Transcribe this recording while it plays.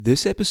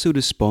This episode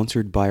is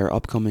sponsored by our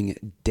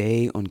upcoming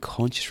Day on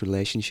Conscious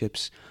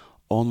Relationships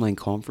online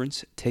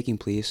conference taking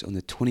place on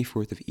the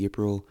 24th of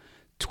April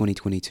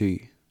 2022.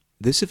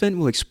 This event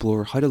will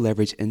explore how to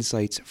leverage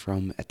insights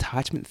from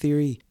attachment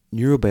theory,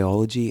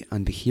 neurobiology,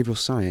 and behavioral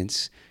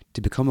science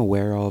to become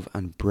aware of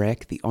and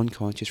break the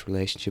unconscious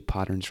relationship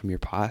patterns from your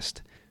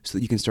past so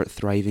that you can start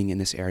thriving in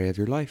this area of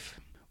your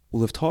life.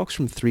 We'll have talks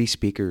from 3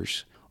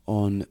 speakers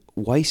on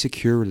why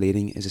secure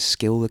relating is a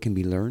skill that can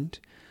be learned,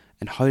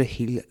 and how to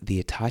heal the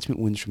attachment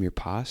wounds from your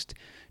past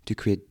to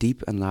create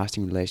deep and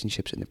lasting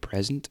relationships in the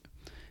present.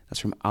 That's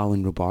from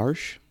Alan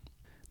Robarge.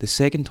 The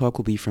second talk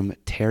will be from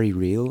Terry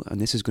Reel,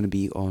 and this is going to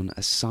be on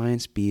a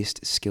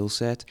science-based skill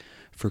set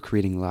for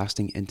creating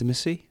lasting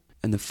intimacy.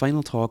 And the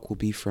final talk will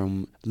be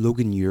from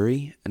Logan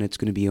Ury, and it's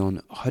going to be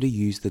on how to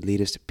use the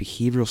latest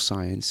behavioral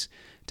science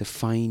to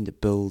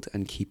find, build,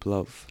 and keep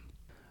love.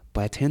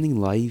 By attending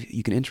live,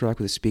 you can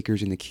interact with the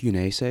speakers in the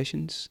Q&A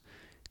sessions,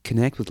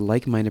 connect with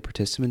like-minded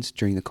participants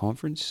during the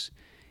conference,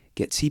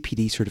 get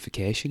CPD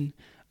certification,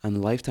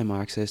 and lifetime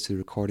access to the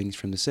recordings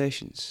from the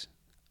sessions.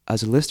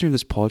 As a listener of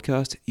this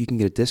podcast, you can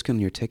get a discount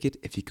on your ticket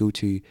if you go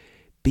to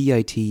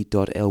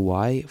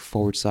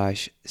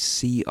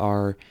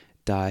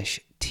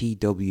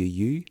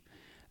bit.ly/CR-TWU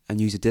and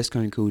use the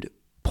discount code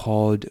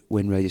POD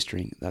when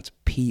registering. That's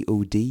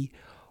POD,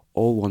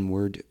 all one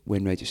word,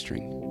 when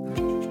registering.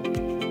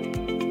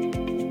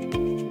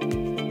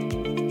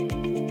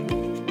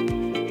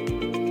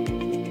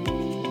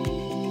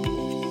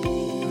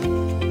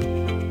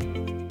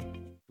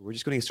 We're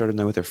just going to get started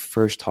now with our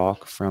first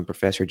talk from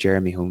Professor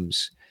Jeremy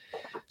Holmes.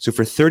 So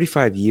for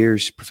 35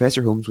 years,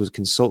 Professor Holmes was a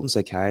consultant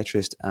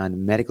psychiatrist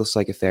and medical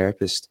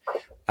psychotherapist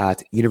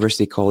at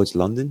University College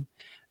London,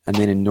 and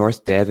then in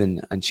North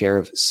Devon, and chair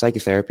of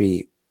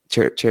psychotherapy,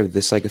 chair of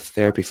the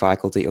psychotherapy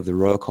faculty of the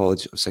Royal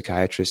College of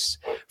Psychiatrists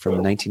from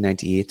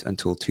 1998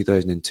 until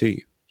 2002.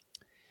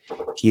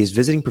 He is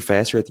visiting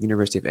professor at the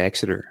University of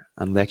Exeter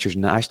and lectures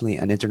nationally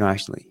and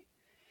internationally.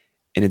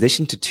 In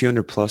addition to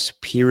 200 plus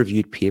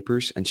peer-reviewed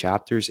papers and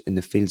chapters in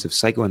the fields of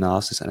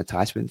psychoanalysis and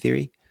attachment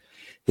theory,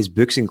 his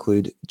books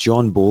include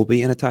John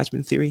Bowlby and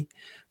Attachment Theory,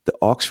 the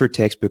Oxford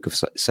Textbook of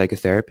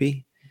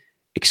Psychotherapy,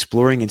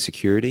 Exploring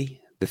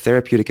Insecurity, The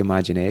Therapeutic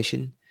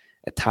Imagination,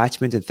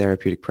 Attachment and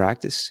Therapeutic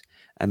Practice,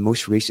 and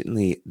most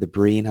recently, The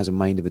Brain Has a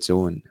Mind of Its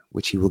Own,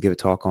 which he will give a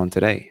talk on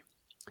today.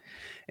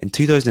 In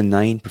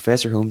 2009,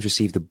 Professor Holmes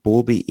received the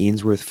Bowlby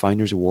Ainsworth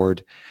Founders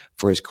Award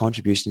for his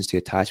contributions to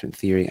attachment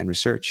theory and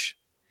research.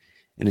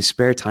 In his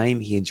spare time,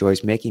 he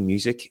enjoys making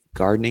music,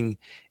 gardening,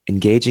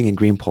 engaging in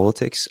green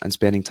politics, and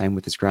spending time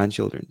with his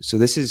grandchildren. So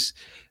this is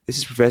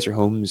Professor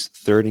Holmes'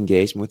 third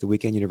engagement with the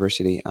Weekend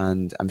University,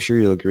 and I'm sure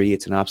you'll agree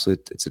it's a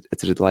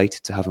delight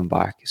to have him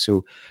back.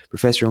 So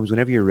Professor Holmes,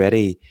 whenever you're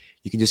ready,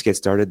 you can just get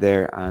started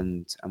there,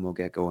 and we'll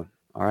get going.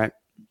 All right.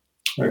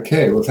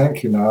 Okay. Well,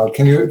 thank you, Niall.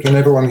 Can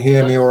everyone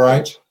hear me all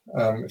right?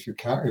 If you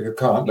can't,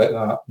 let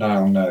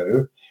Niall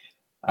know.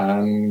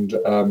 And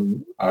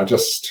I'll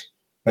just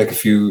make a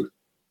few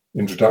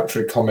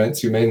introductory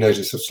comments. You may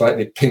notice a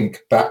slightly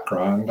pink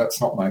background.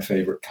 That's not my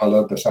favorite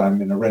color, but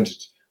we're in a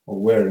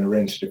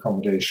rented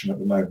accommodation at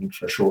the moment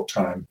for a short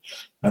time.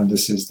 And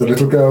this is the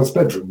little girl's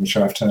bedroom, which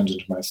I've turned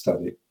into my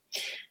study.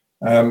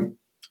 I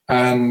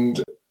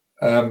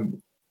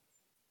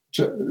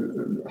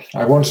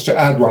wanted to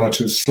add 1 or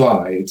 2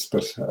 slides,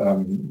 but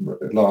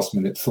last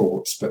minute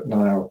thoughts, but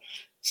now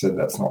said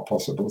that's not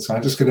possible. So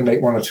I'm just going to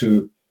make 1 or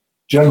 2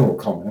 general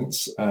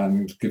comments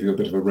and give you a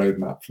bit of a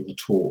roadmap for the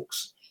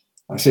talks.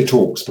 I say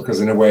talks because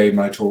in a way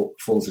my talk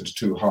falls into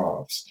 2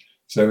 halves.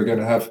 So we're going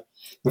to have,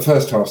 the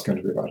first half is going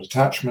to be about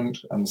attachment,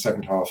 and the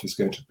second half is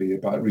going to be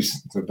about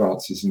recent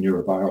advances in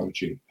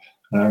neurobiology.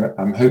 And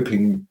I'm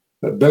hoping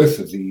that both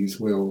of these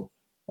will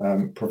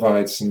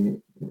provide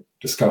some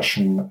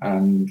discussion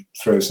and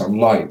throw some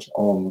light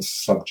on the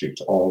subject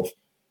of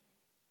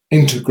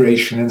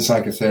integration in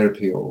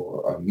psychotherapy,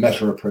 or a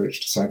meta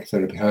approach to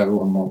psychotherapy, however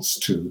one wants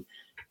to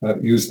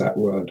use that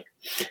word.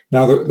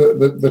 Now,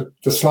 the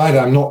slide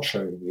I'm not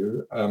showing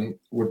you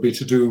would be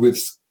to do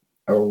with,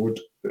 or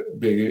would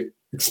be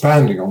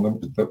expanding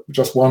on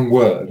just one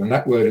word, and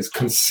that word is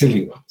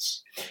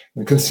consilience.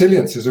 And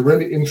consilience is a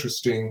really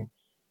interesting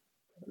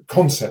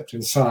concept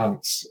in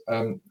science,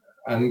 and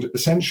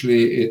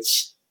essentially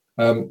it's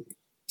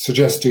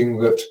suggesting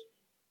that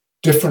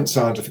different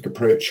scientific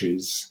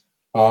approaches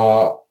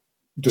are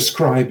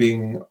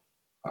describing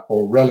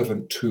or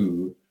relevant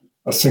to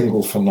a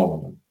single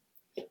phenomenon.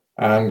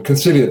 And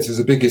consilience is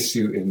a big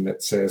issue in,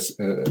 let's say,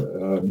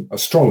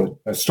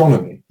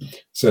 astronomy,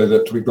 so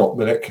that we've got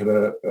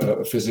molecular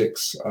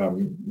physics,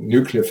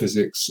 nuclear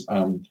physics,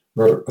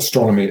 we've got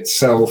astronomy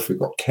itself, we've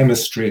got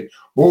chemistry.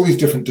 All these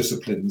different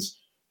disciplines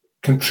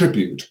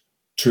contribute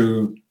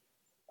to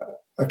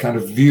a kind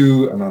of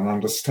view and an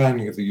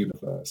understanding of the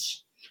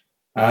universe.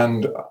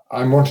 And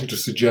I'm wanting to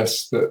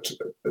suggest that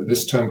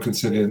this term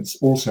consilience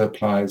also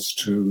applies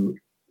to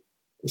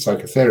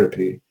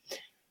psychotherapy,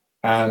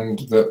 and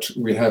that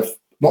we have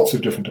lots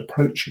of different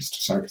approaches to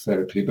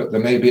psychotherapy, but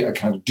there may be a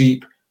kind of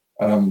deep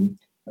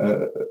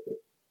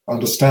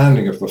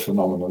understanding of the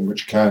phenomenon,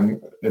 which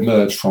can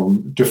emerge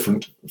from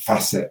different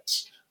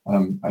facets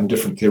and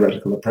different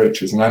theoretical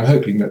approaches. And I'm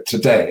hoping that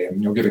today,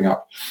 and you're giving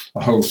up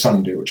a whole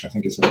Sunday, which I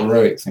think is a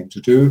heroic thing to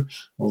do,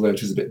 although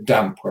it is a bit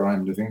damp where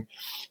I'm living,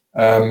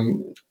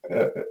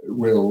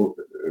 will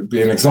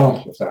be an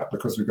example of that,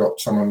 because we've got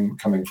someone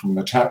coming from an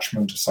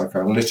attachment, a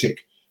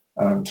psychoanalytic,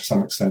 to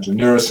some extent a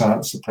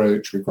neuroscience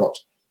approach. We've got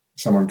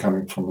someone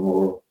coming from a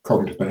more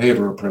cognitive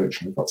behavioral approach,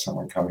 and we've got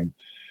someone coming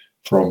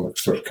from a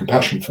sort of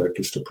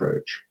compassion-focused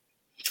approach.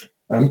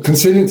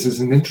 Consilience is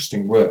an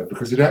interesting word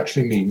because it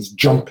actually means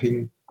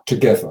jumping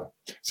together.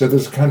 So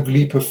there's a kind of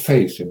leap of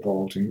faith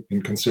involved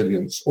in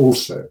consilience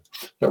also,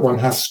 that one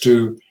has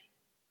to,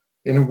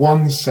 in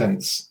one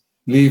sense,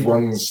 leave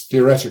one's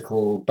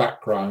theoretical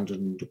background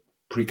and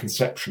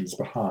preconceptions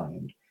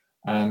behind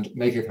and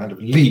make a kind of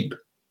leap,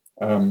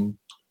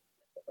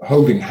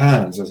 holding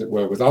hands, as it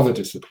were, with other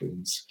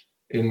disciplines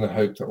in the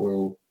hope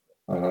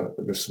that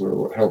this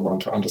will help one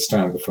to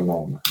understand the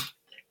phenomena.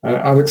 And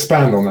I'll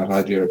expand on that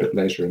idea a bit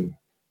later in the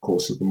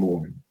course of the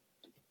morning.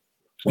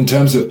 In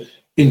terms of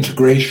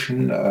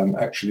integration, now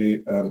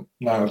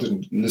I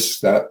didn't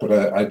list that, but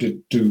I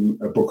did do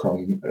a book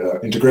on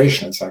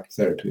integration in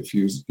psychotherapy a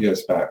few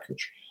years back,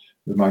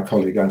 with my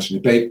colleague Anthony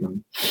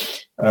Bateman.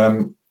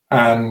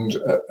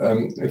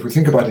 If we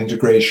think about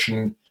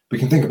integration, we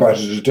can think about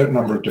it at a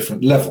number of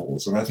different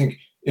levels. And I think,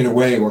 in a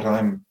way, what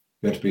I'm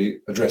going to be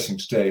addressing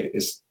today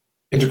is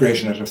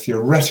integration at a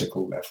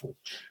theoretical level.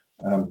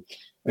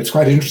 It's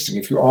quite interesting,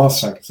 if you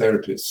ask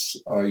psychotherapists,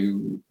 are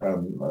you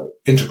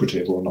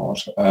integrative or not?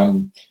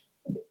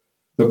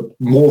 The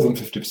more than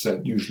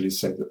 50% usually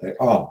say that they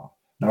are.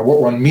 Now, what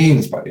one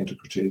means by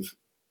integrative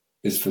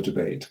is for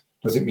debate.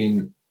 Does it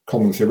mean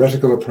common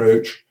theoretical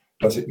approach?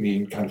 Does it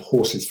mean kind of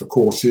horses for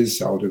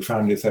courses? I'll do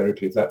family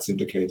therapy if that's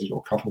indicated,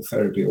 or couple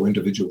therapy, or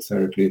individual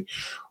therapy.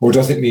 Or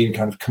does it mean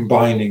kind of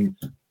combining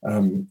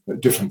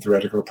different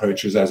theoretical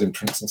approaches, as in,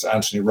 for instance,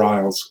 Anthony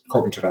Ryle's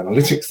cognitive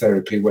analytic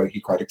therapy, where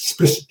he quite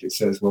explicitly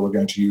says, well, we're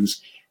going to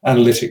use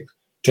analytic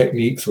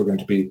techniques, we're going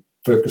to be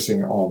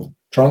focusing on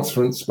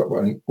transference, but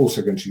we're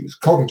also going to use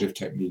cognitive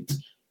techniques,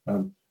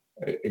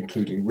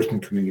 including written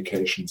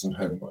communications and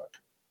homework.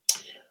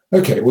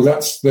 Okay, well,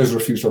 those are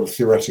a few sort of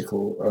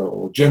theoretical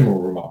or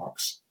general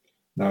remarks.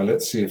 Now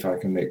let's see if I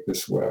can make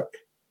this work.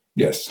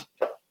 Yes,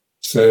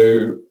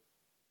 so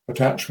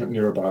attachment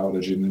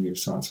neurobiology in the new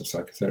science of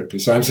psychotherapy.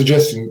 So I'm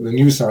suggesting the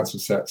new science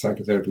of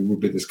psychotherapy would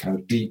be this kind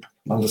of deep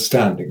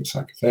understanding of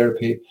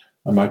psychotherapy,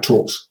 and my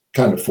talk's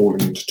kind of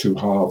falling into two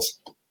halves,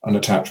 an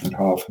attachment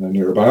half and a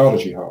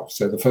neurobiology half.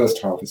 So the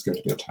first half is going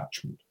to be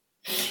attachment.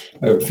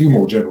 A few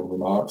more general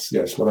remarks.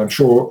 Yes, well, I'm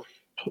sure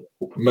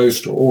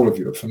most or all of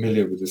you are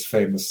familiar with this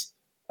famous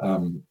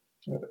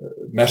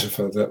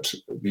metaphor that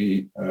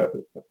the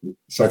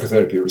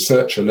psychotherapy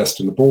researcher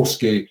Lester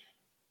Liborski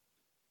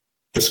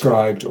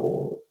described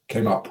or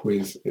came up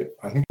with,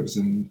 I think it was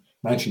in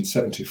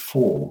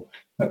 1974.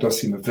 That does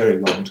seem a very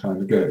long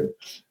time ago.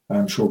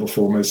 I'm sure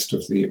before most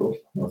of you,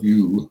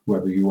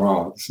 whoever you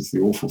are. This is the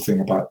awful thing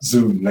about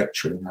Zoom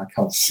lecturing. I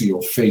can't see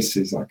your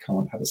faces. I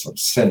can't have a sort of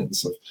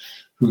sense of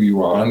who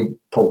you are. And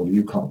probably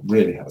you can't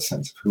really have a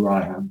sense of who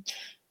I am,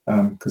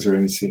 because you're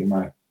only seeing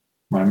my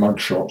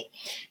mugshot.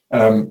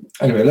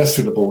 Anyway,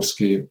 Lester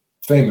Liborski,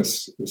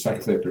 famous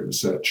psychotherapy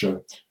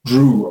researcher,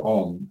 drew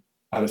on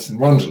Alice in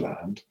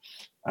Wonderland.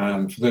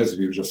 And for those of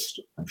you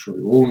I'm sure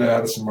you all know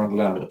Alice in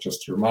Wonderland, but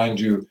just to remind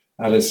you,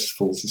 Alice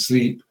falls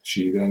asleep.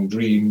 She then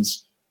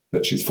dreams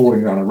that she's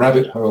falling down a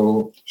rabbit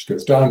hole. She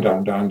goes down,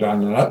 down, down,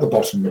 down, and at the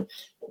bottom,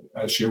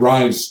 she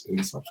arrives in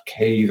this sort of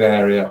cave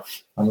area,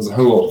 and there's a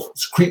whole lot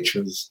of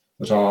creatures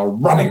that are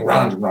running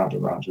round and round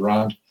and round and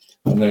round.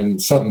 And then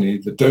suddenly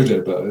the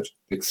dodo bird,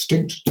 the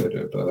extinct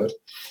dodo bird,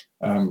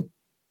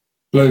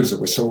 blows a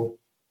whistle,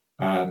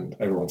 and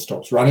everyone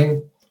stops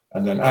running.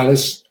 And then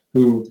Alice,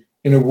 who,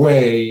 in a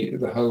way,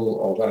 the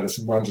whole of Alice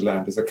in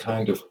Wonderland is a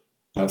kind of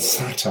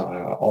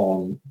satire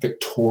on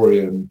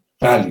Victorian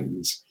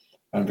values,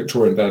 and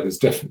Victorian values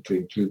definitely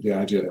include the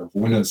idea of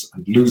winners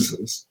and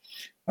losers.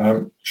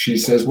 She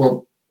says,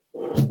 well,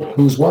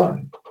 who's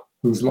won?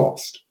 Who's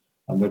lost?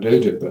 And the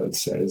dodo bird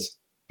says,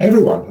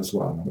 everyone has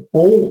won, and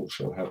all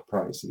shall have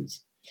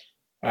prizes.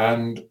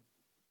 And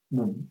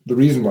the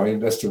reason why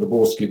Lester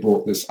Liborski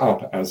brought this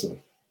up as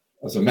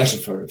a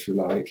metaphor, if you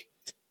like,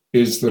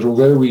 is that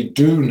although we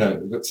do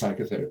know that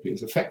psychotherapy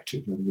is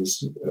effective,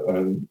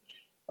 and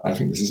I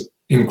think this is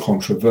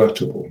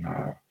incontrovertible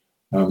now,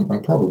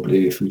 and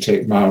probably if we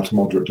take mild to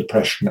moderate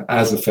depression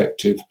as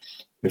effective,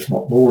 if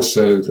not more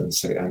so than,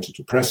 say,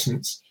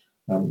 antidepressants,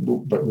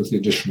 but with the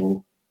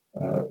additional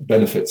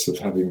benefits of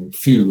having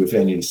few, if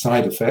any,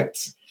 side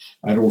effects,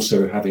 and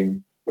also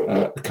having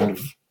a kind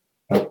of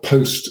a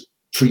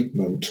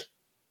post-treatment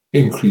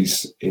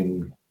increase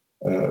in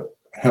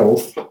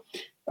health.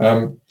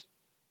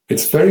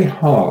 It's very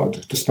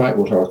hard, despite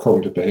what our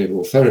cognitive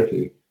behavioral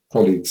therapy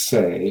colleagues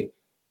say,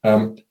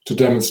 to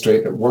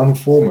demonstrate that one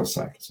form of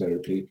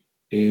psychotherapy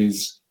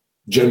is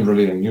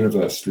generally and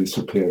universally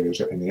superior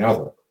to any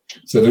other.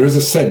 So there is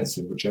a sense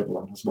in which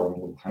everyone has won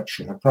and will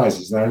actually have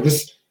prizes. Now, in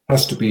this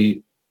has to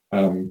be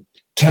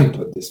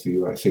tempered, this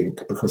view, I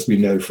think, because we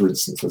know, for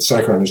instance, that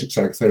psychoanalytic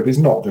psychotherapy is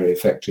not very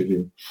effective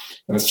in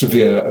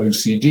severe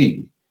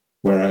OCD,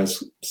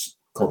 whereas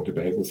cognitive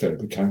behavioral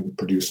therapy can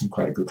produce some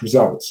quite good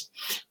results.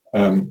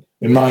 In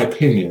my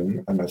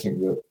opinion, and I think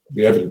that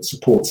the evidence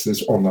supports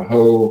this, on the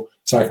whole,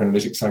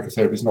 psychoanalytic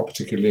psychotherapy is not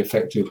particularly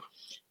effective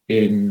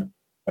in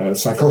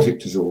psychotic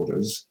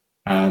disorders,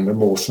 and a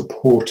more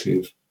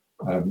supportive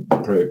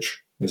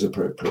approach is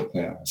appropriate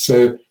there.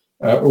 So,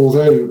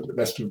 although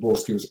Lester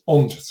Dvorsky was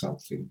onto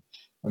something,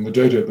 and the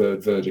dodo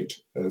bird verdict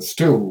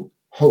still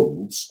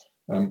holds,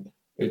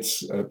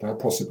 it's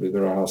possibly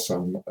there are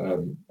some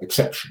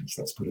exceptions,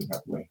 let's put it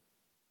that way.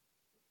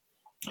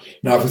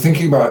 Now, if we're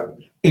thinking about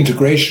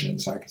integration in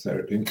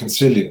psychotherapy and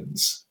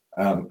consilience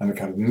and a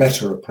kind of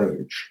meta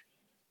approach,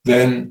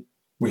 then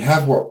we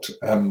have what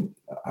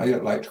I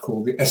like to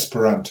call the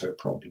Esperanto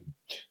problem.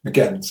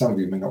 Again, some of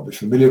you may not be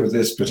familiar with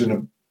this, but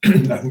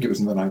I think it was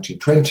in the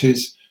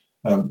 1920s,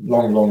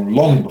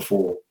 long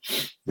before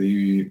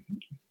the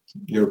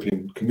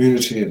European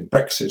Community and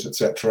Brexit,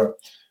 etc.,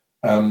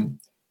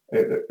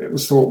 it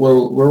was thought,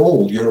 well, we're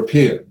all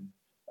European,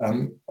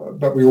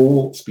 but we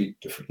all speak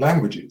different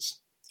languages,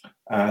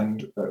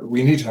 and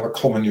we need to have a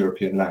common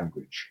European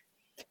language.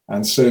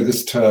 And so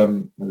this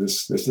term,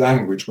 this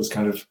language was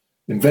kind of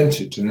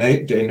invented de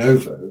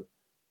novo,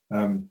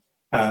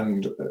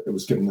 and it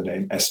was given the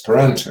name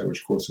Esperanto, which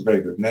of course is a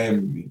very good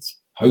name, means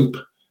hope.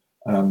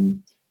 I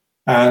mean,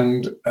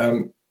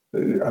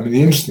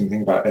 the interesting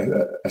thing about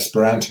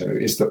Esperanto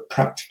is that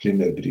practically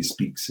nobody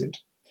speaks it.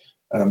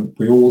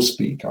 We all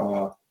speak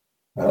our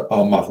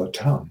mother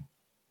tongue.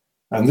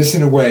 And this,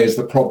 in a way, is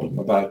the problem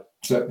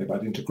certainly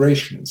about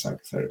integration in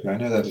psychotherapy. I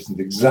know that isn't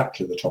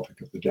exactly the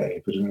topic of the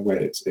day, but in a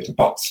way it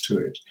abuts to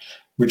it,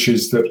 which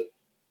is that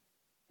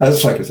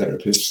as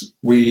psychotherapists,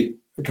 we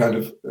kind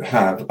of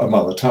have a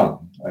mother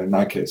tongue. In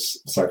my case,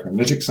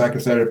 psychoanalytic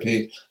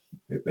psychotherapy,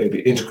 it may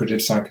be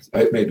integrative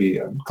it may be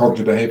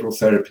cognitive behavioral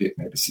therapy, it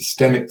may be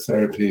systemic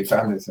therapy,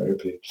 family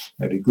therapy,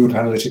 maybe group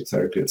analytic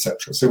therapy,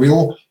 etc. So we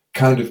all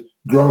kind of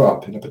grow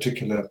up in a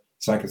particular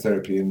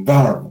psychotherapy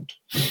environment.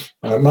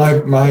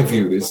 My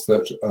view is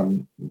that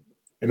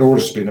in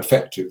order to be an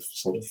effective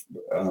sort of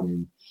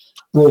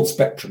broad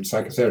spectrum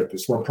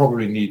psychotherapist, one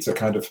probably needs a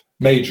kind of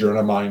major and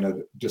a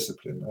minor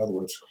discipline. In other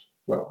words,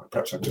 well,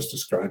 perhaps I'm just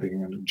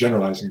describing and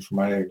generalizing from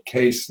my own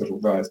case, that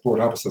although I was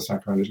brought up as a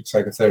psychoanalytic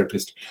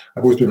psychotherapist,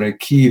 I've always been very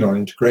keen on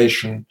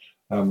integration.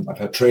 I've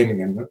had training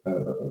in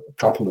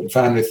couple and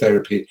family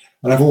therapy,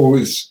 and I've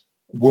always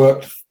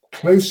worked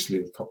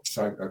closely with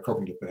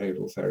cognitive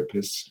behavioral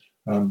therapists,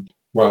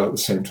 while at the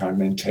same time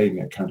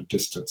maintaining a kind of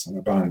distance and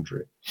a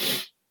boundary.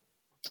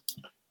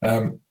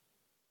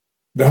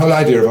 The whole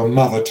idea of a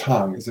mother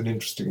tongue is an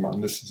interesting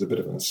one. This is a bit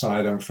of an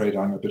aside. I'm afraid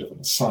I'm a bit of an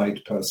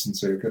aside person,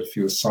 so you'll get a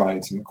few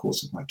asides in the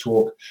course of my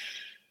talk.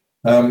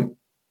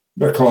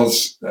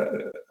 Because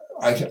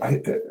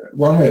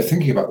one way of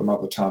thinking about the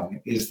mother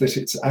tongue is that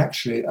it's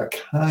actually a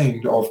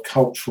kind of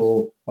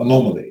cultural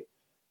anomaly.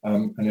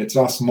 And it's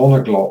us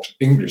monoglot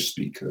English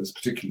speakers,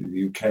 particularly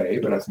the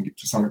UK, but I think it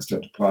to some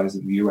extent applies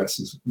in the US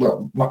as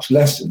well, much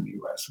less in the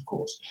US, of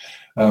course.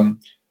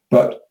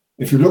 But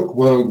if you look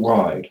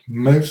worldwide,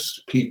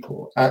 most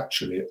people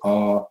actually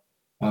are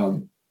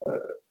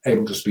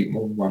able to speak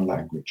more than one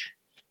language.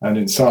 And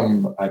in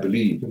some, I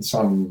believe, in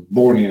some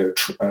Borneo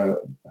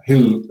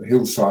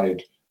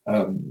hillside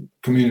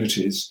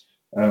communities,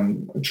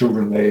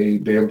 children may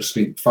be able to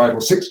speak 5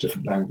 or 6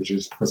 different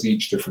languages because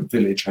each different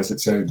village has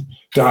its own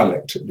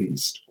dialect at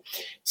least.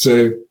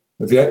 So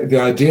the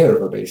idea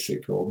of a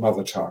basic or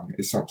mother tongue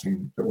is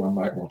something that one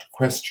might want to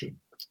question.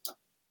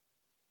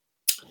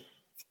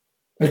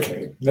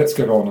 Okay, let's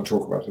get on and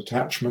talk about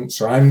attachment.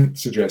 So I'm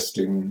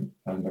suggesting,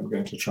 and I'm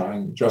going to try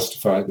and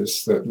justify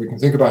this, that we can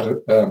think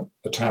about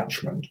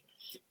attachment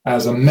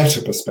as a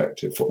meta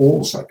perspective for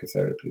all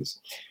psychotherapies.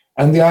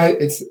 And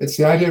it's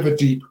the idea of a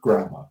deep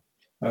grammar.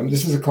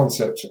 This is a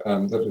concept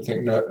that I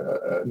think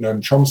Noam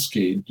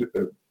Chomsky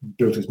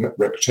built his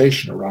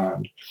reputation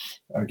around,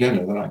 again,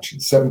 in the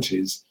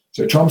 1970s.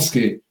 So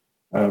Chomsky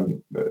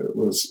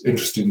was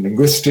interested in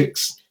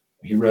linguistics.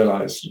 He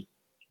realized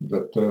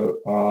that there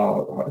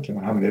are, I don't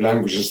know how many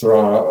languages there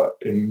are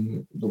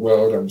in the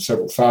world,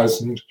 several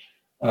thousand,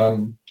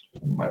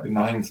 it might be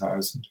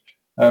 9,000.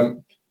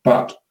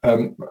 But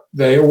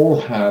they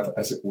all have,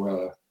 as it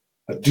were,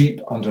 a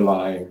deep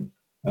underlying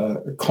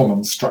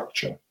common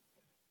structure.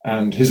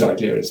 And his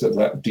idea is that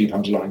that deep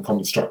underlying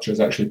common structure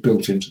is actually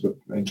built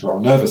into our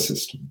nervous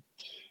system.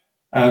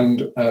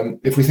 And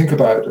if we think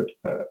about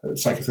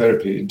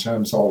psychotherapy in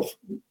terms of,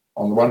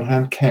 on the one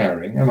hand,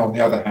 caring, and on the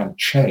other hand,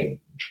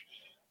 change,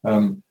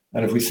 and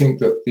if we think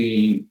that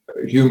the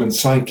human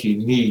psyche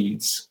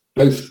needs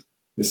both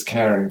this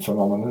caring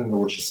phenomenon in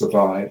order to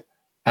survive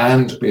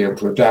and to be able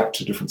to adapt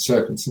to different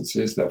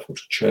circumstances, therefore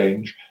to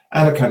change,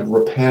 and a kind of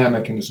repair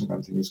mechanism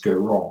when things go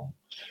wrong,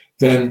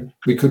 then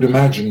we could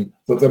imagine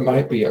that there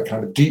might be a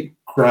kind of deep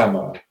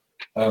grammar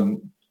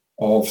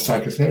of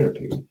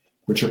psychotherapy,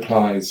 which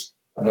applies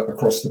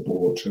across the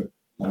board to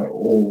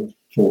all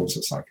forms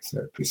of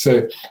psychotherapy.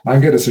 So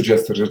I'm going to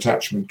suggest that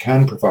attachment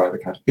can provide a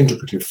kind of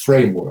integrative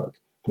framework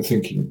for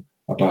thinking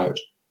about,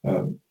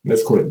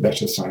 let's call it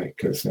meta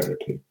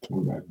psychotherapy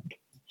for the moment.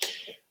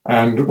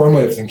 And one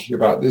way of thinking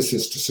about this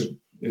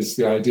is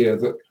the idea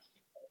that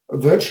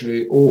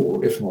virtually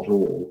all, if not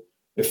all,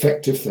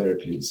 effective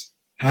therapies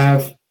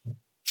have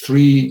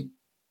three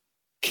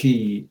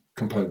key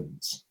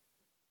components: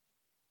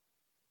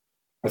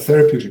 a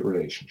therapeutic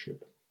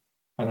relationship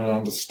and an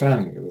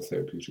understanding of the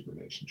therapeutic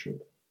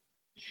relationship,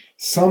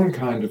 some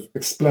kind of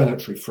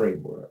explanatory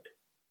framework,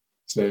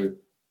 so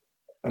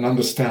an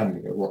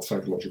understanding of what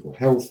psychological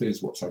health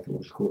is, what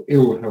psychological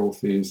ill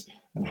health is,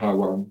 and how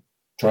one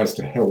tries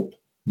to help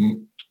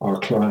our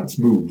clients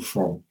move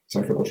from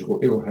psychological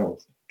ill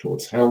health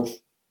towards health.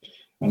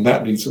 And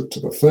that leads to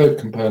the third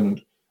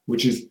component,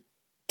 which is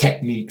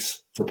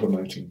techniques for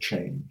promoting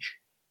change.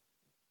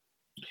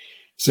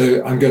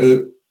 So I'm going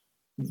to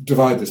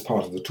divide this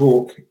part of the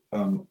talk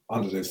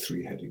under those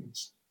three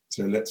headings.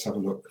 So let's have a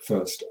look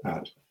first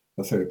at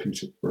the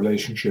therapeutic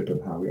relationship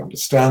and how we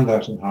understand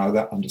that, and how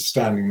that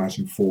understanding might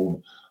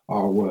inform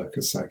our work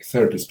as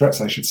psychotherapists. Perhaps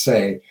I should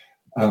say,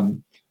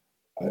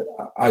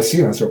 I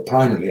see myself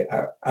primarily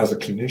as a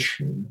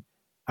clinician,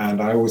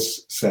 and I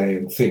always say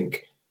and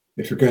think,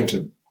 if you're going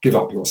to give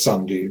up your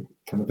Sunday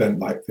for an event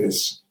like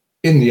this,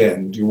 in the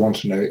end, you want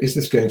to know, is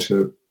this going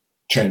to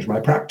change my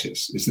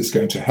practice? Is this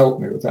going to help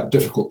me with that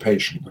difficult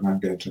patient that I'm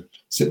going to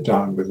sit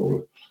down with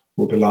or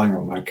be lying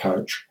on my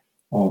couch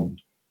on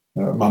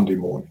Monday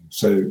morning?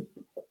 So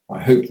I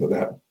hope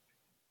that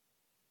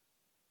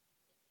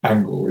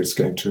angle is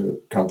going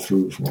to come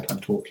through from what I'm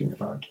talking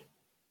about.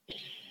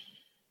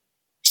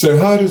 So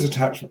how does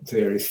attachment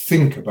theory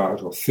think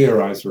about or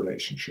theorize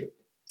relationship?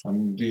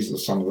 And these are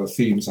some of the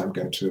themes I'm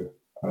going to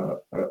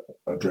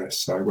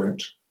address. I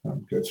won't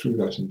go through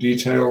that in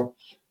detail,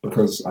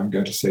 because I'm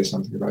going to say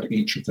something about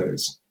each of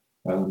those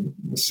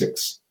the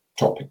 6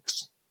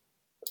 topics.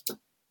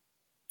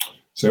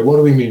 So what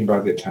do we mean by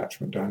the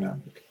attachment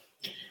dynamic?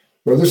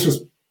 Well, this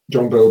was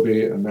John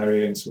Bowlby and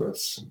Mary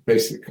Ainsworth's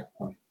basic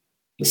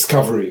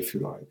discovery, if you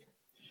like.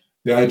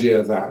 The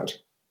idea that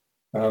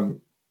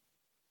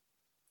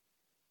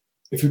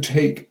if you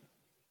take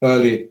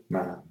early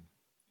man,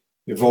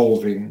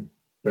 evolving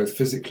both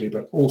physically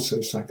but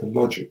also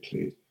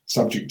psychologically,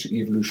 subject to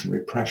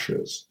evolutionary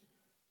pressures,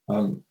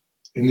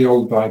 in the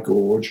old Vai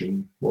Gorge,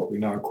 in what we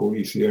now call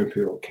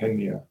Ethiopia or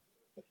Kenya,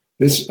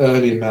 this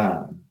early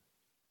man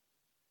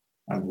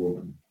and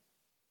woman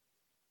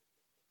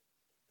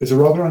is a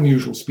rather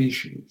unusual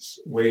species.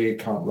 We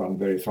can't run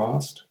very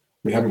fast.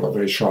 We haven't got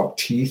very sharp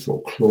teeth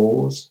or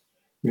claws.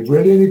 We've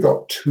really only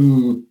got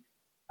 2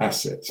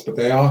 assets, but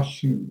they are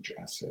huge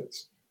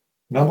assets.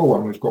 Number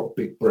 1, we've got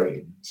big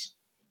brains.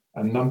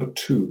 And number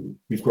 2,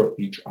 we've got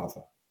each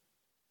other.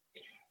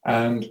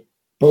 And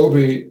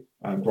Bowlby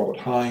and Robert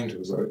Hind, who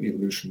was an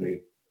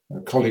evolutionary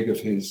colleague of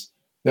his,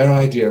 their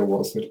idea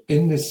was that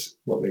in this,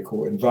 what they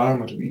call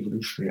environment of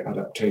evolutionary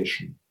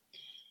adaptation,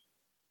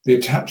 the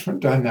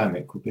attachment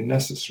dynamic would be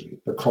necessary,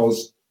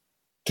 because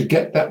to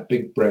get that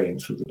big brain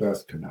through the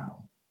birth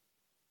canal,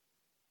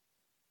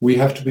 we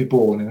have to be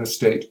born in a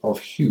state of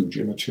huge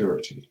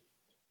immaturity.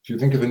 If you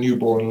think of a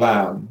newborn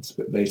lamb, it's a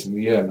bit late in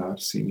the year now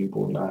to see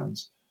newborn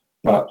lambs,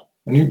 but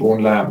a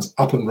newborn lamb's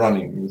up and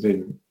running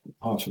within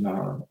half an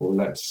hour or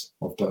less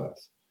of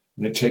birth,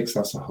 and it takes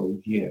us a whole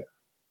year.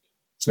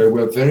 So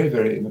we're very,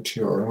 very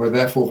immature, and we're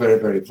therefore very,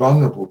 very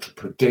vulnerable to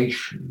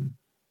predation.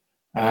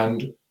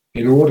 And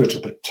in order to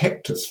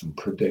protect us from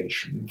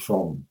predation,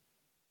 from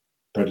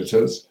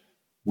predators,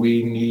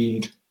 we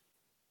need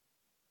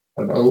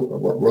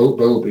what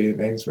Bowlby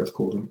and Ainsworth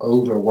called an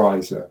older,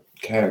 wiser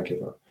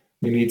caregiver.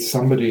 We need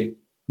somebody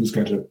who's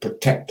going to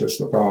protect us,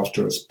 look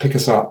after us, pick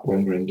us up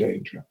when we're in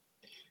danger.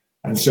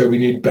 And so we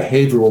need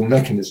behavioral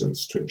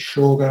mechanisms to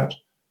ensure that.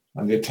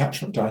 And the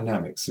attachment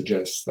dynamic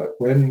suggests that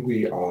when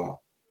we are,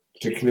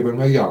 particularly when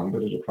we're young,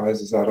 but it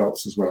applies as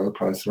adults as well, it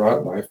applies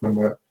throughout life, when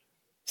we're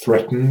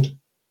threatened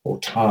or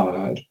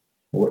tired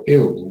or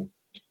ill,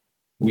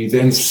 we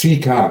then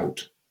seek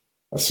out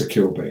a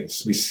secure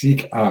base. We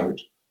seek out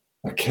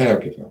a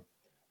caregiver.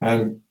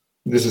 And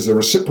this is a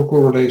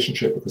reciprocal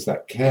relationship, because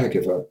that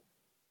caregiver,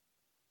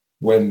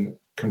 when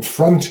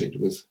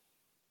confronted with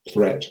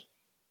threat,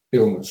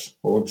 illness,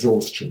 or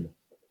exhaustion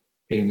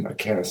in a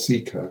care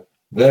seeker,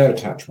 their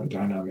attachment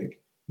dynamic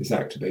is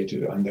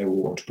activated, and they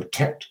will want to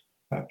protect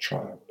that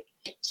child.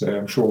 So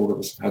I'm sure all of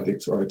us have had the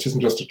experience. It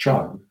isn't just a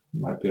child, it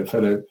might be a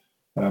fellow,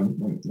 a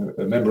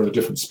member of a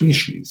different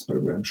species, but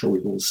I'm sure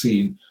we've all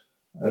seen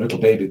a little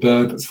baby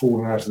bird that's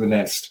fallen out of the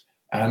nest,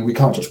 and we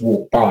can't just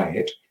walk by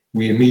it.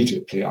 We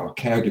immediately, our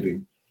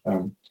caregiving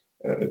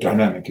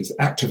dynamic is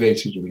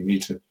activated, and we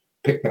need to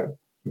pick that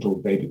little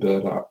baby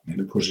bird up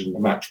and put it in the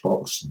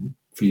matchbox and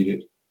feed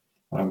it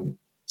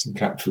some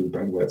cat food.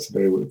 By the way, it's a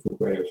very good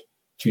way of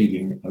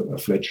feeding a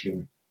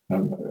fledgling,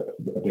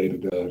 a baby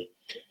bird.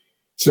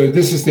 So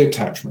this is the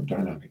attachment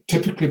dynamic,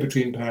 typically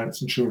between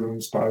parents and children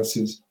and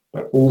spouses,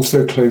 but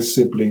also close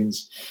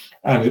siblings.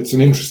 And it's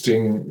an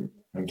interesting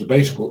and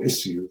debatable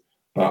issue,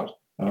 but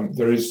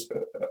there is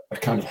a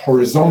kind of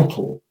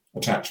horizontal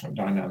attachment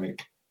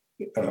dynamic,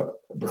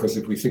 because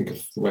if we think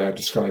of the way I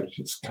described it,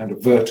 it's kind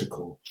of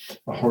vertical,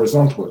 a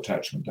horizontal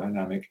attachment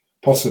dynamic,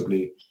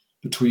 possibly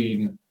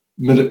between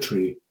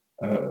military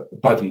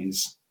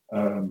buddies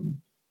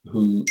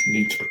who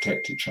need to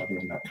protect each other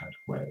in that kind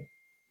of way.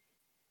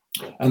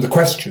 And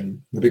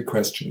the big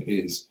question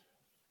is,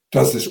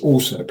 does this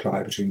also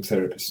apply between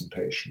therapists and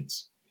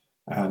patients?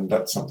 And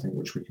that's something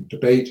which we can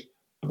debate,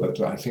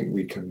 but I think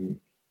we can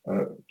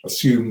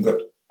assume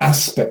that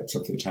aspects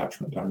of the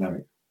attachment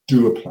dynamic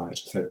do apply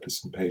to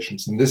therapists and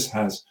patients, and this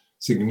has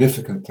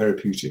significant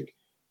therapeutic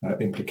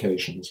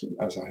implications,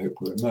 as I hope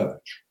will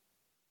emerge.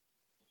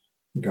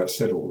 I think I've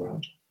said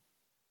all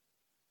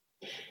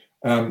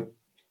that.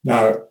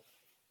 Now,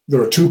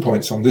 there are 2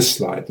 points on this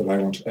slide that I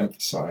want to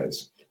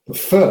emphasize. The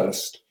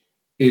first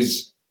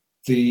is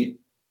the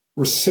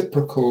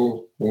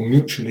reciprocal or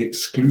mutually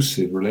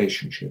exclusive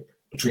relationship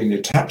between the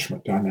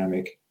attachment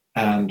dynamic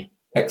and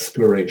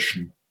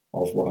exploration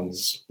of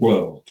one's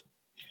world.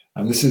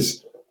 And this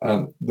is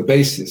the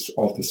basis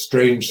of the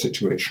strange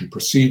situation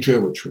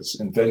procedure, which was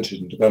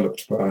invented and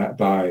developed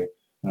by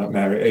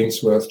Mary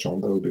Ainsworth,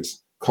 John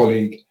Bowlby's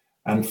colleague,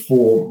 and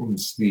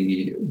forms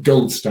the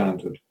gold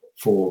standard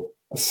for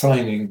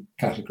assigning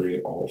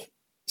category of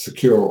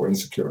secure or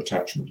insecure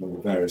attachment and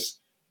the various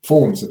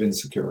forms of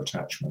insecure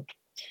attachment.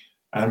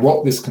 And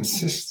what this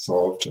consists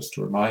of, just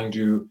to remind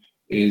you,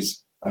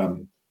 is a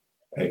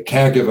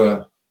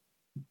caregiver,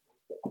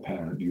 a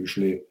parent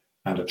usually,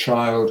 and a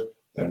child.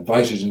 They're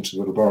invited into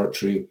the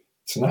laboratory.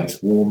 It's a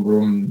nice warm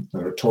room.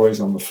 There are toys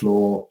on the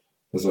floor.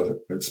 There's an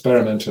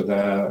experimenter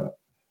there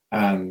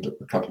and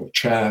a couple of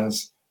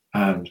chairs.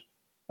 And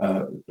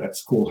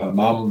let's call her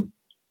mum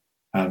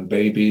and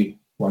baby,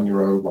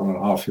 1-year-old,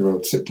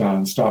 1.5-year-old, sit down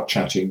and start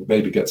chatting. The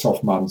baby gets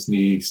off mum's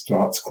knee,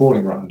 starts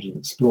crawling around and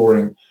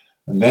exploring.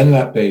 And then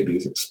that baby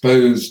is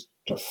exposed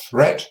to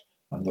threat.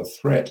 And the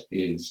threat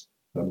is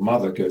the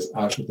mother goes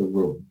out of the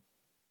room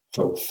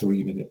for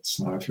 3 minutes.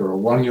 Now, if you're a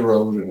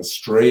 1-year-old in a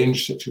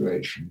strange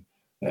situation,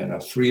 then a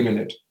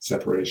 3-minute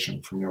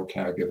separation from your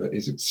caregiver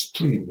is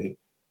extremely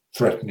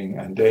threatening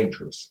and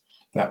dangerous.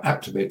 That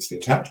activates the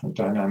attachment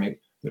dynamic.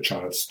 The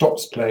child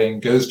stops playing,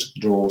 goes to the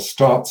door,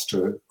 starts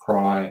to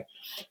cry.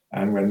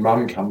 And when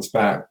mum comes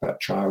back, that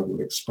child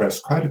will express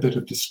quite a bit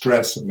of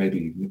distress and maybe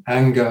even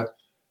anger.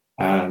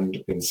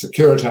 And in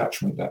secure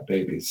attachment, that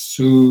baby is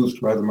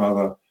soothed by the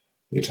mother.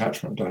 The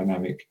attachment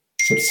dynamic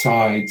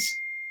subsides,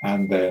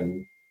 and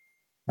then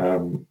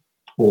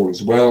all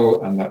is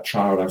well. And that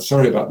child, I'm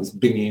sorry about this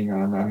binging,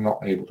 and I'm not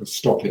able to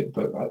stop it,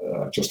 but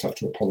I just have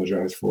to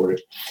apologize for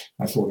it.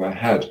 I thought I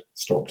had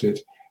stopped it.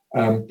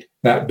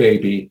 That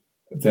baby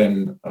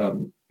then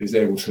is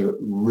able to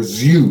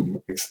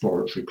resume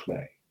exploratory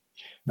play.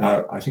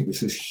 Now, I think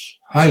this is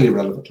highly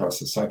relevant to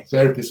us as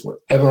psychotherapists,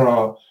 whatever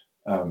our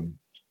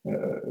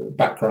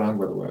background,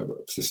 whether we're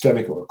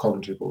systemic or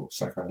cognitive or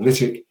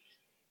psychoanalytic.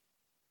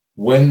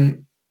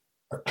 When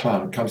a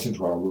client comes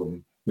into our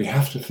room, we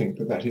have to think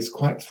that that is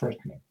quite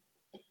threatening.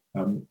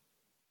 In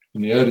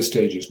the early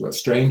stages, we're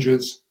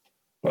strangers,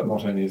 but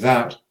not only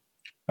that,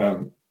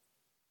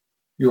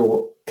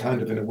 you're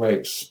kind of in a way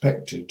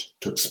expected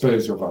to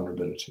expose your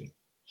vulnerability.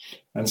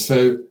 And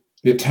so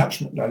the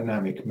attachment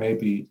dynamic may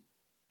be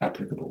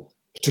applicable,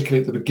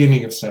 particularly at the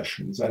beginning of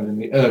sessions and in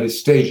the early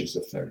stages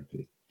of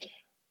therapy.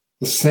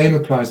 The same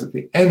applies at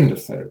the end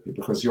of therapy,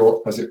 because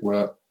you're, as it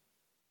were,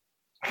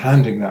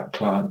 handing that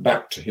client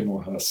back to him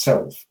or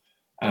herself,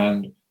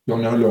 and you're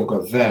no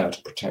longer there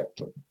to protect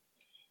them.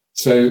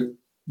 So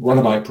one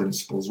of my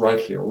principles,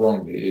 rightly or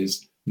wrongly,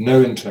 is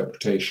no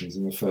interpretations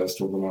in the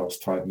first or the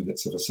last 5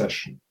 minutes of a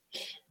session,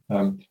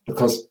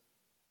 because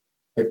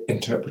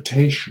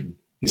interpretation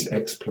is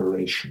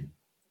exploration,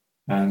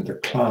 and the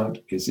client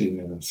is in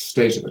a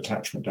state of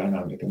attachment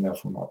dynamic and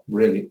therefore not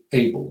really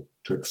able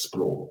to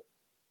explore.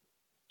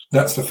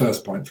 That's the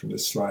first point from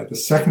this slide. The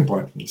second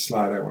point from the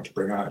slide I want to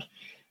bring out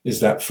is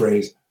that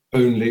phrase,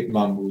 only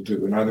mum will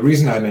do. Now, the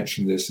reason I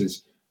mention this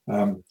is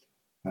I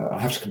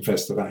have to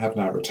confess that I have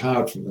now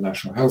retired from the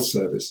National Health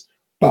Service,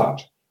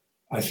 but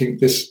I think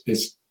this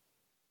is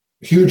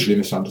hugely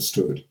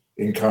misunderstood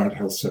in current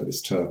health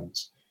service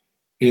terms,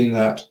 in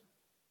that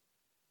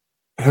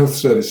health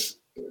service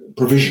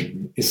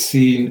provision is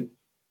seen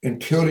in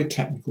purely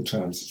technical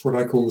terms. It's what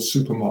I call the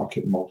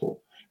supermarket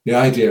model. The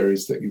idea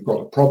is that you've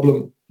got a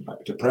problem, it might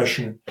be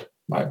depression, it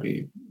might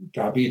be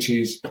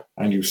diabetes,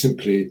 and you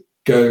simply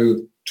go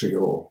to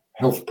your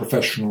health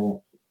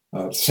professional,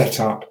 set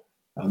up,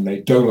 and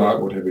they dole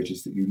out whatever it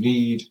is that you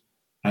need,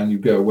 and you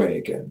go away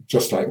again,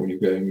 just like when you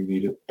go and you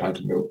need a pint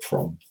of milk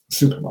from the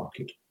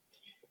supermarket.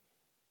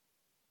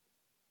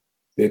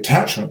 The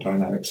attachment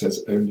dynamic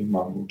says only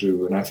mum will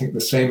do, and I think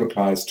the same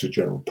applies to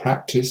general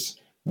practice,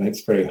 and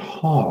it's very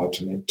hard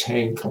to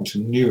maintain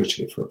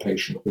continuity for a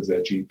patient with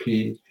their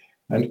GP.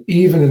 And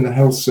even in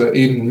the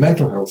even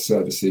mental health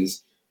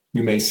services,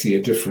 you may see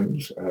a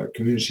different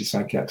community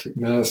psychiatric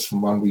nurse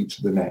from 1 week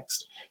to the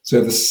next.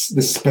 So the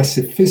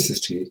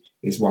specificity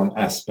is one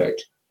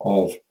aspect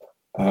of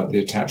the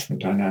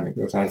attachment dynamic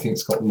that I think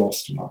has got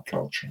lost in our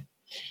culture.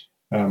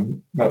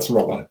 That's a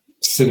rather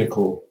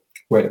cynical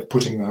way of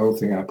putting the whole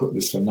thing. I put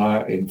this for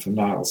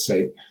Niall's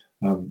sake,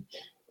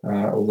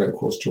 although of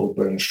course George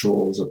Bernard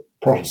Shaw was a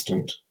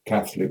Protestant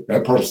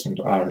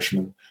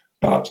Irishman,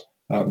 but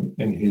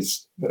in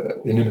his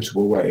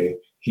inimitable way,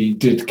 he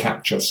did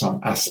capture some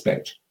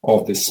aspect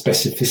of this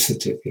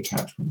specificity of the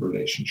attachment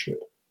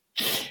relationship.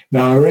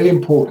 Now, a really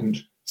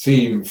important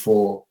theme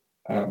for,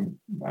 by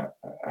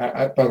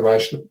the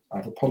way,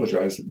 I've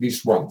apologized at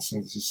least once,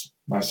 and this is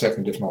my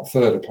second, if not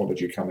third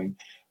apology coming,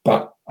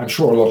 but I'm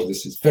sure a lot of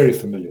this is very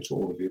familiar to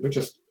all of you, but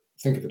just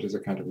think of it as a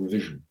kind of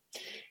revision.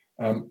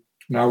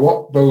 Now,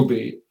 what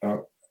Bowlby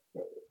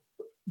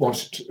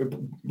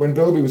when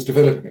Bowlby was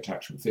developing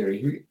attachment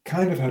theory, he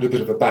kind of had a bit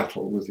of a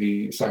battle with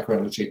the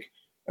psychoanalytic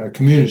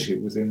community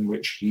within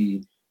which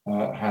he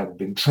had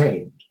been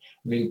trained.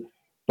 I mean,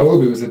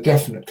 Bowlby was a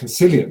definite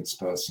consilience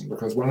person,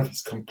 because one of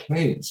his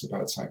complaints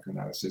about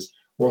psychoanalysis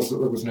was that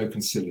there was no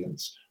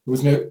consilience. There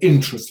was no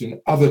interest in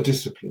other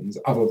disciplines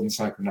other than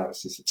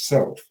psychoanalysis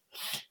itself.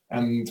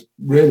 And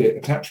really,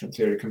 attachment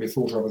theory can be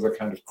thought of as a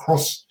kind of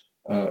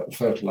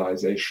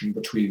cross-fertilization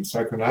between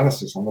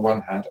psychoanalysis on the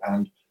one hand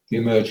and the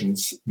emerging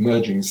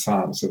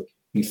science of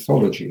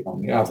ethology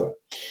on the other.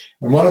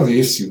 And one of the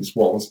issues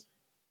was,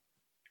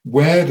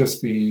 where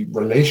does the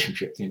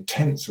relationship, the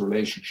intense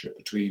relationship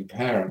between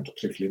parent,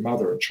 particularly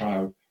mother and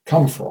child,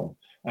 come from?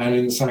 And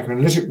in the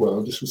psychoanalytic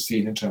world, this was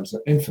seen in terms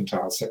of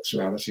infantile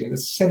sexuality and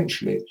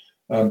essentially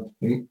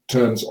in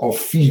terms of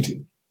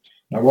feeding.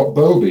 Now, what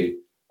Bowlby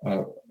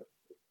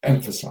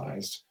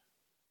emphasized,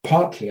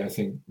 partly, I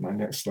think my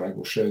next slide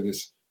will show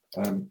this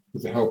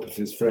with the help of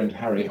his friend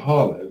Harry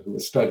Harlow, who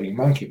was studying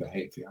monkey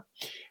behavior,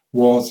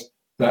 was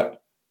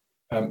that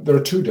there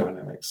are two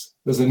dynamics.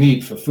 There's a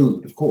need for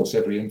food. Of course,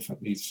 every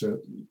infant needs to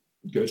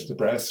go to the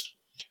breast,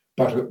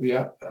 but or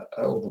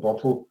the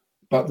bottle.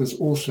 But there's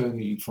also a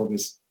need for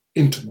this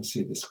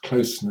intimacy, this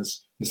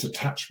closeness, this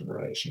attachment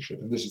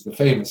relationship. And this is the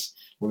famous,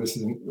 well, this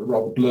is a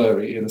rather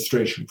blurry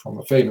illustration from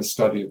a famous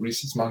study of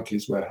rhesus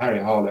monkeys, where Harry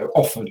Harlow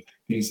offered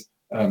these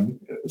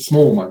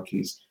small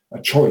monkeys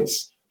a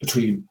choice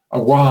between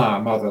a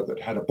wire mother that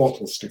had a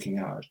bottle sticking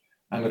out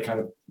and a kind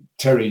of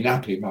terry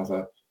nappy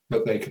mother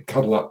that they could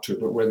cuddle up to,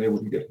 but where they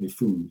wouldn't get any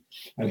food.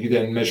 And he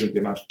then measured the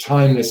amount of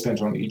time they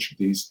spent on each of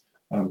these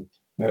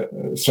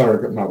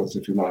surrogate mothers,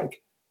 if you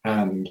like,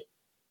 and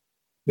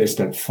they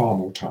spent far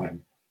more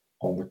time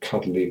on the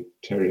cuddly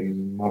terry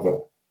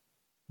nappy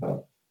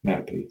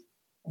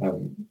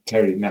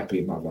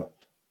mother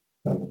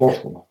than the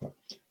bottle mother.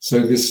 So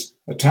this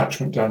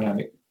attachment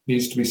dynamic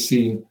needs to be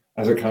seen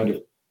as a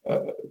kind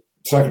of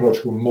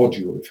psychological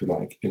module, if you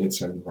like, in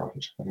its own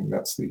right. I think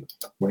that's the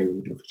way we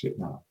would look at it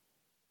now.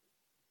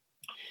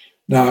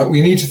 Now,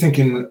 we need to think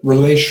in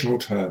relational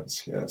terms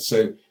here.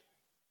 So,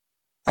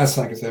 as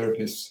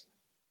psychotherapists,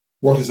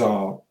 what is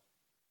our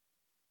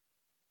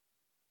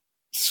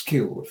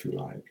skill, if you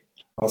like?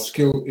 Our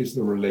skill is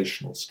the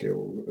relational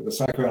skill. The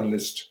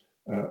psychoanalyst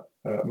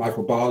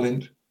Michael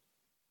Barlind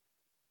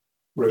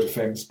wrote a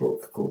famous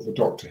book called The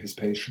Doctor, His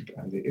Patient,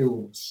 and the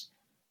Illness.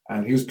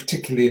 And he was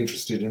particularly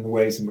interested in the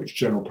ways in which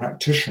general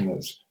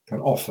practitioners can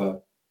offer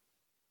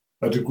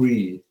a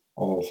degree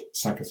of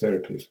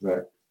psychotherapy for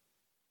their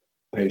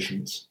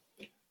patients.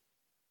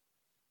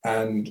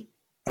 And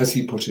as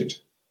he put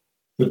it,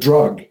 the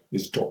drug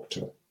is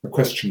doctor. The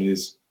question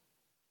is,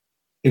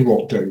 in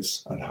what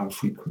dose and how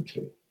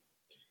frequently?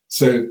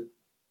 So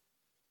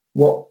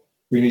what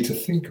we need to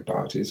think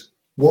about is,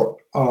 what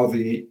are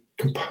the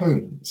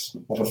components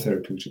of a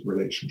therapeutic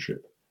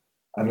relationship?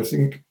 And I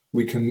think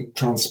we can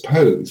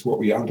transpose what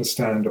we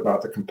understand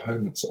about the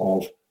components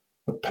of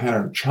a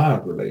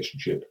parent-child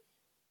relationship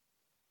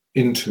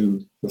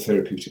into the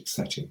therapeutic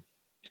setting.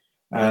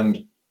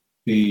 And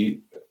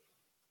the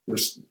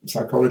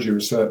psychology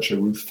researcher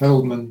Ruth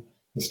Feldman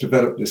has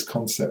developed this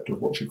concept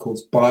of what she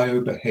calls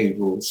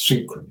biobehavioral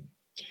synchrony.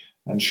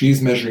 And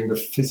she's measuring the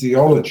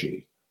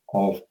physiology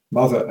of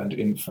mother and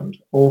infant,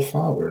 or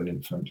father and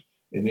infant,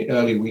 in the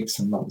early weeks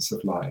and months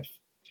of life,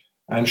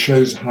 and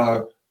shows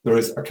how there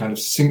is a kind of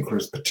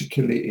synchronous,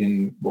 particularly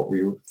in what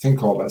we would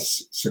think of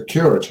as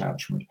secure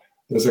attachment,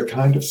 there's a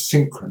kind of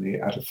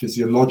synchrony at a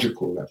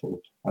physiological level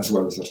as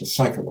well as at a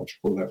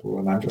psychological level.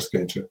 And I'm just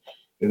going to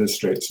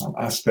illustrate some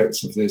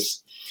aspects of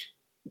this.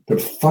 The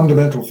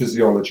fundamental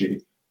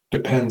physiology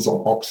depends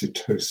on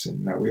oxytocin.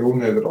 Now, we all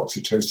know that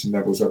oxytocin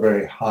levels are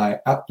very high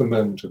at the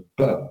moment of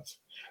birth.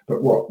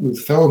 But what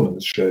Ruth Feldman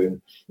has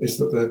shown is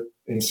that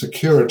in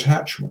secure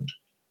attachment,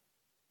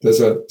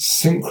 there's a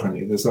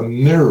synchrony, there's a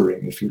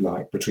mirroring, if you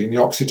like, between the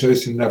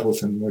oxytocin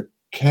levels in the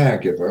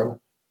caregiver,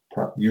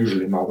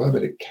 usually mother,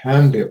 but it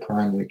can be a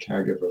primary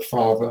caregiver,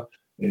 father,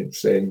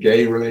 say in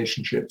gay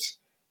relationships,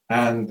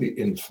 and the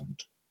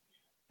infant.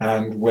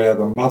 And where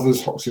the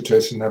mother's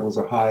oxytocin levels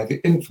are high,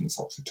 the infant's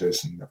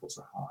oxytocin levels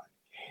are high.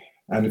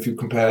 And if you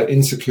compare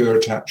insecure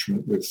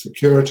attachment with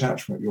secure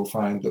attachment, you'll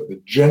find that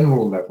the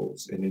general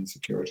levels in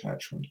insecure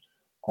attachment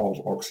of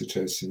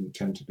oxytocin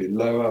tend to be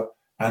lower,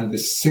 and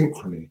this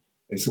synchrony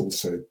is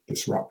also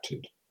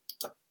disrupted.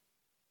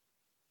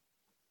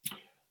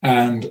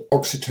 And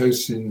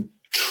oxytocin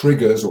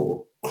triggers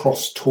or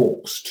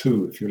cross-talks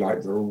to, if you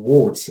like, the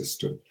reward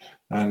system.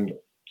 And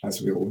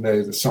as we all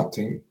know, there's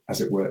something,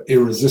 as it were,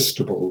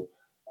 irresistible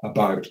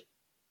about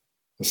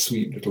a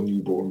sweet little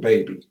newborn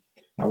baby.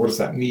 Now, what does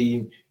that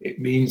mean? It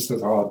means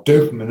that our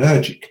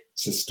dopaminergic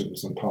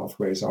systems and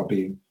pathways are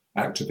being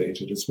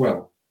activated as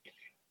well.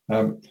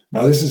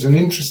 Now, this is an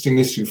interesting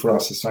issue for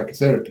us as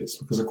psychotherapists,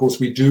 because, of course,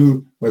 we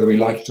do, whether we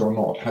like it or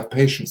not, have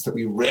patients that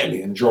we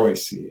really enjoy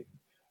seeing.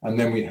 And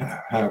then we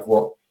have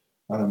what,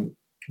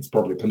 it's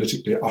probably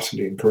politically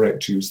utterly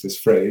incorrect to use this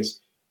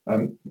phrase,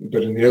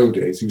 but in the old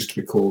days used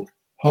to be called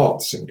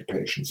heart sink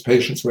patients,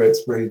 patients where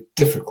it's very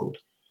difficult,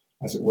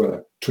 as it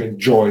were, to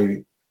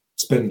enjoy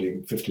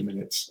spending 50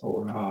 minutes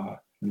or an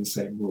hour in the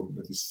same room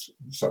with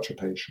such a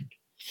patient.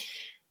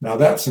 Now,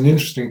 that's an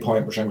interesting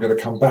point, which I'm going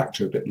to come back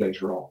to a bit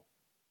later on.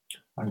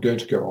 I'm going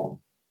to go on.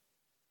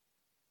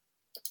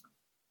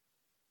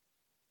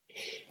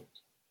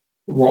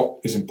 What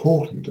is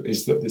important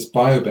is that this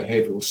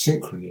biobehavioral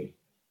synchrony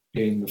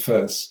in the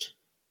first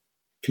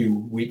few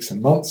weeks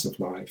and months of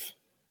life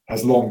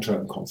has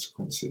long-term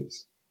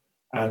consequences.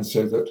 And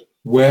so that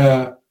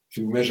where, if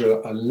you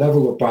measure a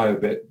level of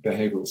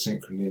biobehavioral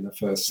synchrony in the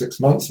first 6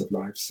 months of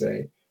life,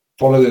 say,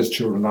 follow those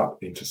children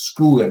up into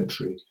school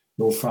entry,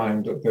 you'll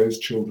find that those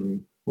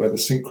children where the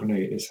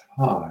synchrony is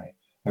high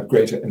have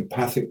greater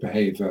empathic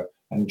behavior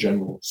and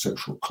general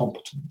social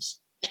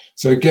competence.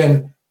 So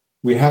again,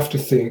 we have to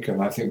think,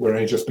 and I think we're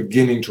only just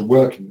beginning to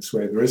work in this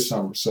way, there is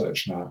some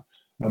research now,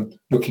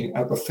 looking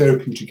at the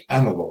therapeutic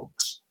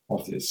analogues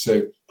of this.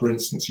 So, for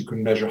instance, you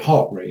can measure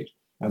heart rate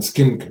and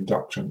skin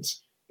conductance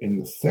in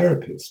the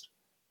therapist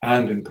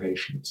and in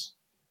patients,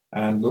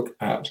 and look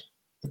at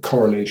the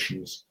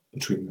correlations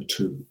between the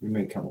two. We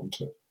may come on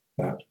to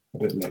that a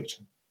bit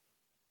later.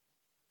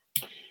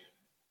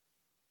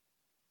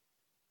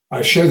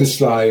 I show this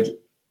slide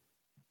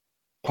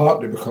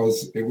partly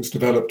because it was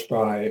developed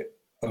by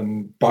a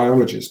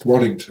biologist,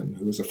 Waddington,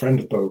 who was a friend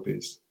of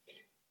Bowlby's.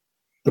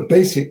 The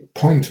basic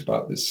point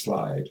about this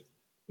slide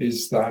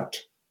is that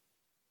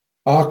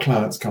our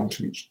clients come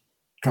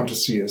to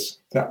see us,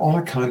 they're on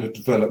a kind of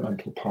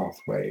developmental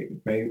pathway.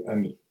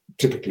 And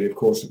typically, of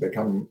course, if they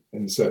come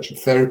in search of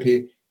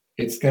therapy,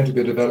 it's going to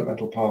be a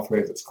developmental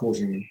pathway that's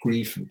causing them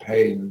grief and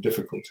pain and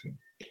difficulty.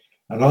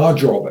 And our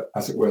job,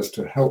 as it were, is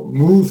to help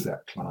move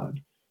that client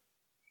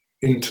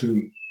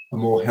into a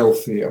more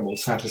healthy, a more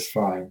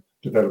satisfying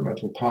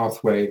developmental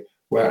pathway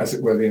where, as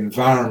it were, the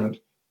environment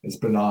is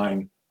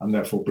benign and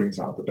therefore brings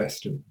out the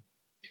best in them.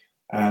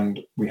 And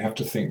we have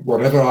to think,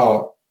 whatever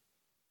our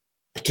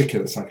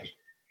particular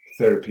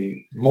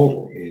psychotherapy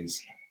model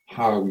is,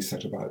 how we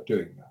set about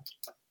doing that.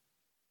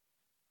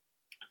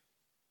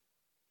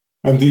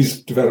 And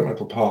these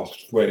developmental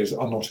pathways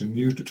are not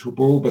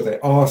immutable, but they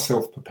are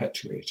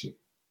self-perpetuating.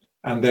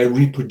 And they're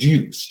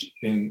reproduced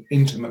in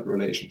intimate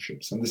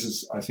relationships. And this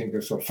is, I think,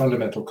 a sort of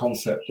fundamental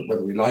concept that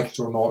whether we like it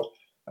or not,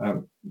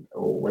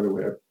 or whether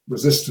we're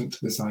resistant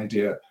to this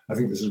idea, I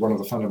think this is one of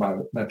the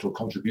fundamental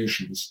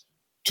contributions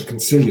to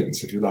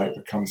consilience, if you like,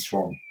 that comes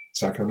from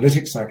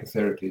psychoanalytic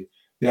psychotherapy,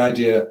 the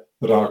idea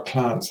that our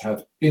clients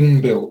have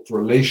inbuilt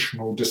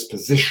relational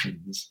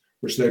dispositions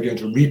which they're going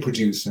to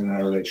reproduce in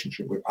their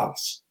relationship with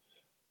us.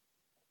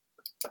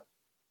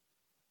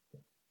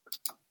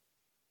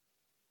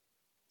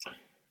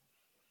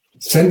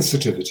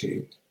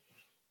 Sensitivity.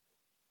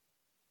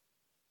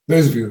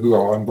 Those of you who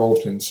are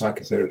involved in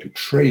psychotherapy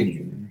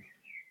training,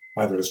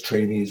 either as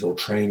trainees or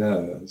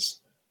trainers,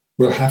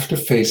 will have to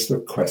face the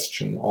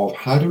question of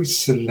how do we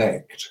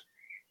select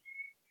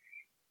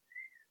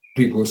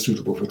people who are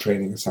suitable for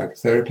training as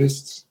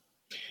psychotherapists?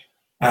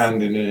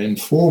 And in an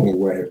informal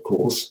way, of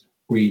course,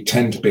 we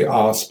tend to be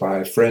asked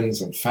by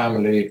friends and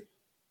family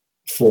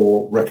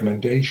for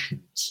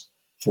recommendations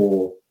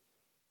for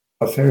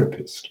a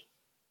therapist.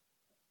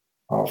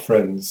 Our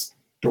friend's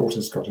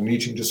daughter's got an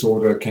eating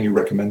disorder, can you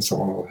recommend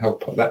someone who will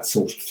help her? That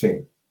sort of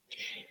thing.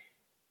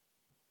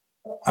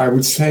 I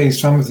would say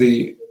some of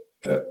the,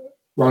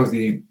 one of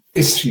the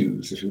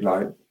issues, if you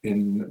like,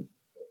 in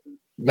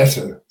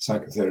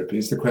meta-psychotherapy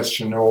is the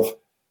question of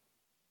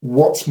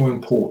what's more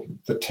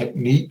important, the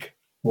technique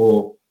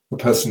or the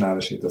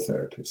personality of the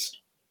therapist?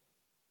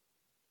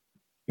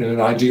 In an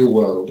ideal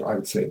world, I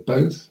would say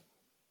both,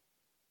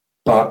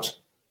 but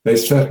they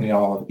certainly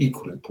are of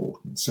equal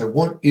importance. So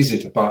what is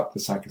it about the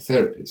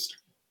psychotherapist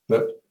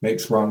that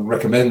makes one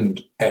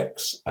recommend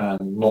X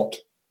and not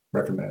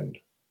recommend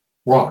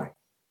Y?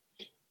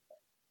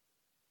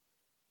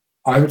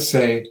 I would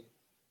say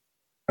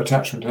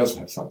attachment does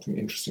have something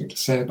interesting to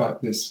say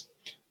about this.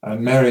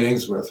 And Mary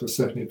Ainsworth was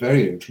certainly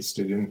very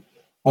interested in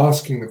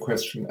asking the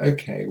question,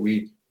 okay,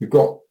 we've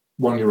got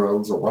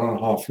 1-year-olds or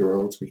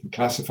 1.5-year-olds, we can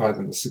classify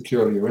them as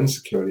securely or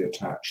insecurely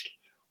attached.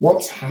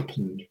 What's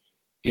happened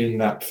in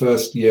that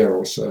first year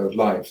or so of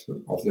life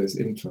of those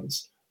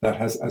infants that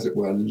has, as it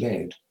were,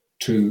 led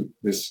to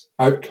this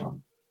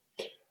outcome?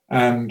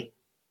 And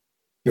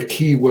the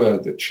key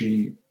word that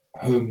she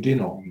homed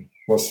in on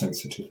was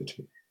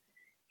sensitivity.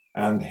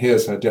 And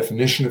here's her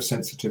definition of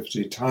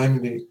sensitivity: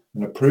 timely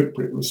and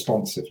appropriate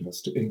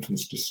responsiveness to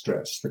infants'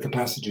 distress, the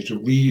capacity to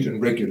read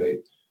and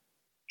regulate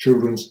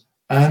children's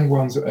and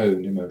one's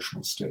own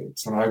emotional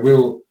states. And I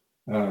will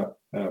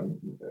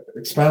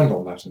expand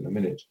on that in a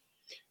minute.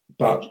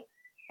 But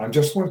I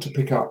just want to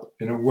pick up,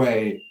 in a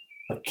way,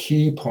 a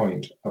key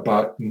point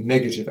about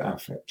negative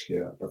affect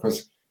here,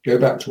 because go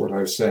back to what I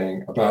was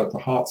saying about the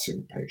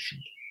heart-sink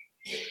patient.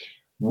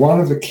 One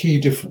of the key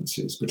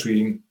differences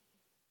between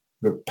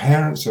the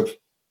parents of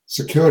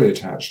securely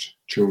attached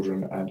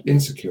children and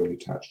insecurely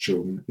attached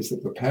children is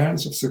that the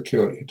parents of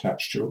securely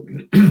attached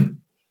children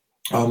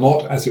are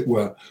not, as it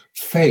were,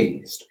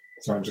 phased.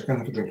 So I'm just going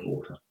to have a drink of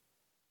water.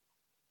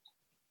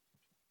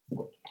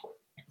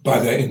 By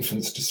their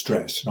infant's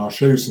distress. And I'll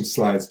show you some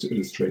slides to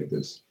illustrate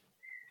this.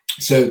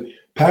 So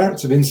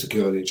parents of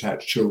insecurely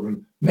attached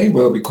children may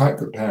well be quite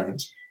good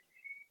parents,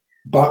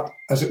 but,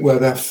 as it were,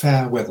 they're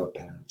fair weather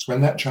parents. When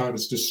that child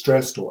is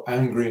distressed or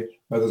angry,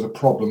 where there's a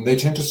problem, they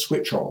tend to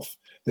switch off.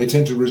 They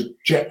tend to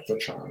reject the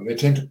child. They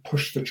tend to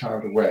push the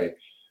child away.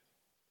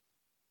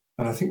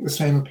 And I think the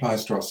same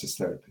applies to us as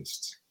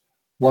therapists.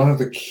 One of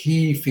the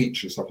key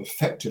features of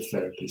effective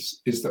therapists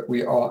is that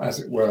we are, as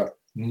it were,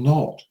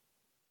 not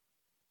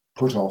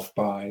put off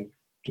by,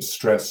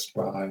 distressed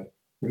by,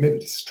 we may be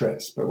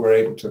distressed, but we're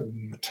able to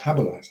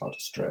metabolize our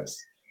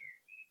distress,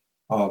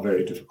 are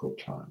very difficult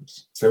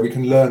times. So we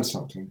can learn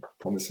something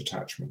from this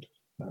attachment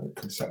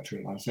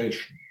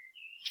conceptualization.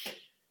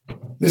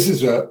 This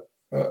is it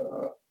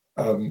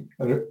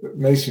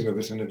may seem a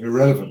bit an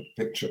irrelevant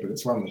picture, but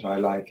it's one that I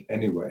like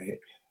anyway.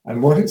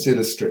 And what it's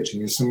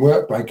illustrating is some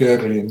work by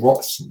Gergely and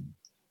Watson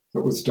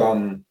that was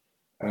done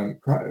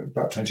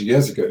about 20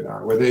 years ago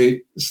now, where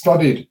they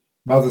studied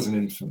mothers and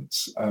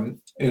infants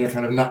in a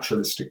kind of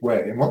naturalistic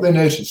way. And what they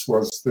noticed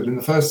was that in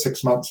the first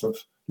 6 months of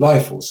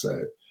life or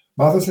so,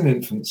 mothers and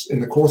infants in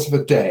the course of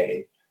a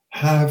day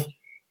have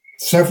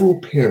several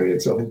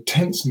periods of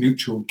intense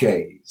mutual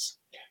gaze.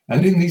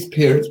 And in these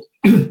periods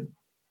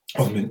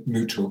of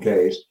mutual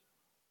gaze,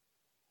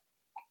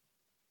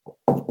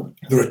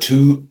 there are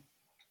two,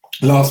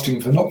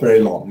 lasting for not very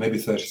long, maybe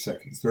 30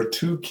 seconds, there are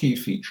two key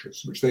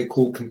features which they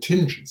call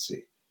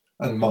contingency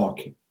and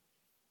marking.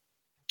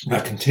 Now,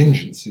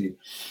 contingency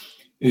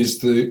is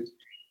the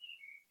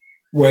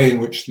way in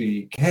which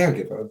the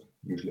caregiver,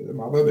 usually the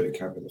mother, but it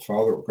can be the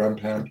father or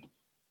grandparent,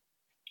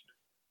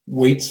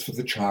 waits for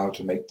the child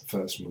to make the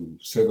first move.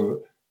 So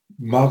the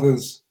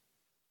mother's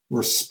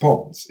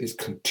response is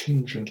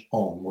contingent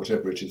on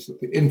whatever it is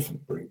that the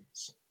infant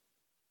brings.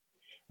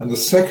 And the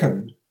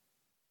second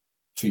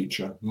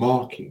feature,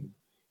 marking,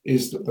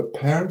 is that the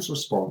parent's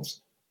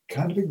response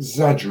kind of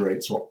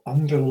exaggerates or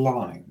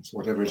underlines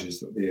whatever it is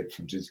that the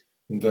infant is,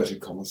 inverted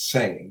commas,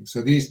 saying.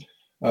 So these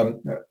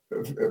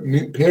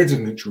periods of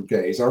mutual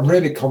gaze are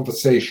really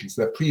conversations,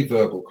 they're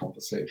pre-verbal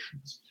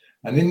conversations.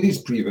 And in these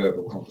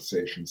pre-verbal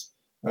conversations,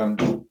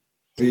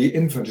 the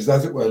infant is,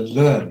 as it were,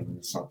 learning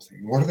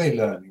something. What are they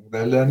learning?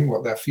 They're learning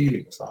what their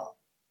feelings are.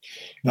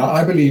 Now,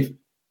 I believe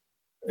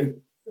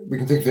we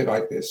can think of it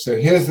like this. So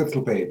here's the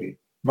little baby.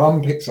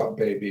 Mum picks up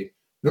baby,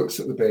 looks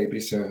at the baby,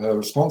 so her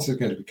response is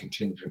going to be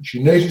contingent.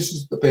 She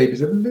notices the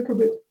baby's a little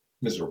bit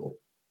miserable,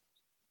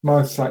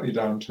 mouth slightly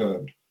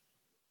downturned,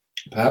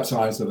 perhaps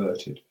eyes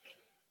averted.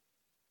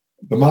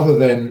 The mother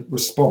then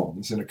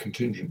responds in a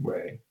contingent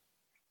way,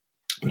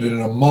 but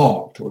in a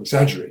marked or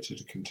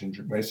exaggerated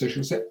contingent way. So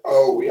she'll say,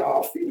 "Oh, we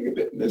are feeling a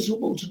bit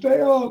miserable today,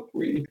 aren't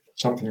we?"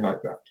 Something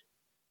like that.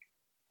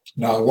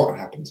 Now, what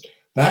happens?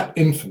 That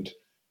infant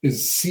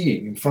is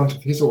seeing in front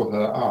of his or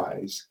her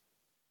eyes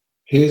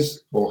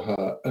his or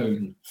her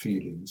own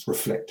feelings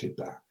reflected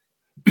back.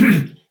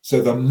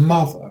 So the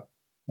mother,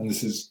 and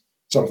this is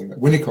something that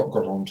Winnicott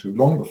got onto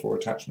long before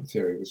attachment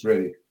theory was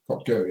really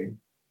got going,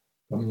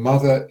 the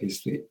mother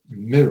is the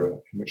mirror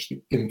in which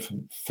the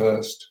infant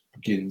first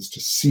begins to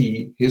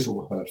see his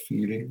or her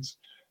feelings.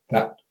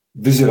 That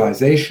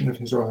visualization of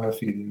his or her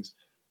feelings,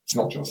 it's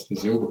not just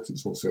visual, because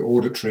it's also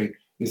auditory,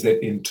 is then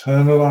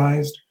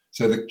internalized.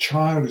 So the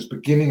child is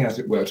beginning, as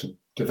it were, to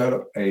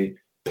develop a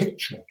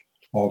picture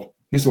of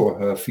his or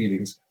her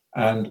feelings.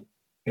 And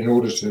in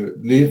order to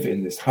live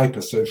in this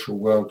hypersocial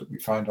world that we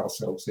find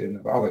ourselves in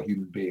of other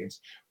human beings,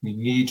 we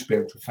need to be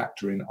able to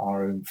factor in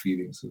our own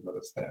feelings as well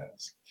as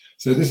theirs.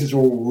 So this is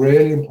all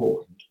really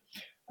important.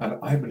 And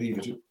I believe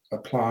it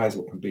applies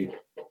or can be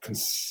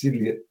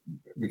conciliate.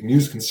 We can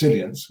use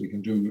consilience. We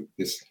can do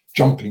this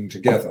jumping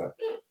together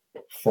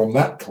from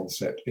that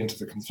concept into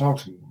the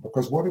consulting room.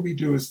 Because what do we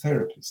do as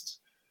therapists?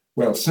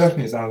 Well,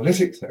 certainly as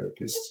analytic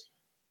therapists,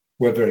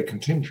 we're very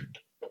contingent.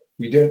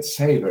 We don't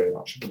say very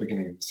much at the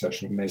beginning of the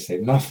session. We may say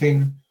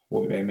nothing,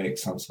 or we may make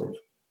some sort of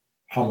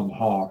hum and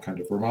ha kind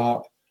of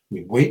remark.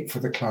 We wait for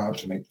the client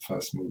to make the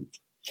first move.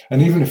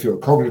 And even if you're a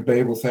cognitive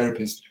behavioral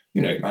therapist,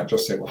 you might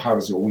just say, "Well, how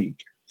was your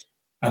week?"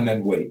 And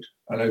then wait,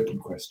 an open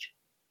question.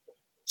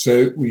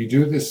 So we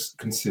do this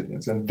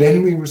consilience, and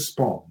then we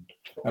respond.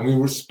 And we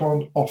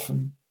respond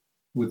often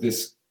with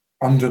this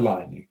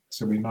underlining.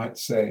 So we might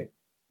say,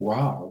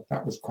 "Wow,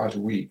 that was quite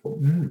a week," or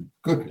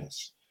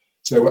 "Goodness."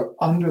 So we're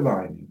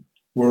underlining,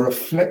 we're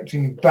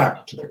reflecting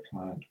back to the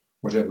client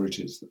whatever it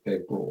is that they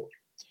brought.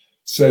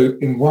 So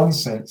in one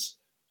sense,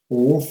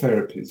 all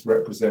therapies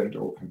represent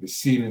or can be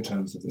seen in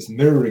terms of this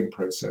mirroring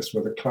process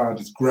where the client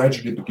is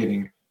gradually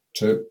beginning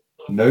to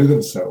know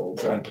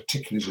themselves and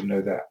particularly to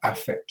know their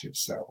affective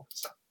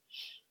selves.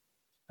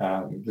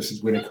 This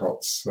is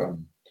Winnicott's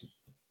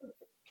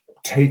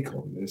take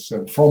on this.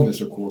 And from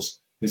this, of course,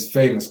 his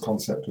famous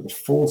concept of the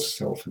false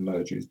self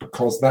emerges,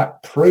 because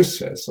that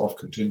process of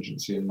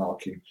contingency and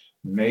marking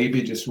may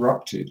be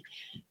disrupted.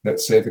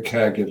 Let's say the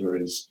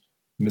caregiver is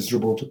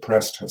miserable,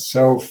 depressed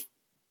herself,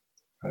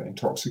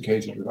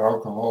 intoxicated with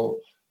alcohol,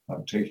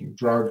 taking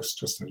drugs,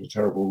 just had a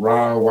terrible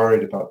row,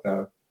 worried about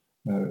their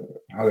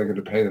how they're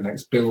going to pay the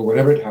next bill,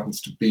 whatever it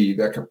happens to be.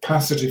 Their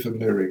capacity for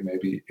mirroring may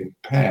be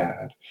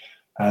impaired,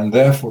 and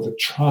therefore the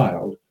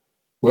child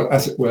will,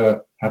 as it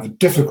were, have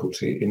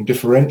difficulty in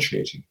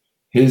differentiating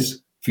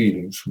his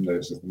feelings from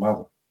those of the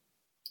mother.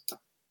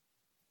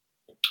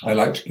 I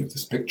like to give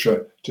this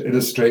picture to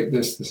illustrate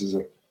this. This is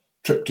a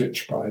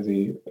triptych by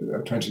the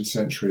 20th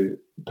century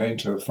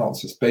painter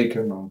Francis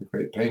Bacon, one of the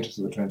great painters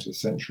of the 20th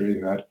century,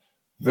 who had a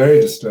very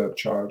disturbed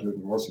childhood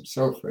and was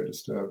himself very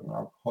disturbed and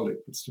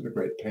alcoholic, but still a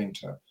great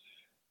painter.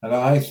 And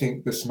I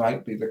think this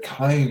might be the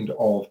kind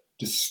of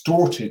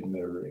distorted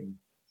mirroring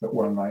that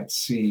one might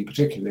see,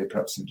 particularly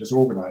perhaps in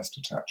disorganized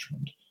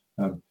attachment,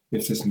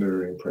 if this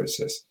mirroring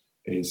process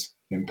is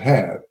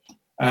impaired.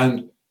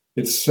 And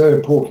it's so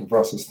important for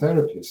us as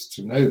therapists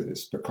to know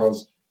this,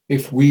 because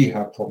if we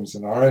have problems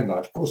in our own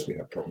life, of course we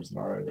have problems in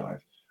our own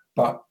life,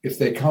 but if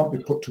they can't be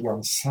put to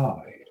one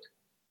side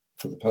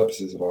for the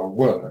purposes of our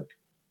work,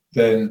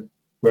 then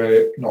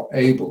we're not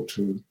able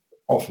to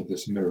offer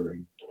this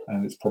mirroring,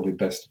 and it's probably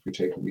best if we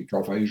take a week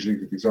off. I usually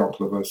give the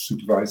example of a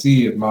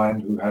supervisee of mine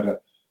who had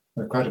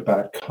quite a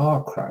bad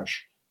car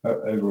crash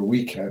over a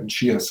weekend.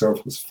 She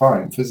herself was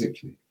fine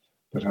physically,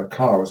 but her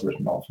car was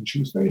written off, and she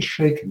was very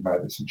shaken by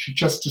this, and she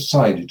just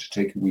decided to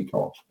take a week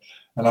off.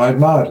 And I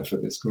admired her for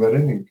this, because I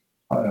don't think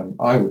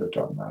I would have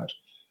done that.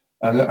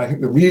 And I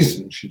think the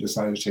reason she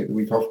decided to take the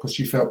week off, because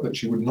she felt that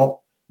she would not,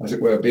 as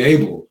it were, be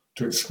able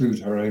to exclude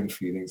her own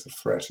feelings of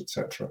threat,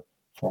 etc.,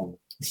 from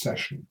the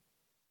session.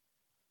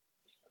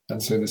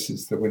 And so this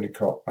is the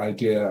Winnicott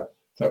idea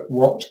that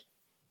what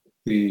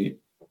the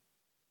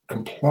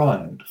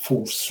compliant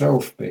full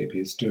self baby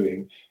is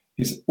doing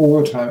is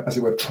all the time, as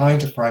it were, trying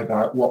to find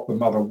out what the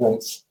mother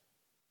wants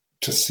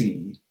to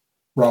see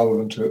rather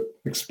than to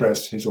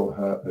express his or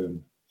her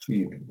own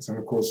feelings. And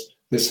of course,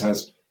 this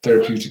has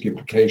therapeutic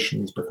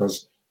implications,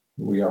 because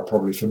we are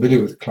probably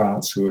familiar with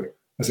clients who are,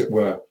 as it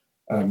were,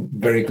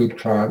 very good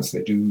clients.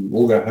 They do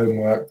all their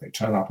homework, they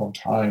turn up on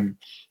time.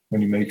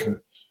 When you make an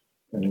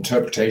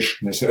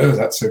interpretation, they say, "Oh,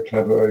 that's so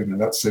clever,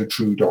 that's so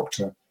true,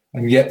 doctor."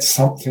 And yet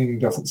something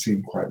doesn't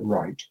seem quite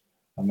right.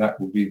 And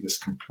that will be this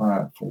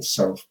compliant full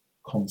self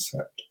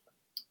concept.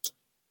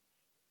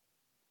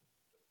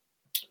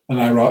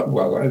 And I write,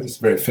 well, this is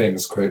a very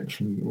famous quote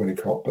from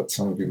Winnicott, but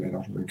some of you may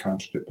not have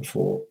encountered it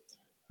before.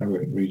 I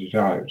won't read it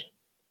out.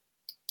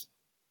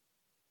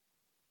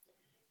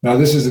 Now,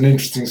 this is an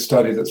interesting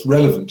study that's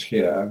relevant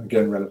here,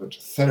 again, relevant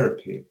to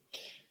therapy.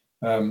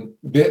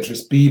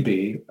 Beatrice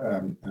Beebe,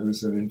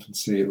 who's an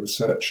infancy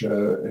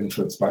researcher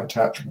influenced by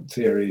attachment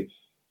theory,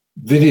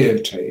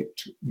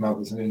 videotaped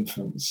mothers and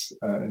infants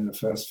in the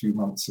first few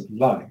months of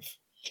life.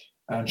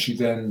 And she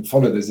then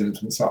followed those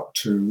infants up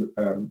to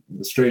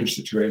the strange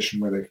situation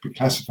where they could be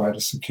classified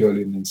as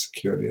securely and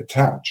insecurely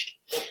attached.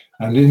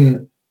 And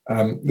in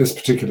this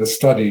particular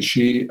study,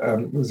 she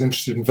was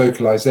interested in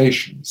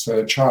vocalization. So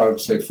a child,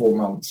 say 4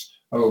 months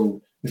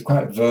old, is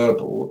quite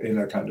verbal in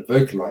a kind of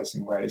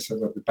vocalizing way. So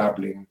they'll be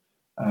babbling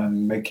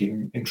and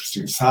making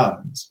interesting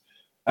sounds.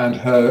 And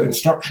her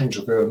instruction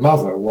to the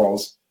mother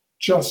was,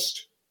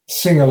 just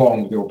sing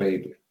along with your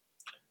baby.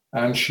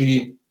 And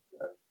she,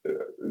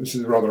 this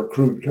is rather a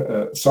crude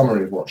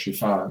summary of what she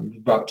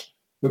found, but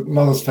the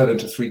mothers fell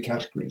into 3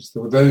 categories.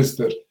 There were those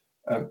that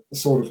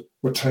sort of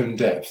were tone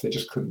deaf, they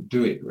just couldn't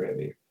do it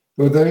really.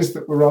 There were those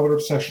that were rather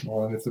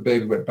obsessional, and if the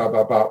baby went ba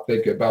ba ba,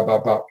 they'd go ba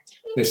ba ba.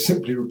 They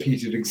simply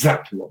repeated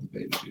exactly what the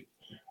baby did.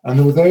 And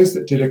there were those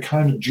that did a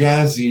kind of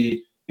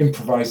jazzy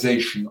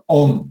improvisation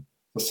on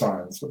the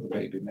sounds that the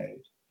baby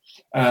made.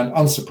 And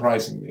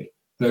unsurprisingly,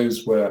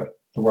 those were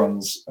the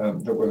ones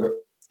that were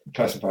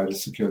classified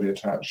as securely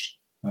attached,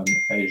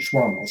 age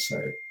 1 or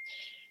so.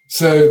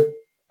 So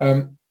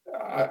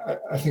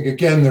I think,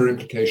 again, there are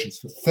implications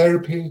for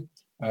therapy.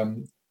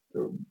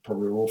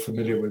 Probably all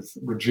familiar with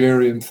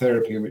Rogerian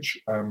therapy,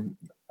 which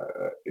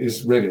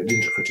is really an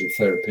integrative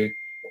therapy.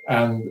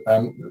 And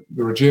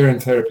the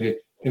Rogerian therapy,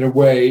 in a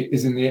way,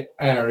 is in the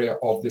area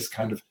of this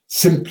kind of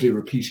simply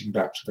repeating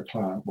back to the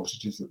client what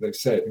it is that they've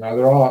said. Now,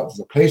 there's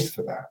a place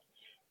for that.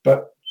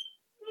 But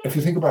if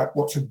you think about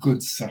what's a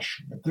good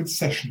session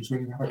is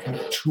when you have a kind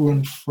of to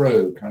and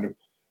fro kind of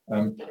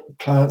the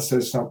client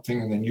says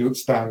something and then you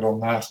expand on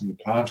that and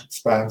the client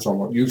expands on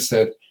what you've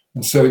said,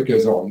 and so it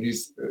goes on. You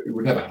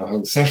would never have a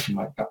whole session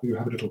like that, but you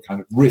have a little kind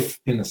of riff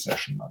in a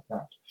session like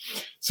that.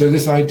 So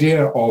this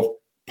idea of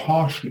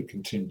partially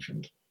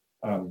contingent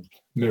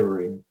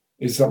mirroring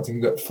is something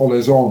that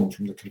follows on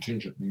from the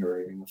contingent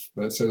mirroring.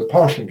 So the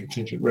partial and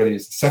contingent really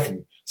is the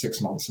second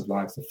 6 months of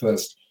life. The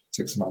first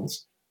 6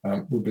 months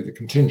would be the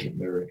contingent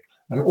mirroring.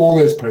 And all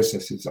those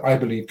processes, I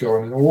believe, go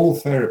on in all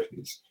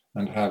therapies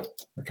and have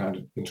a kind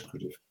of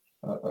integrative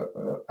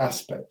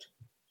aspect.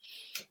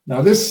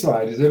 Now, this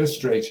slide is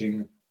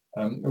illustrating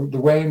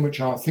the way in which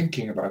our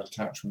thinking about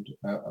attachment,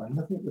 I'm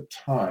looking at the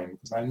time,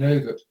 because I know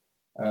that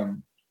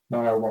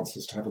Niall wants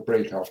us to have a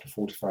break after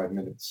 45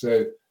 minutes.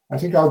 So I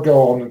think I'll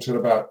go on until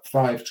about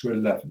 5 to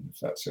 11, if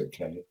that's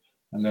okay,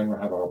 and then we'll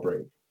have our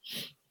break.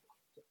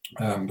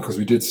 Because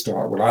we did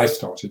start, well, I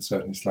started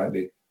certainly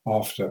slightly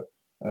after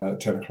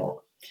 10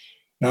 o'clock.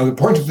 Now, the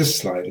point of this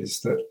slide is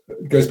that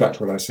it goes back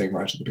to what I was saying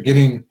right at the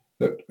beginning,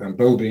 that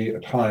Bowlby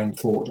and Heim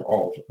thought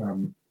of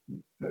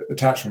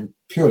attachment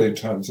purely in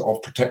terms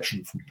of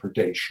protection from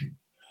predation.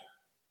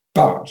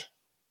 But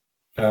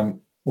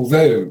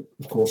although,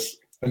 of course,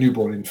 a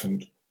newborn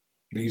infant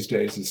these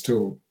days is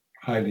still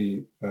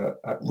highly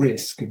at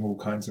risk in all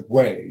kinds of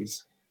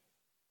ways,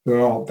 there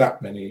aren't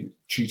that many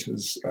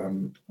cheetahs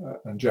and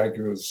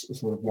jaguars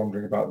sort of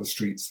wandering about the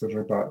streets that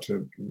are about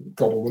to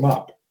gobble them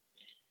up.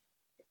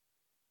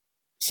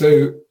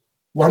 So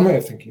one way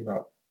of thinking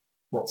about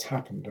what's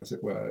happened, as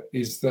it were,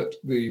 is that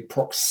the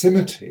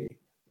proximity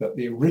that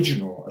the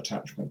original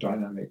attachment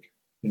dynamic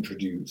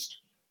introduced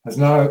has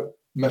now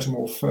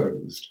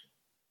metamorphosed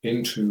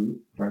into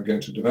what I'm going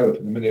to develop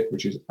in a minute,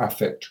 which is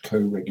affect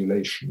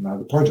co-regulation. Now,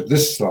 the point of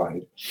this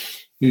slide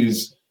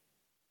is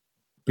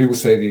people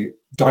say the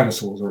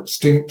dinosaurs are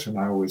extinct, and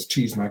I always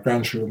tease my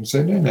grandchildren and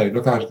say, no,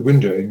 look out of the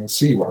window and you'll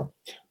see one.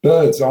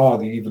 Birds are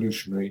the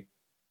evolutionary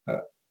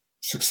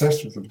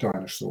successors of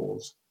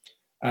dinosaurs,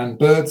 and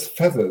birds'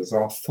 feathers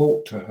are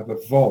thought to have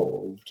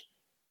evolved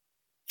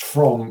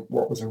from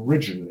what was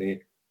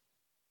originally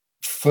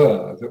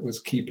fur that was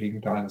keeping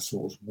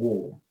dinosaurs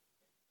warm.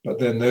 But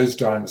then those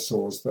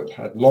dinosaurs that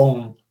had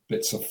long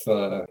bits of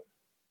fur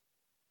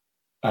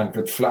and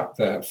could flap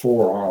their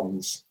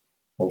forearms,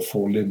 or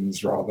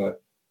forelimbs rather,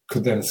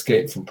 could then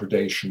escape from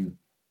predation.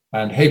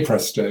 And hey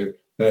presto,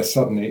 they're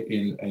suddenly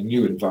in a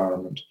new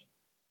environment,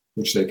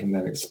 which they can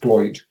then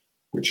exploit,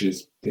 which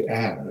is the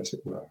air, as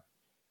it were.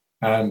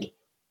 And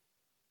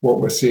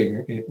what we're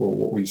seeing, or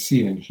what we've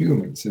seen in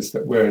humans, is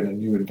that we're in a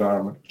new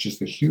environment, which is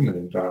the human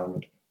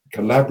environment, a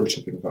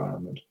collaborative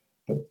environment,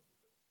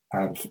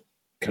 and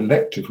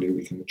collectively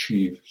we can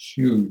achieve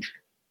huge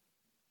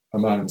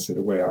amounts in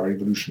a way. Our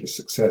evolutionary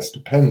success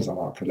depends on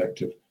our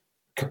collective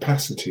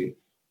capacity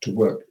to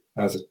work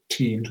as a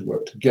team, to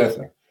work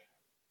together.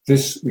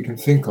 This we can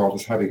think of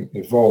as having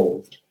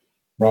evolved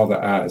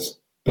rather as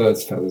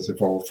birds' feathers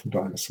evolved from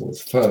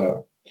dinosaurs'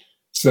 fur.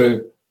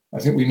 So I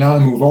think we now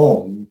move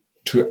on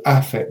to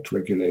affect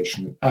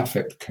regulation,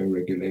 affect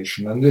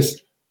co-regulation. And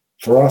this,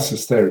 for us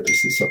as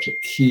therapists, is such a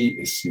key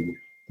issue,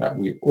 that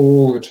we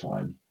all the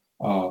time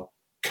are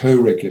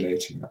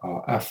co-regulating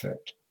our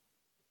affect.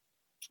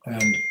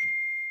 And,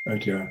 oh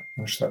dear,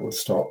 I wish that would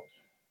stop.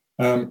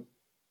 And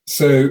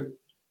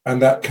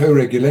that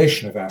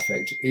co-regulation of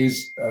affect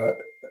is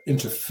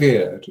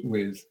interfered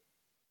with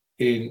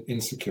in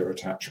insecure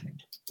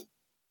attachment.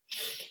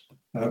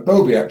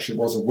 Bowlby actually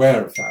was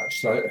aware of that.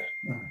 So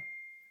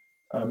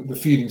the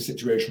feeding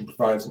situation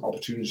provides an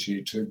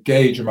opportunity to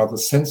gauge a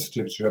mother's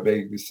sensitivity to her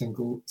baby's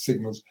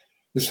signals.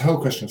 This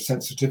whole question of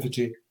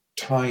sensitivity,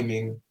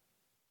 timing,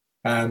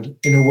 and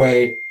in a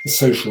way, the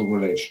social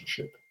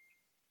relationship.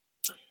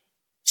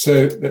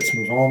 So let's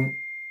move on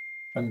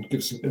and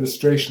give some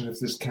illustration of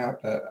this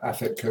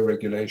affect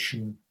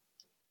co-regulation.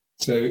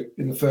 So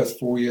in the first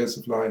 4 years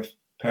of life,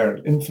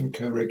 parent-infant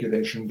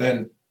co-regulation.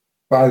 Then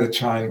by the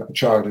time a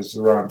child is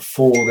around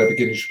 4, they're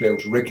beginning to be able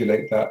to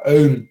regulate their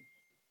own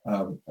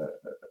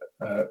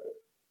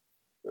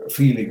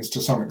feelings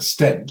to some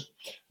extent.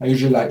 I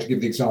usually like to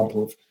give the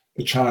example of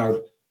the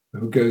child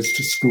who goes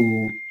to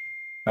school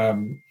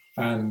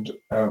and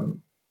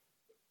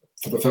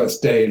for the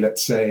first day,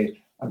 let's say,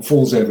 and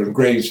falls over and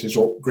grazes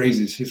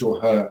his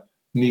or her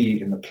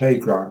knee in the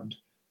playground,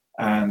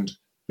 and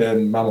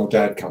then mum or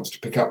dad comes to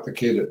pick up the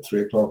kid at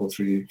 3 o'clock or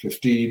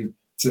 3:15,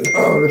 says,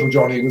 oh, little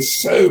Johnny was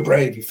so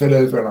brave, he fell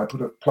over and I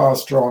put a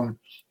plaster on,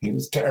 he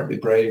was terribly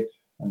brave.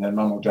 And then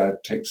mum or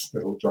dad takes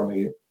little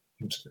Johnny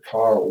into the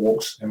car or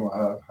walks him or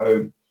her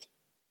home.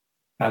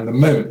 And the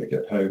moment they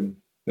get home,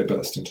 they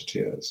burst into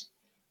tears.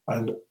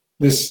 And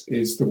this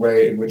is the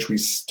way in which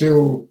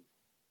the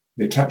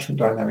attachment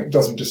dynamic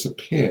doesn't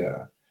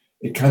disappear.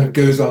 It kind of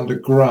goes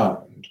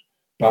underground,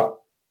 but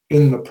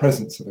in the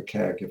presence of a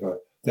caregiver,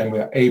 then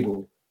we're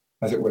able,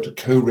 as it were, to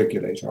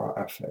co-regulate our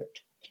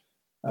affect.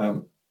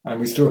 And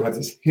we still have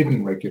this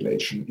hidden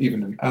regulation,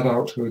 even in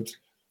adulthood.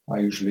 I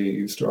usually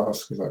used to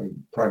ask, because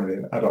I'm primarily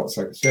an adult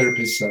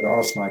psychotherapist, so I'd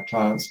ask my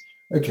clients,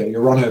 okay,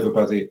 you're run over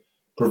by the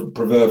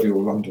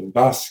proverbial London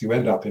bus, you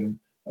end up in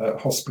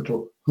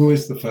hospital, who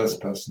is the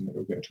first person that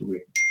you're going to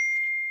ring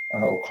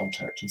or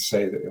contact and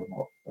say that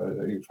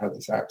that you've had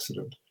this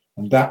accident?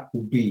 And that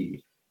will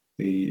be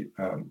the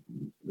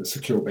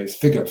secure base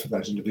figure for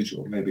that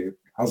individual, maybe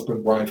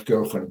husband, wife,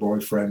 girlfriend,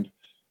 boyfriend,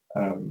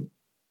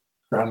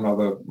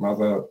 grandmother,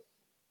 mother,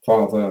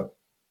 father,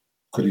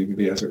 could even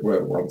be, as it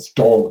were, one's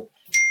dog.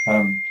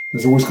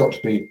 There's always got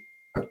to be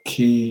a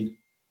key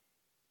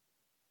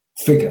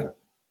figure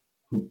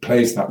who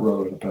plays that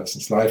role in a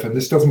person's life. And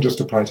this doesn't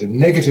just apply to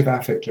negative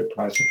affect, it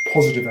applies to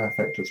positive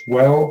affect as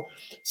well.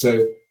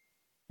 So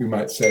you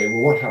might say,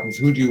 well, what happens?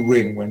 Who do you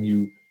ring when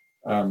you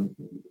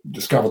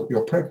discover that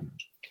you're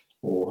pregnant,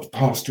 or have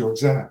passed your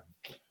exam,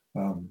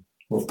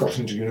 or have got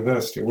into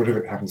university, or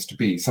whatever it happens to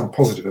be, some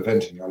positive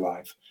event in your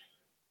life?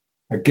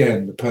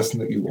 Again, the person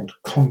that you want to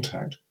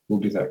contact will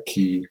be that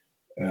key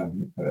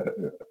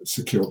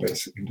secure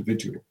base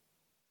individual.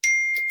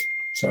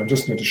 So I'm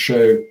just going to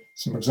show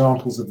some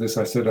examples of this.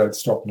 I said I'd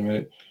stop in a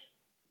minute.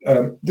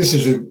 This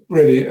is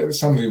really,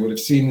 some of you will have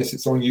seen this.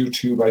 It's on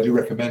YouTube. I do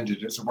recommend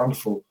it. It's a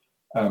wonderful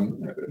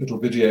little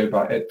video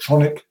by Ed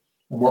Tronick.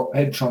 And what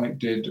Ed Tronick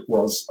did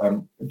was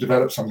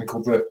develop something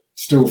called the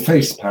still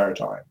face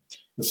paradigm.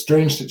 The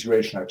strange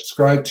situation I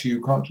described to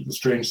you, can't do the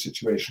strange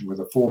situation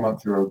with a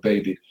 4-month-old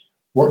baby.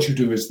 What you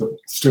do is the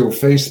still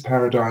face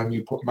paradigm.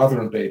 You put mother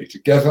and baby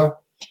together,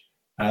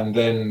 and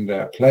then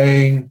they're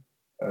playing,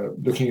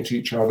 looking at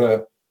each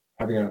other,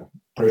 having a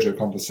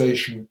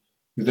proto-conversation.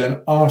 You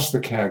then ask the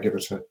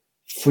caregiver to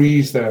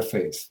freeze their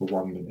face for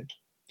 1 minute,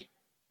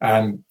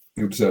 and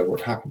you observe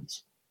what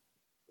happens.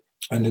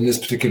 And in this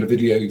particular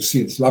video, you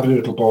see this lovely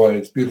little boy,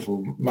 this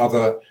beautiful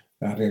mother,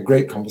 having a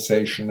great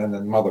conversation, and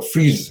then mother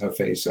freezes her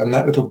face, and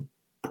that little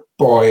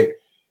boy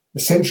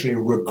essentially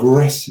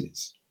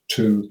regresses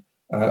to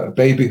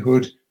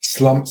babyhood,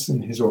 slumps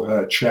in his or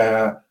her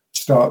chair,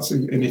 starts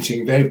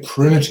emitting very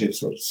primitive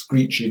sort of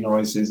screechy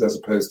noises as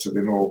opposed to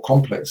the more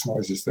complex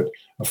noises that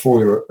a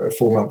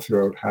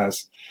 4-month-old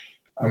has.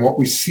 And what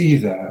we see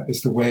there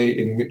is the way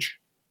in which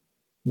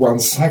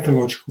one's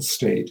psychological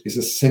state is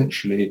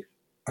essentially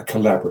a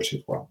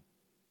collaborative one.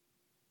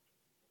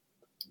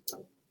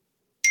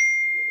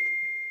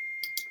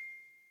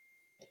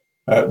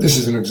 This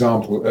is an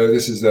example,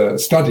 this is a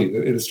study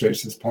that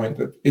illustrates this point,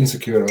 that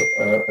insecure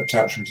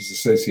attachment is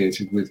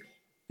associated with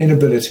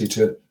inability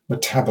to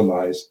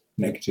metabolize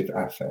negative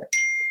affect.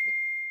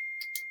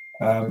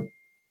 And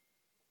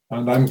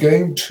I'm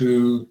going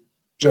to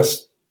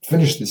just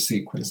finish this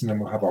sequence and then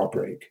we'll have our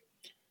break.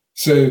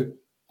 So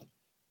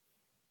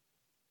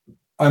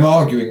I'm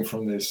arguing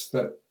from this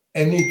that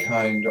any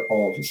kind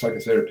of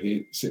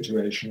psychotherapy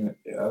situation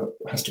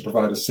has to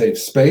provide a safe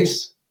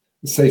space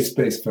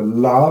for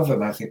love,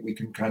 and I think we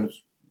can kind of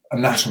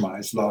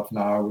anatomize love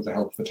now with the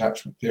help of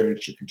attachment theory,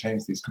 which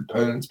contains these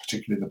components,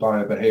 particularly the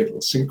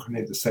biobehavioral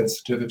synchrony, the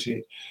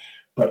sensitivity,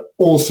 but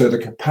also the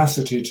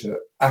capacity to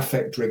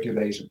affect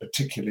regulate, and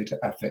particularly to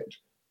affect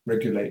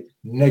regulate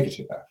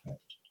negative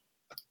affect.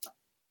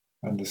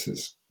 And this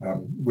is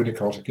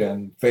Winnicott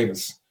again,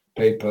 famous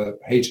paper,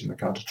 Hate in the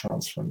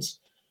Countertransference.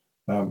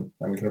 And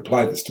we can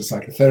apply this to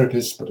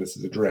psychotherapists, but this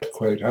is a direct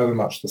quote: however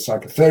much the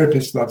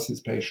psychotherapist loves his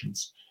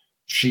patients,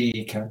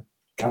 she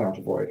cannot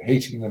avoid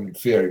hating them and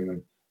fearing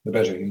them. The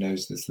better he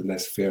knows this, the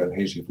less fear and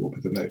hate will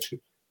be the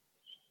motive.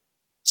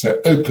 So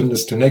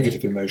openness to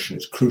negative emotion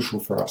is crucial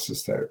for us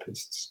as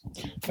therapists.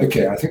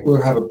 Okay, I think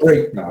we'll have a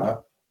break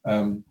now,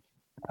 and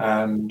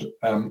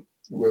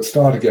we'll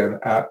start again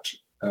at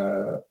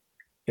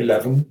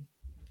 11,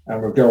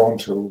 and we'll go on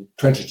till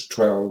 20 to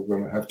 12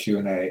 when we have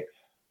Q&A.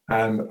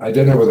 And I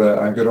don't know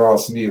whether I'm going to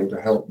ask Neil to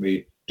help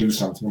me do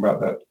something about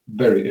that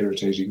very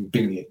irritating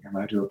binging, and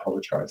I do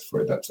apologize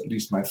for it. That's at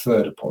least my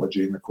third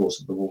apology in the course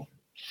of the morning.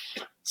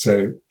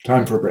 So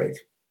time for a break.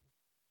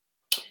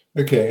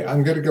 Okay,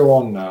 I'm going to go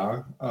on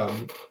now,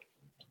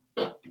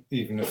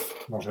 even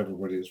if not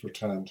everybody has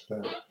returned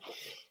to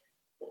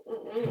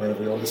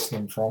wherever you're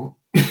listening from.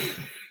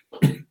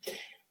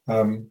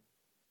 I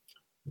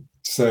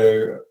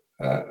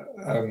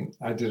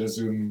did a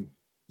Zoom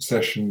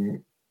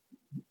session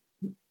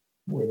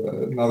with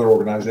another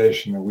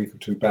organization a week or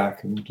two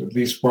back, and at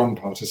least one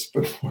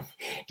participant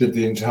did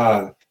the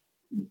entire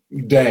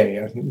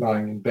day, I think,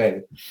 lying in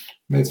bed.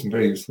 Made some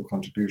very useful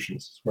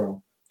contributions as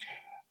well.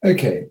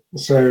 Okay,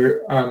 so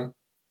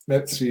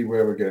let's see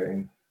where we're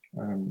going.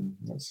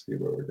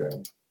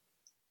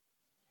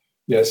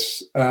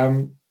 Yes,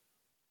 the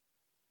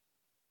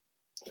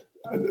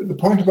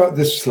point about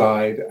this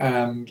slide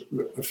and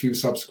a few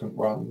subsequent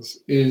ones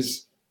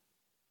is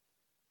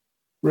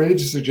really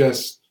to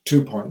suggest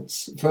 2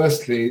 points.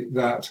 Firstly,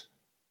 that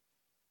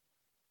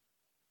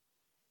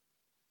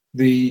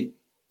the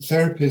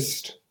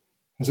therapist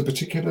has a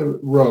particular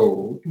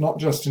role, not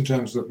just in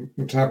terms of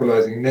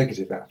metabolizing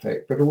negative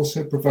affect, but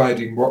also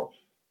providing what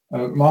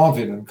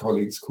Marvin and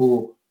colleagues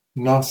call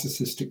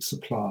narcissistic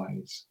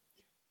supplies.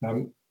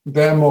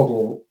 Their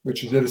model,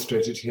 which is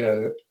illustrated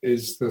here,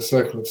 is the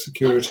circle of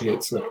security.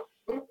 It's a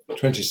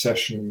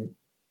 20-session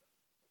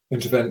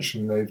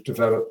intervention they've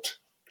developed,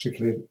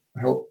 particularly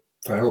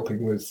for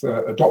helping with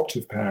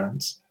adoptive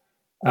parents.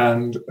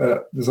 And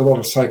there's a lot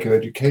of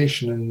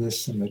psychoeducation in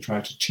this, and they try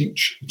to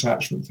teach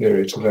attachment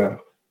theory to their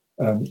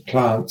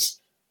clients.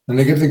 And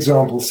they give the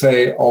example,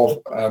 say, of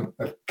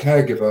a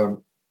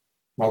caregiver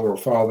mother or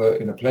father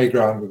in a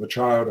playground with a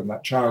child, and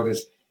that child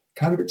is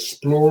kind of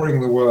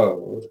exploring the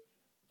world,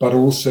 but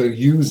also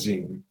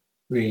using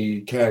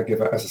the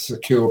caregiver as a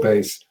secure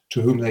base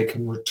to whom they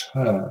can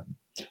return.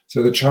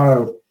 So the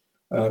child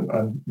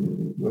and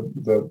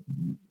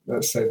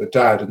let's say the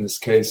dad in this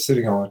case,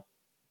 sitting on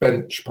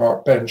a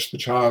park bench, the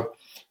child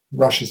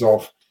rushes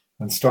off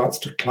and starts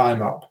to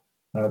climb up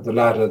the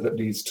ladder that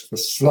leads to the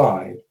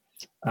slide.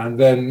 And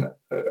then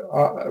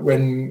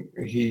when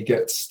he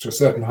gets to a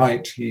certain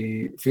height,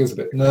 he feels a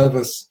bit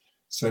nervous.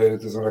 So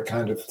there's a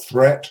kind of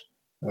threat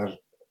that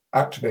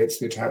activates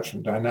the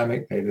attachment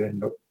dynamic. They then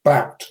look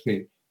back to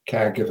the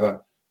caregiver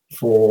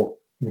for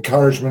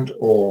encouragement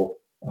or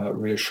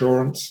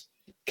reassurance.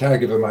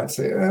 Caregiver might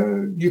say,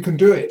 you can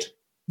do it.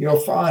 You're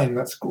fine.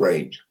 That's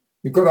great.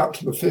 You got up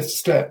to the 5th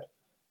step.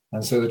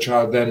 And so the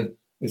child then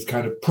is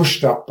kind of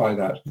pushed up by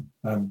that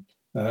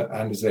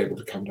and is able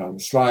to come down the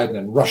slide, and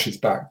then rushes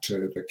back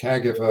to the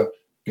caregiver,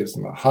 gives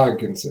them a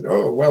hug and says,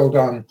 oh, well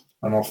done,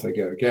 and off they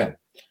go again.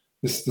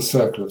 This is the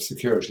circle of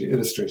security,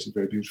 illustrated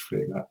very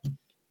beautifully in that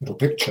little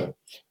picture.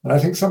 And I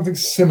think something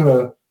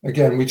similar,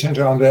 again, we tend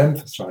to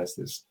underemphasize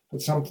this,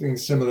 but something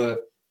similar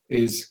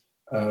is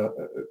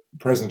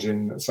present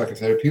in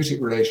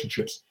psychotherapeutic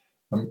relationships,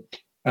 and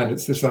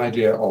it's this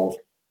idea of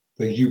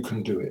the you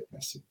can do it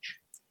message.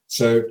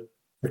 So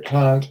the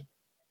client,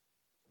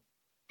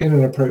 in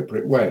an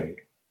appropriate way,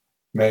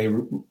 may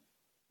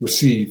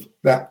receive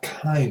that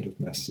kind of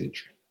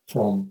message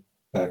from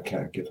their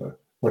caregiver,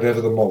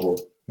 whatever the model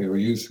they were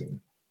using.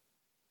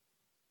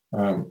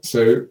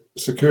 So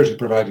security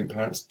providing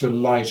parents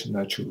delight in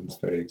their children's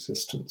very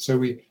existence. So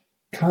we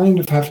kind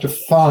of have to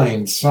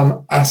find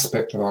some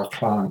aspect of our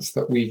clients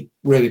that we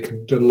really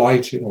can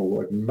delight in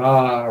or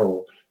admire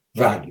or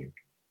value.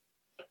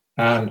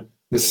 And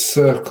this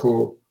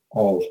circle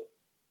of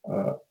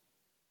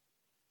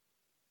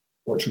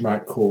what you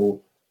might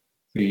call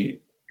the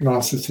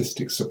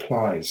narcissistic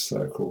supplies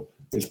circle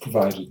is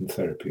provided in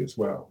therapy as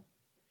well.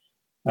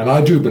 And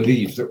I do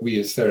believe that we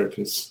as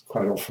therapists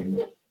quite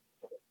often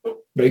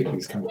make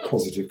these kind of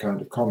positive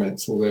kind of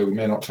comments, although we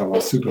may not tell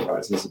our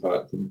supervisors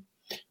about them.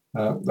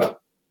 That,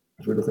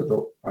 if we look at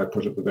what I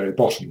put at the very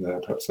bottom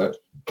there, perhaps that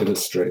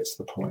illustrates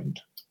the point.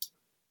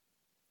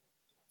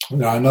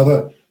 Now,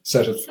 another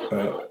set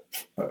of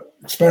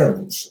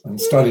experiments and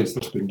studies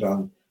that have been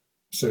done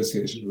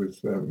associated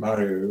with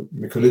Mario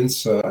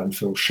Mikulinsa and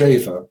Phil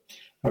Shaver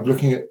of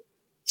looking at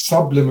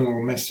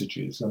subliminal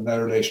messages and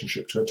their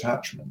relationship to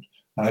attachment.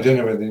 And I don't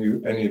know whether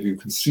any of you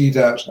can see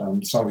that.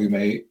 Some of you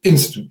may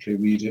instantly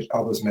read it.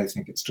 Others may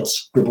think it's just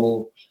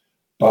scribble.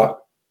 But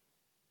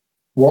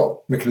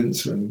what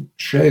Mikulinsa and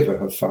Shaver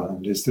have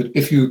found is that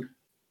if you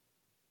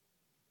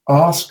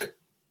ask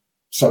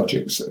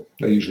subjects,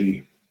 they're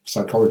usually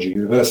psychology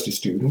university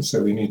students,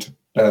 so we need to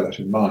bear that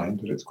in mind,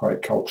 that it's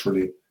quite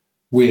culturally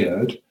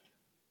weird,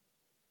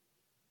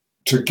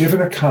 to give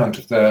an account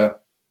of their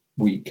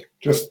week.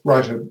 Just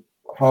write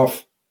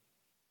half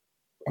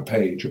a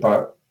page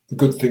about the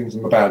good things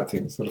and the bad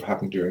things that have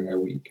happened during their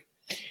week.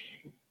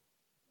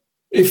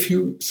 If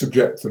you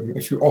subject them,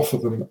 if you offer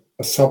them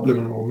a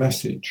subliminal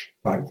message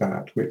like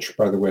that, which,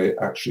 by the way,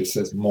 actually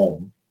says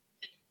mom,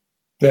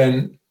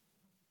 then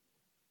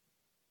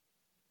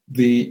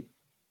the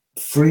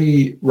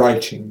free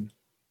writing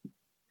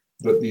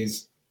that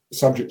these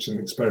subjects in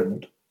the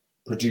experiment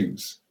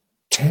produce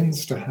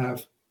tends to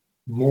have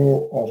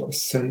more of a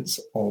sense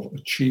of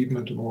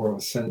achievement, more of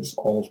a sense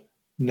of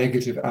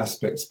negative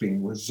aspects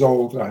being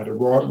resolved. I had a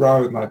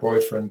row with my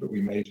boyfriend, but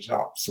we made it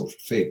up, sort of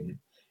thing,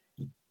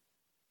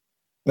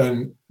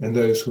 than in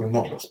those who are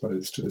not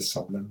exposed to this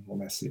subliminal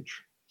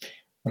message.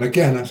 And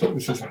again, I think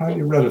this is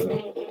highly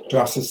relevant to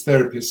us as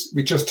therapists.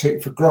 We just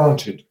take for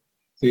granted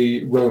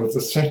the role of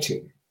the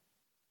setting,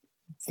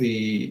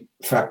 the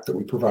fact that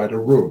we provide a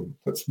room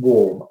that's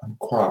warm and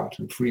quiet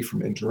and free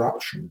from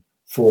interruption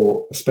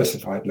for a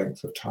specified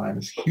length of time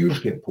is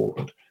hugely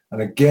important.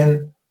 And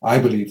again, I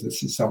believe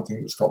this is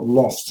something that's got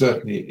lost,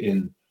 certainly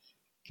in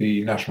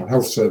the National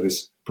Health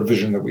Service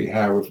provision that we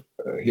have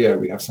here.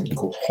 We have something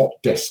called hot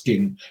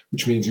desking,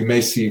 which means you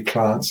may see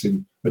clients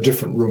in a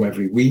different room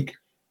every week,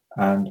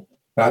 and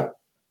that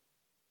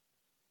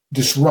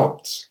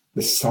disrupts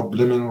the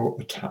subliminal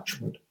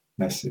attachment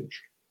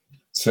message.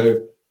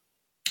 So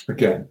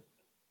again,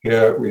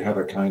 here we have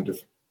a kind of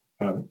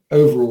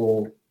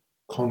overall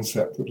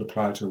concept that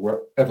apply to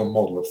whatever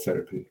model of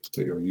therapy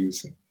that you're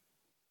using.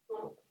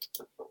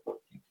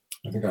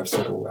 I think I've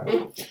said all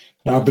that.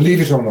 Now,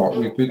 believe it or not,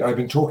 I've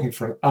been talking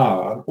for an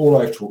hour, and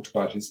all I've talked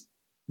about is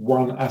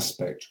one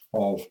aspect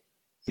of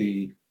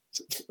the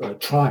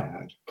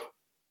triad: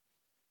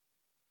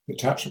 the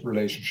attachment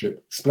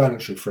relationship,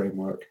 explanatory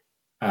framework,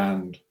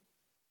 and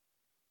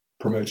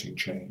promoting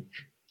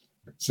change.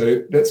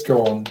 So let's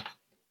go on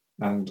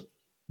and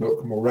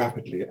look more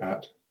rapidly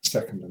at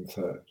second and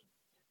third,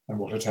 and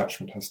what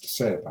attachment has to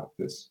say about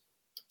this.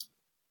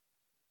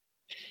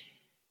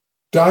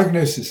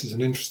 Diagnosis is an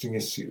interesting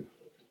issue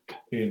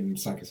in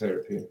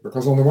psychotherapy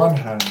because, on the one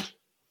hand,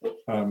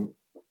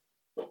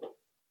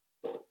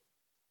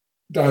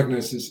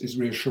 diagnosis is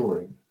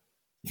reassuring.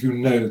 if you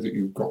know that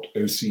you've got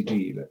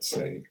OCD, let's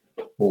say,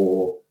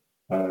 or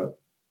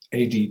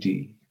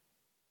ADD,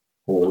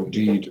 or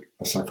indeed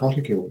a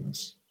psychotic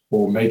illness,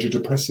 or major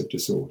depressive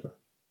disorder.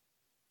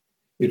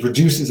 It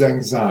reduces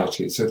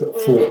anxiety so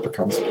that thought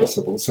becomes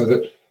possible, so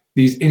that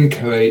these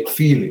inchoate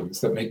feelings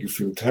that make you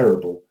feel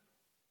terrible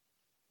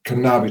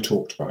can now be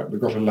talked about.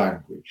 We've got a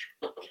language.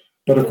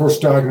 But of course,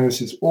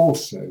 diagnosis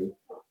also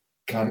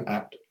can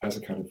act as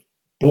a kind of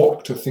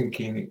block to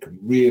thinking. It can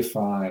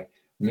reify,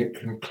 and it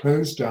can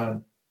close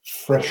down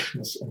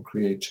freshness and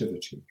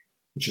creativity,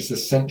 which is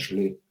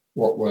essentially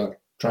what we're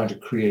trying to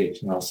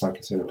create in our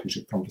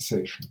psychotherapeutic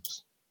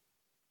conversations.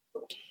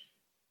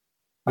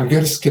 I'm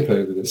going to skip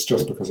over this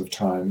just because of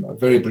time.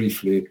 Very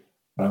briefly,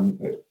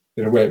 in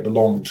a way it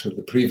belonged to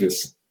the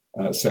previous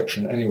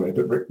section anyway,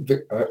 but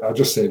I'll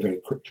just say very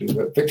quickly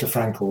that Viktor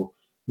Frankl,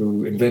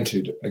 who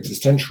invented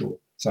existential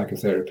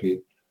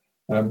psychotherapy,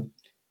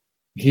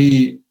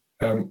 he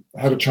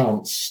had a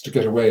chance to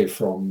get away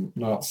from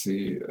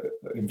Nazi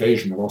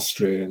invasion of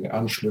Austria in the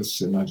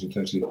Anschluss in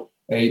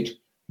 1938.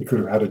 He could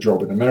have had a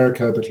job in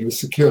America, but he was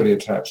securely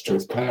attached to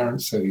his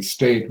parents, so he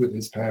stayed with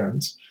his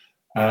parents,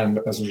 and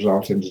as a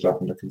result ended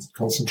up in a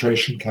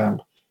concentration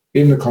camp.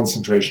 In the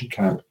concentration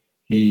camp,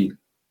 he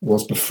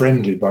was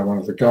befriended by one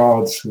of the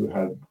guards who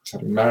was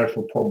having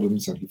marital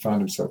problems, and he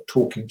found himself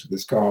talking to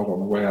this guard on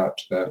the way out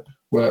to their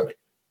work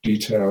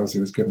details. He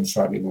was given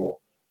slightly more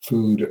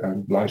food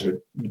and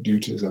lighter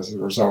duties as a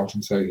result,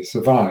 and so he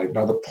survived.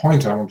 Now, the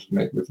point I wanted to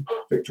make with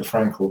Viktor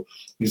Frankl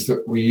is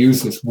that we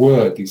use this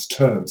word, these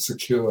terms,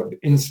 secure and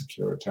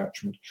insecure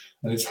attachment,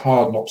 and it's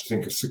hard not to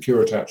think of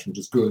secure attachment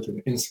as good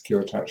and insecure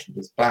attachment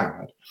as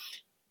bad,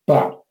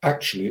 but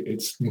actually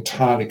it's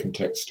entirely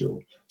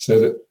contextual,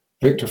 so that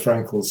Viktor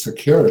Frankl's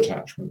secure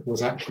attachment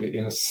was actually,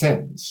 in a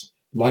sense,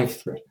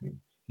 life-threatening.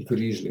 He could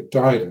easily have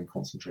died in a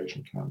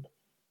concentration camp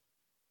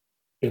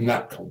in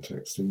that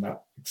context, in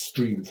that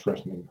extreme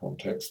threatening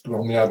context. But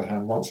on the other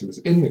hand, once he was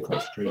in the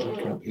concentration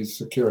camp, his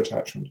secure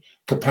attachment,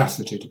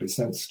 capacity to be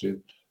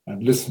sensitive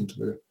and listen to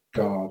the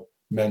guard,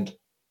 meant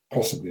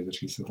possibly that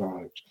he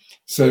survived.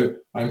 So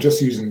I'm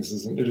just using this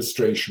as an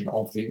illustration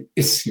of the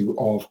issue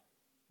of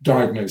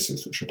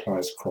diagnosis, which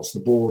applies across the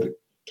board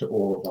to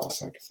all of our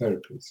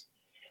psychotherapies.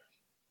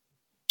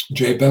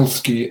 Jay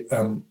Belsky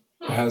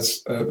has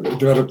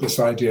developed this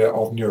idea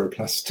of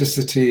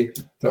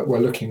neuroplasticity, that we're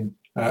looking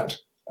at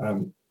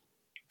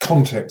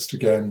context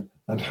again,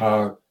 and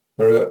how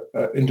there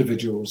are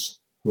individuals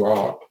who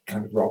are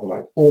kind of rather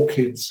like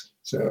orchids.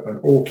 So an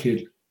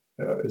orchid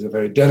is a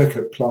very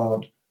delicate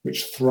plant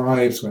which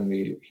thrives when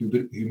the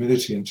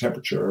humidity and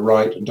temperature are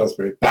right, and does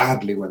very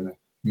badly when the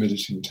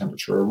humidity and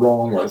temperature are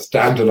wrong, whereas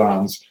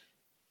dandelions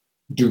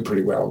do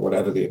pretty well,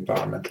 whatever the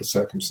environmental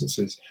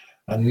circumstances.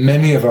 And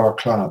many of our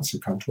clients who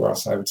come to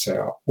us, I would say,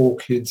 are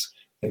orchids.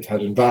 They've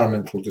had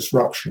environmental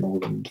disruption or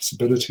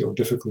disability or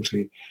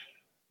difficulty,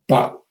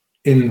 but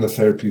in the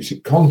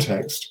therapeutic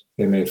context,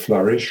 they may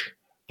flourish.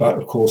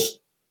 But of course,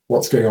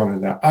 what's going on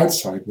in their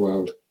outside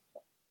world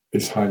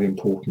is highly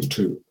important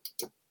too.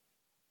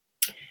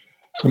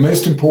 The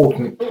most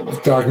important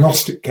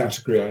diagnostic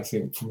category, I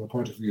think, from the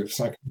point of view of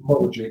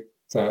psychology,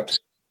 that...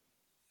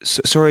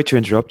 Sorry to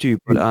interrupt you,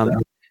 but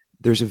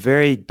there's a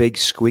very big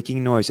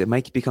squeaking noise. It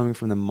might be coming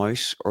from the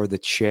mouse or the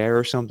chair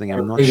or something.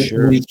 I'm not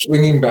sure. He's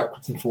swinging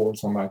backwards and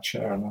forwards on my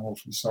chair, and I'm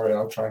awfully sorry.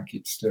 I'll try and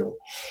keep still.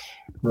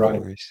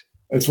 Right.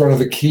 It's one of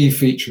the key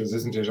features,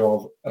 isn't it,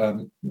 of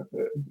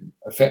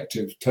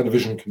effective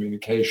television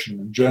communication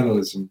and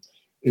journalism,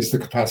 is the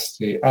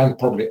capacity, and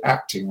probably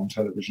acting on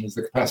television, is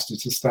the capacity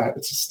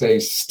to stay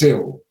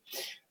still.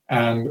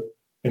 And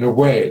in a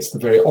way, it's the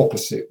very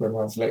opposite when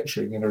one's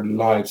lecturing in a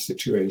live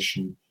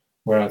situation,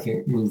 where I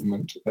think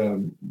movement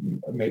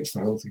makes the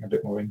whole thing a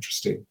bit more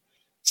interesting.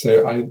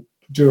 So I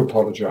do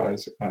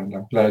apologize, and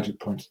I'm glad you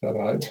pointed that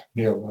out,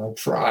 Neil. I'll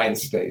try and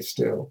stay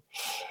still.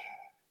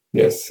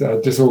 Yes,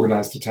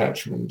 disorganized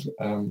attachment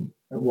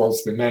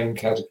was the main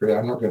category.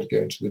 I'm not going to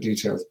go into the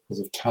details because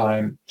of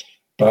time,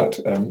 but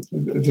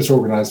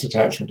disorganized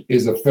attachment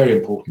is a very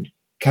important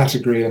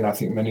category, and I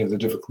think many of the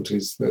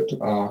difficulties that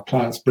our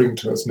clients bring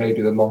to us may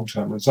be the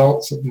long-term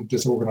results of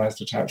disorganized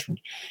attachment.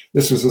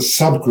 This was a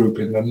subgroup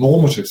in the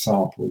normative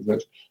sample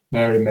that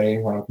Mary May,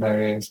 one of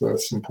Mary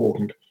Ainsworth's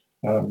important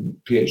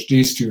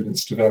PhD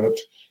students,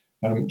 developed.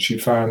 She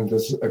found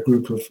there's a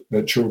group of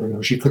children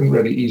who she couldn't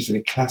really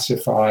easily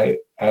classify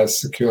as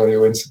securely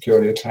or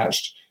insecurely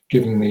attached,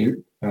 given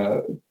the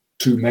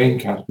two main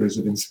categories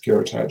of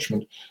insecure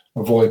attachment,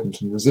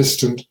 avoidant and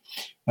resistant.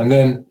 And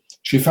then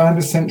she found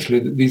essentially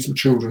that these were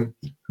children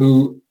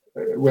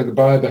where the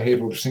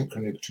biobehavioral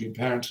synchrony between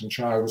parent and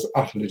child was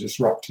utterly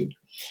disrupted.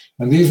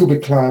 And these will be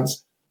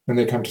clients, when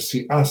they come to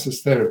see us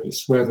as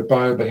therapists, where the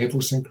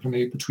biobehavioral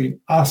synchrony between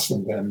us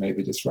and them may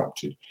be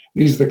disrupted.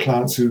 These are the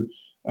clients who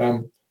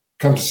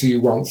come to see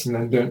you once and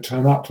then don't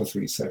turn up for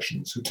 3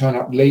 sessions, who turn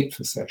up late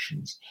for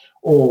sessions,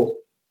 or,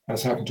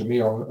 as happened to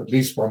me on at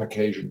least one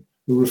occasion,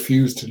 who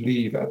refuse to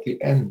leave at the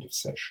end of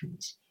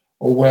sessions,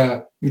 or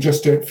where you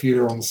just don't feel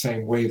you're on the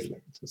same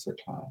wavelength as the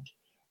client.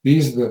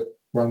 These are the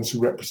ones who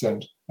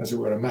represent, as it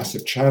were, a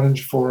massive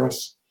challenge for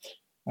us.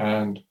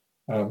 And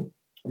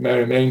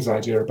Mary Main's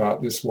idea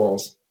about this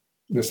was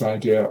this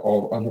idea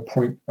of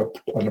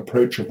an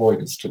approach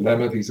avoidance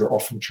dilemma. These are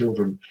often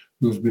children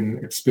who've been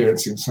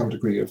experiencing some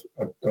degree of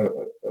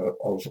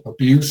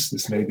abuse.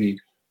 This may be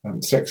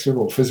sexual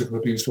or physical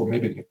abuse, or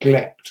maybe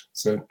neglect,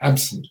 so an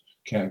absent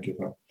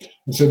caregiver.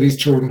 And so these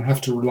children have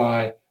to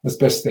rely as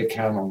best they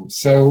can on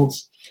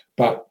themselves,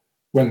 but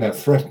when they're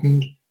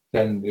threatened,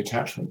 then the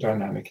attachment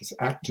dynamic is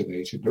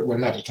activated. But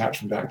when that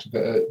attachment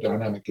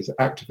dynamic is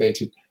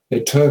activated,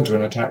 they turn to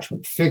an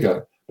attachment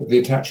figure, but the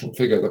attachment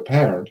figure, the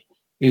parent,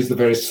 is the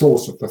very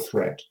source of the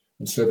threat.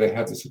 And so they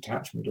have this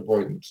attachment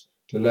avoidance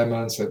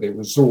dilemma, and so they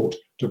resort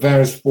to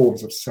various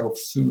forms of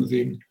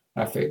self-soothing,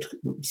 affect,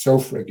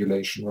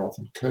 self-regulation rather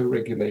than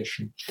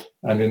co-regulation.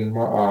 And in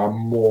our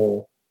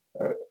more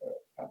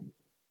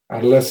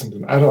adolescent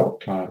and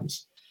adult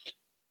clients,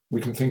 we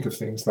can think of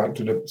things like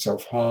deliberate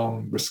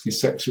self-harm, risky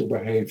sexual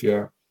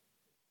behavior,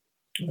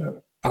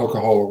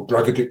 alcohol,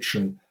 drug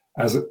addiction,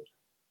 as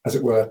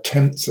it were,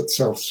 attempts at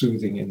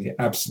self-soothing in the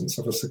absence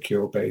of a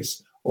secure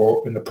base,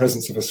 or in the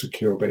presence of a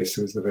secure base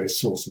who is the very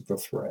source of the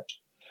threat.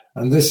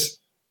 And this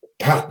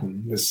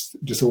pattern, this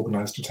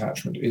disorganized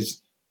attachment,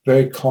 is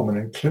very common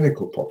in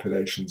clinical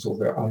populations,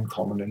 although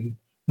uncommon in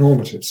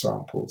normative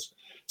samples.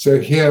 So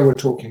here we're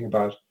talking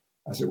about,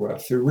 as it were, a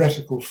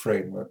theoretical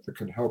framework that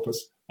can help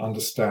us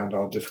understand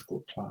our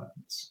difficult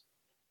clients.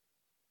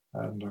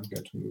 And I'm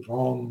going to move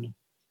on.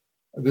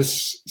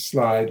 This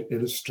slide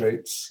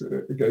illustrates,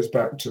 it goes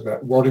back to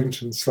that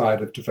Waddington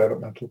slide of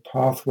developmental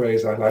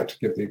pathways. I like to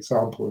give the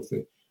example of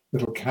the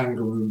little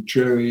kangaroo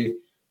Joey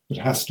that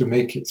has to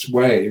make its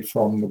way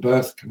from the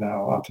birth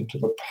canal up into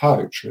the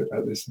pouch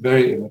at this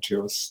very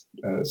immature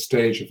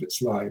stage of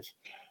its life.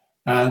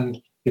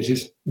 And it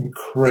is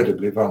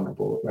incredibly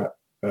vulnerable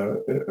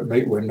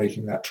when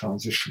making that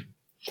transition.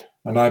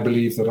 And I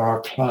believe that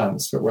our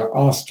clients that we're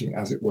asking,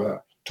 as it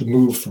were, to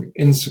move from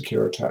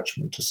insecure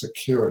attachment to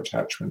secure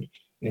attachment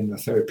in the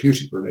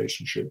therapeutic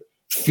relationship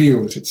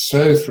feel that it's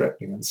so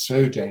threatening and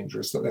so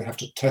dangerous that they have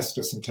to test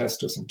us and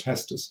test us and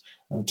test us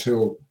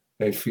until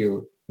they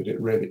feel that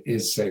it really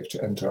is safe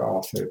to enter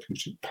our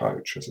therapeutic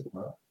pouch, as it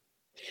were.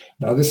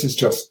 Now,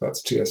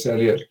 that's T.S.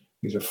 Eliot.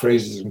 These are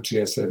phrases from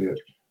T.S. Eliot.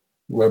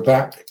 We're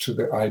back to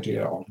the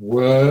idea of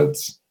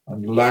words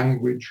and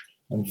language,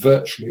 and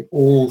virtually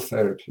all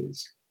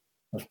therapies,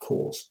 of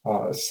course,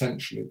 are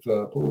essentially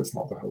verbal. It's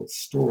not the whole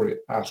story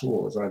at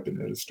all, as I've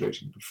been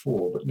illustrating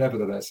before, but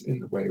nevertheless, in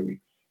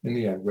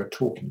the end, we're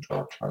talking to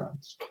our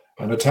clients.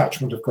 And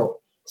attachment have got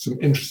some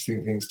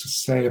interesting things to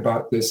say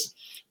about this,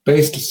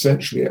 based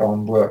essentially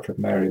on work of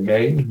Mary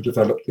Main, who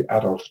developed the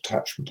adult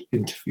attachment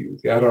interview.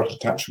 The adult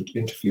attachment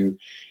interview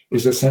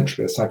is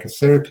essentially a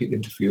psychotherapy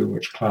interview in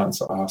which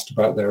clients are asked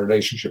about their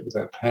relationship with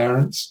their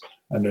parents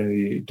and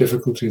any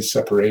difficulties,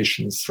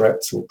 separations,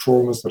 threats, or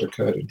traumas that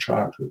occurred in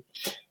childhood.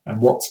 And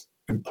what's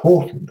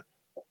important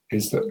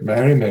is that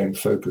Mary Main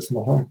focused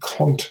not on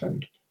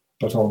content,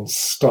 but on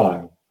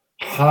style,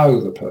 how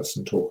the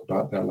person talked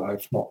about their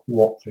life, not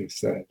what they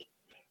said.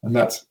 And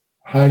that's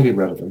highly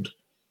relevant,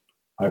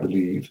 I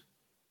believe,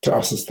 to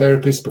us as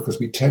therapists, because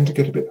we tend to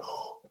get a bit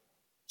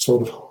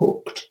sort of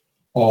hooked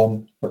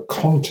on the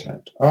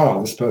content.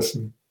 This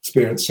person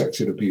experienced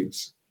sexual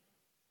abuse.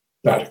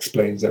 That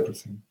explains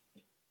everything.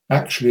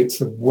 Actually, it's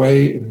the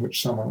way in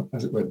which someone,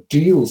 as it were,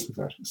 deals with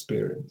that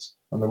experience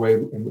and the way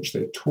in which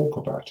they talk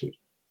about it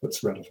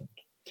that's relevant.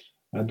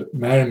 And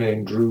Mary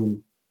Main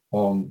drew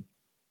on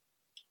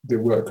the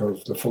work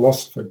of the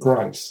philosopher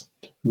Grice,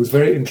 who was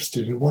very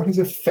interested in what is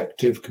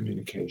effective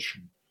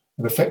communication.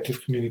 And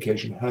effective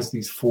communication has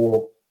these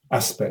four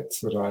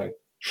aspects that I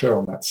show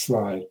on that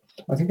slide.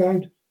 I think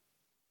I'd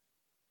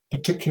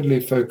particularly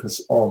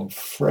focus on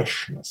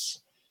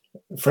freshness.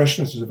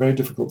 Freshness is a very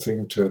difficult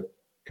thing to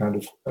kind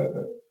of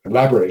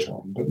elaborate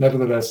on, but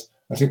nevertheless,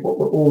 I think what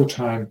we're all the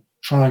time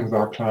trying with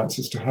our clients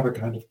is to have a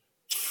kind of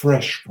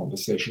fresh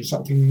conversation.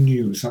 Something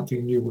new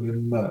will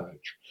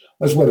emerge,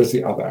 as well as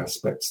the other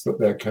aspects, that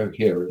they're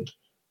coherent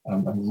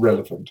and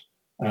relevant,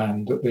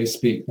 and that they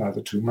speak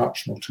neither too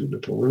much nor too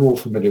little. We're all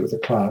familiar with a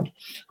client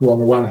who, on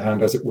the one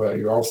hand, as it were,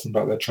 you ask them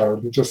about their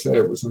childhood and just say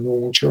it was a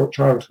normal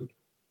childhood.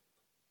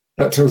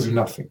 That tells you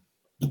nothing.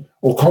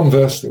 Or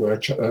conversely, where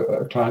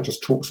a client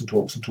just talks and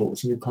talks and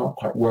talks, and you can't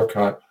quite work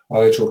out,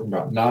 are they talking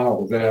about now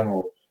or then,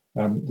 or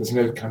there's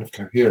no kind of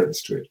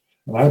coherence to it.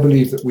 And I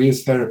believe that we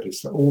as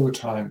therapists are all the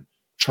time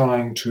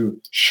trying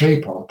to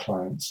shape our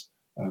clients'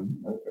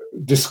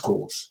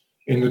 discourse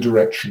in the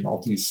direction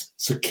of these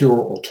secure,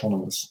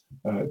 autonomous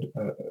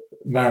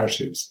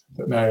narratives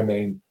that Mary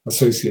Main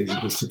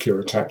associated with secure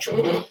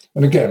attachment.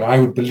 And again, I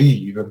would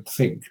believe and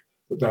think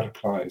that that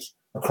applies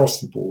across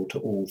the board to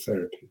all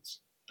therapies.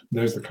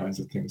 Those are the kinds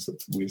of things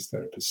that we as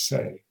therapists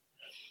say.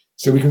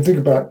 So we can think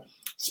about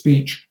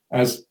speech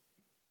as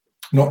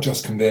not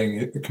just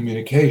conveying a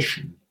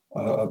communication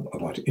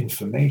about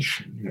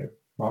information.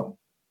 Well,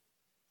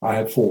 I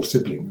had 4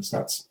 siblings,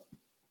 that's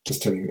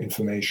just telling you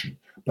information.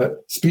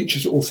 But speech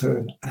is also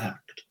an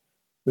act.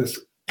 This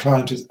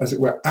client is, as it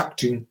were,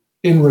 acting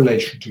in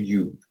relation to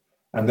you.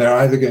 And they're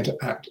either going to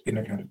act in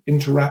a kind of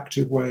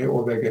interactive way,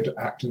 or they're going to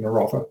act in a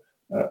rather,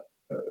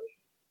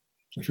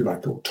 if you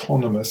like,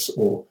 autonomous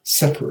or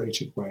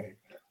separated way.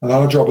 And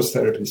our job as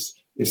therapists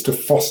is to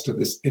foster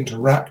this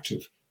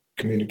interactive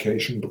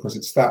communication, because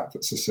it's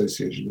that's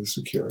associated with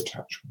secure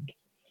attachment.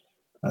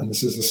 And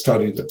this is a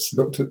study that's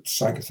looked at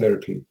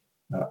psychotherapy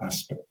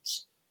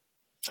aspects.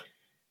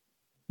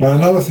 Now,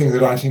 another thing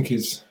that I think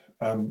is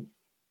common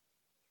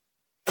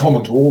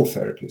to all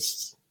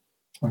therapists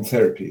and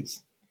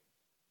therapies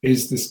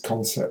is this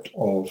concept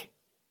of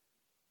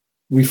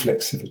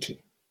reflexivity,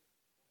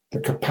 the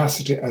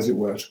capacity, as it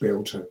were, to be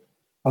able to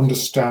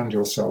understand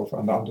yourself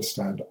and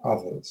understand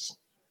others.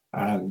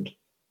 And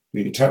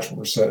the attachment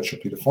researcher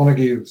Peter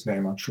Fonagy, whose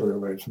name I'm sure you're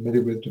very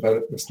familiar with,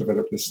 developed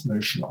this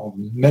notion of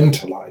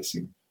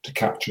mentalizing to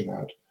capture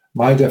that.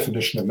 My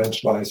definition of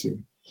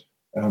mentalizing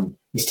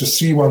is to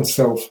see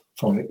oneself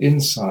from the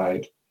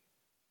inside,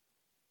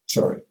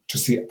 to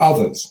see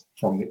others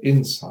from the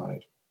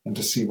inside, and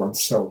to see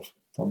oneself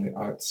from the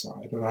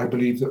outside. And I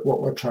believe that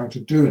what we're trying to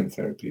do in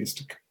therapy is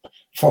to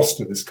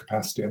foster this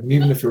capacity. And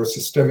even if you're a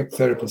systemic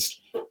therapist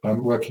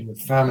working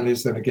with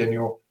families, then again,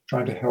 you're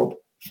trying to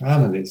help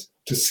families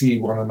to see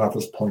one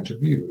another's point of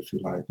view, if you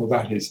like. Well,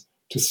 that is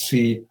to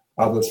see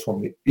others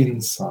from the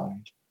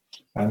inside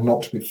and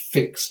not to be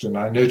fixed. And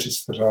I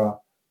noticed that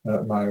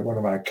one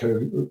of my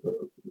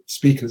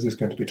co-speakers is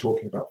going to be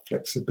talking about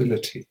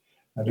flexibility.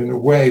 And in a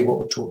way, what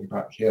we're talking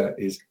about here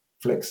is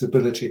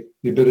flexibility,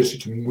 the ability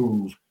to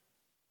move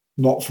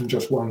not from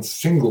just one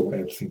single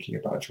way of thinking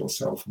about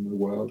yourself and the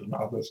world and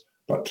others,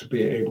 but to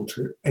be able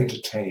to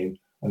entertain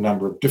a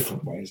number of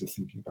different ways of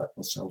thinking about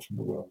yourself and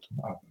the world and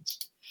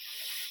others.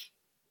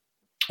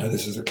 And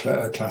this is a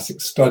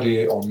classic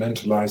study on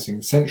mentalizing,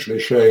 essentially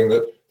showing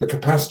that the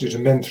capacity to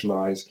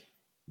mentalize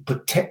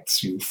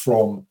protects you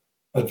from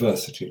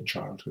adversity in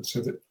childhood,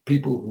 so that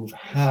people who've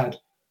had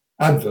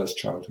adverse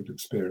childhood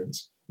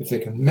experience, if they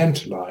can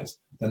mentalize,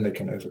 then they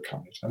can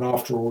overcome it. And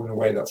after all, in a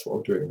way, that's what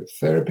we're doing with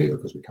therapy,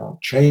 because we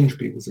can't change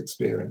people's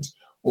experience.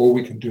 All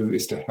we can do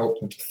is to help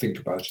them to think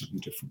about it in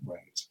different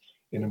ways,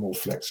 in a more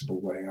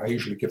flexible way. I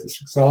usually give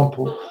this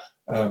example.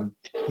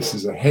 This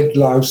is a head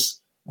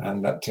louse,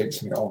 and that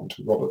takes me on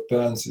to Robert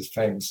Burns'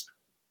 famous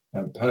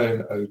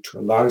poem, Ode to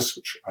a Louse,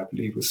 which I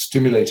believe was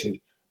stimulated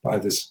by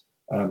this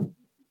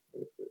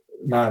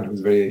man who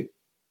was very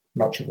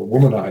much of a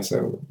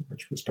womanizer,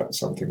 which was perhaps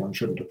something one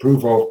shouldn't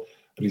approve of.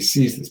 But he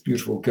sees this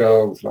beautiful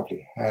girl with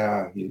lovely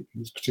hair. He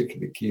was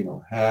particularly keen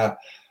on hair.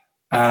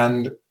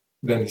 And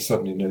then he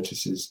suddenly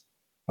notices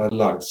a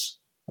louse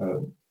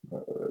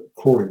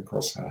crawling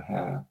across her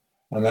hair.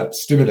 And that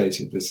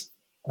stimulated this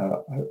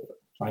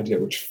idea,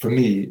 which for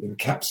me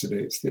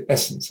encapsulates the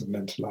essence of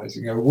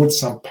mentalizing. Oh, would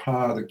some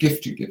power, the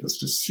gift you give us,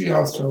 to see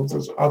ourselves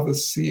as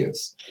others see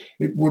us.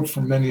 It would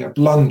from many a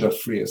blunder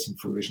free us and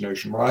foolish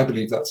notion. Well, I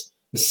believe that's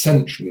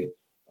essentially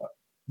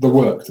the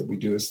work that we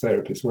do as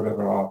therapists,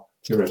 whatever our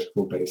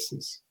theoretical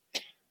basis.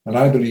 And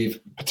I believe,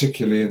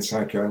 particularly in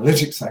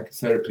psychoanalytic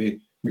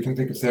psychotherapy, we can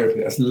think of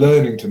therapy as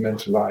learning to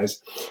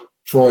mentalize.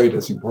 Freud,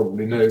 as you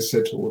probably know,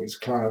 said to all his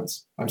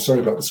clients, I'm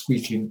sorry about the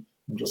squeaking,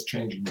 I'm just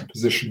changing my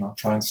position, I'll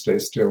try and stay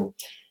still.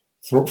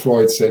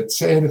 Freud said,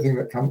 say everything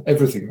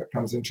that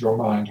comes into your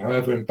mind,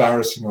 however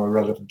embarrassing or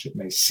irrelevant it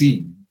may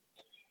seem.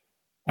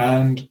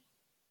 And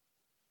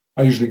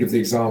I usually give the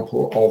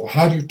example of,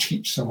 how do you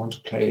teach someone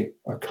to play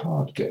a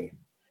card game?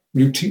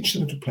 You teach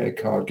them to play a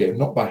card game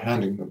not by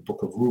handing them a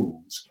book of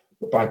rules,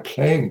 but by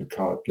playing the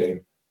card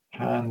game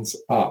hands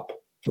up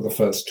for the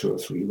first 2 or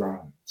 3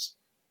 rounds.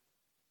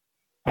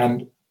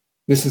 And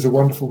this is a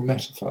wonderful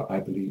metaphor, I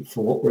believe,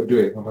 for what we're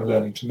doing when we're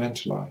learning to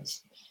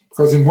mentalize.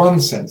 Because in one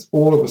sense,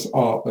 all of us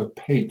are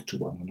opaque to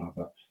one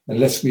another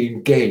unless we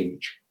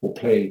engage or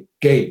play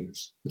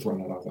games with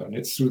one another. And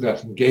it's through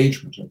that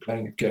engagement and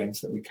playing of games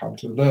that we come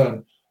to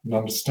learn and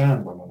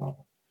understand one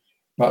another.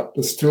 But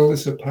there's still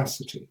this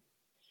opacity.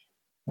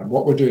 And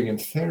what we're doing in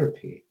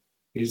therapy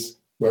is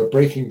we're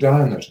breaking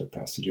down that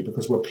opacity,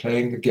 because we're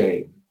playing the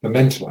game, the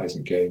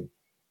mentalizing game,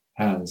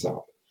 hands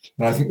up.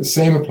 And I think the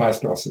same applies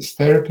to us as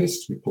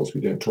therapists. Of course,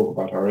 we don't talk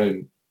about our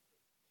own,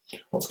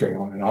 what's going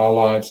on in our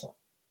lives,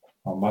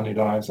 our money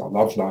lives, our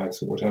love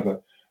lives, or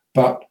whatever.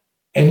 But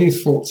any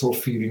thoughts or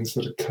feelings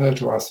that occur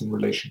to us in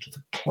relation to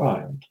the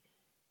client,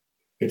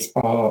 it's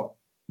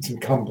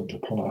incumbent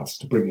upon us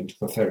to bring into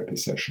the therapy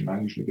session.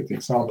 I usually give the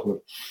example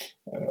of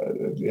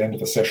at the end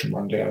of a session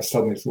one day, I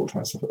suddenly thought to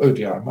myself, oh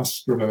dear, I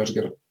must remember to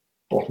get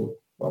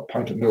a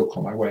pint of milk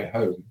on my way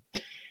home.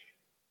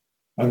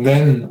 And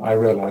then I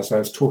realized I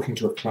was talking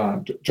to a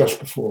client just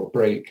before a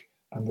break,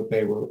 and that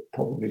they were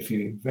probably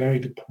feeling very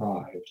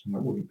deprived, and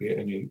there wouldn't be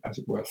any, as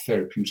it were,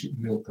 therapeutic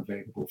milk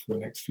available for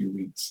the next few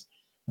weeks.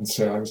 And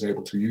so I was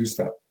able to use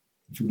that,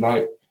 if you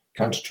like,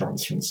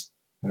 countertransference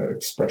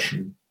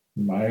expression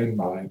in my own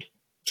mind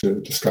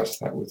to discuss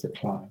that with the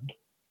client.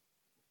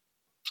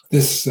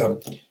 This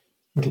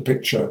little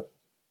picture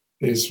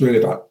is really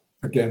about,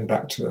 again,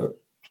 back to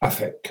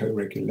affect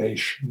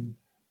co-regulation,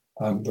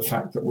 the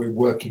fact that we're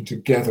working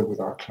together with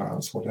our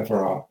clients,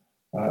 whatever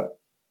our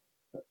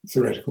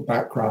theoretical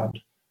background.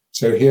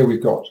 So here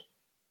we've got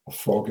a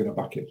frog in a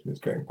bucket, and it's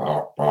going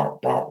bark,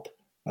 bark, bark.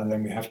 And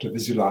then we have to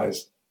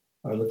visualize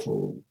a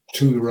little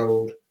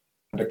 2-year-old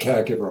and a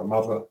caregiver, a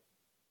mother.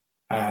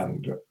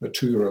 And the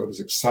 2-year-old is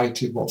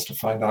excited, wants to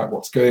find out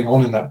what's going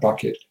on in that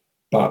bucket,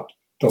 but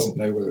doesn't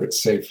know whether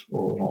it's safe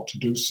or not to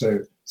do so.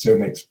 So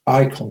makes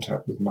eye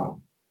contact with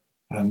mum.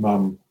 And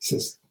mum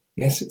says,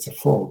 yes, it's a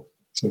frog.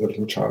 So the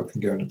little child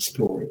can go and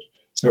explore it.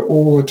 So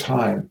all the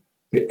time,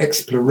 the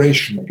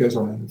exploration that goes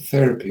on in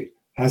therapy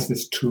has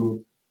this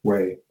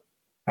two-way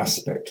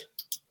aspect,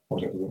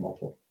 whatever the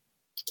model.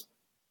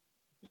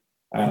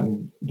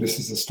 And this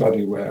is a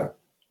study where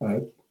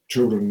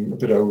children a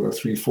bit older,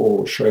 3, 4,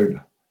 were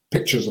shown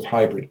pictures of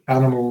hybrid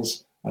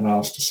animals and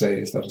asked to say,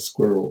 is that a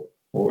squirrel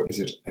or is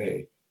it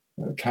a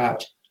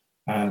cat?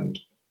 And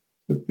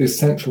the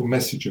essential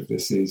message of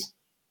this is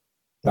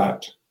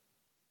that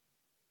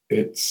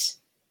it's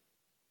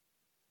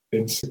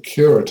in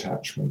secure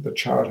attachment, the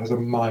child has a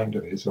mind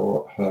of his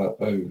or her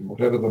own.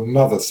 Whatever the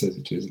mother says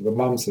it is, if the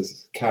mum says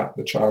it's a cat,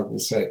 the child will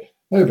say,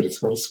 no, but it's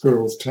got a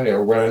squirrel's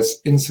tail,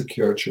 whereas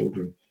insecure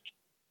children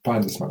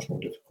find this much more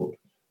difficult.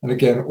 And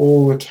again,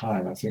 all the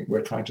time, I think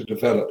we're trying to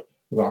develop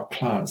with our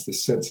clients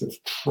this sense of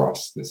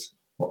trust, this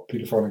what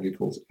Peter Fonagy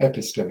calls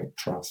epistemic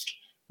trust,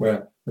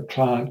 where the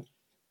client,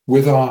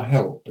 with our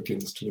help,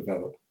 begins to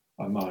develop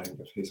a mind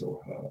of his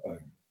or her own.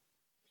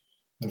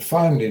 And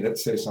finally,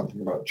 let's say something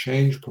about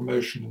change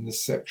promotion in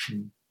this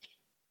section.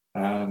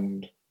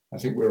 And I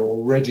think we're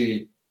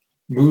already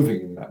moving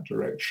in that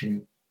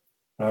direction.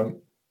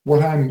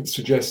 What I'm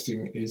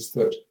suggesting is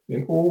that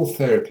in all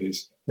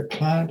therapies, the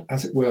client,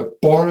 as it were,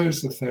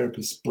 borrows the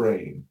therapist's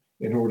brain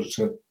in order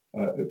to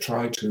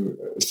try to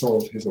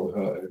solve his or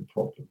her own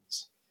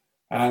problems.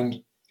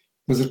 And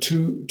there's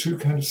two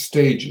kind of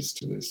stages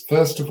to this.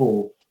 First of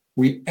all,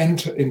 we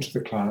enter into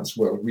the client's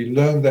world. We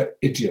learn their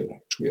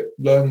idiolect. We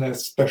learn their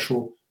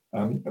special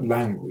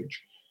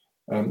language.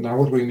 Now,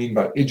 what do we mean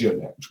by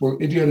idiolect? Well,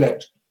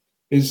 idiolect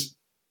is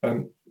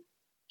the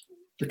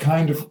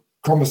kind of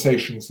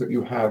conversations that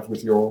you have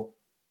with your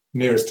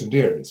nearest and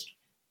dearest.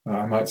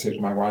 I might say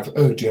to my wife,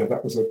 oh dear,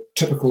 that was a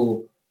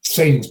typical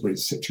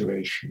Sainsbury's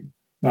situation.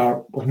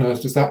 Now, what on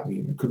earth does that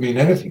mean? It could mean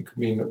anything. It could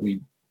mean that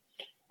we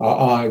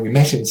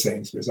met in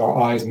Sainsbury's, our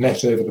eyes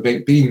met over the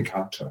baked bean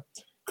counter.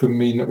 Could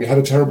mean that we had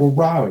a terrible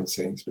row in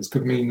Sainsbury's.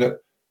 Could mean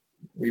that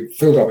we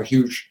filled up a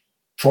huge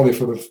trolley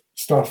full of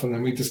stuff and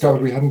then we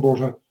discovered we hadn't brought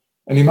her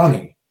any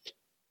money.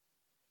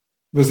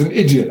 There's an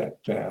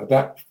idiolect there.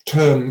 That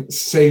term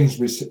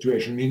Sainsbury's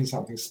situation means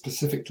something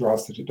specific to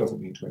us that it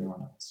doesn't mean to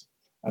anyone else.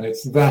 And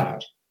it's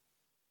that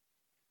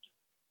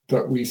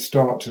we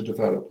start to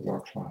develop with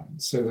our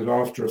clients, so that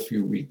after a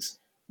few weeks,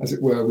 as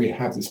it were, we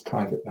have this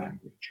private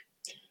language.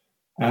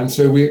 And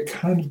so we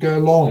kind of go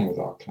along with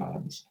our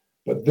clients,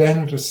 but then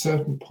at a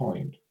certain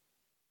point,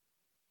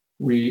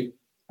 we,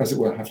 as it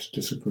were, have to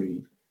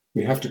disagree.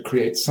 We have to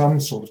create some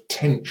sort of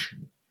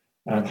tension,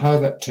 and how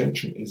that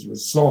tension is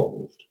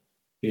resolved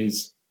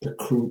is the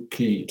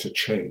key to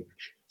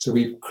change. So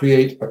we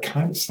create a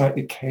kind of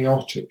slightly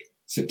chaotic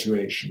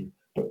situation,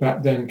 but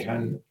that then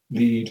can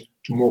lead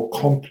to more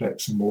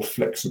complex and more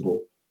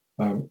flexible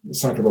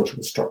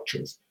psychological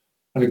structures.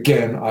 And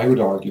again, I would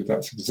argue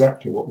that's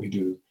exactly what we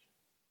do,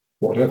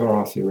 whatever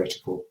our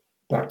theoretical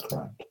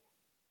background.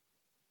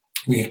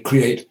 We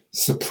create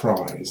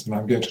surprise, and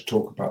I'm going to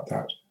talk about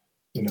that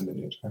in a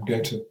minute. I'm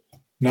going to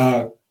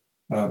now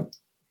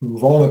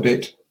move on a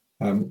bit.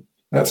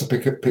 That's a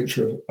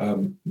picture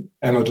of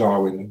Emma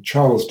Darwin and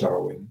Charles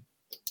Darwin.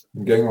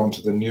 I'm going on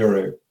to the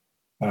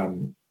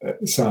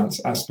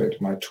neuroscience aspect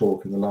of my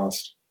talk in the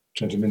last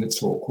 20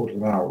 minutes or a quarter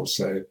of an hour or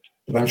so.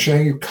 But I'm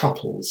showing you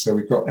couples. So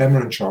we've got Emma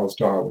and Charles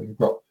Darwin. We've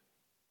got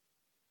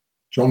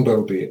John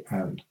Bowlby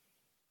and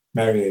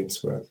Mary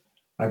Ainsworth.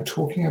 I'm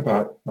talking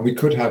about, and we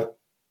could have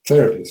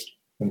therapist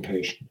and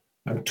patient.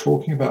 I'm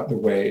talking about the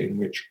way in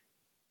which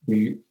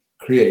we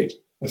create,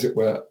 as it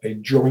were, a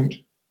joint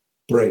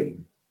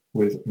brain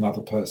with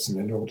another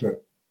person in order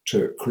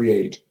to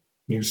create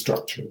new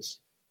structures.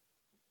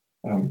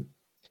 I'm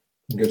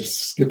going to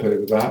skip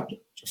over that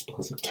just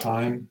because of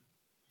time.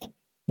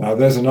 Now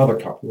there's another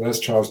couple. There's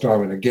Charles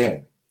Darwin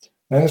again.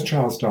 There's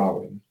Charles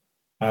Darwin,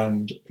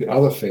 and the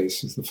other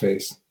face is the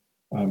face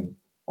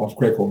of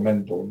Gregor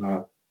Mendel.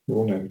 Now, you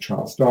all know who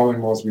Charles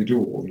Darwin was. We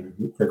do all know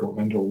who Gregor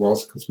Mendel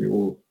was because we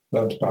all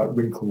learned about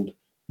wrinkled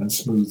and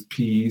smooth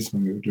peas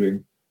when we were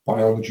doing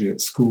biology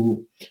at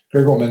school.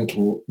 Gregor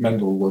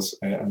Mendel was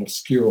an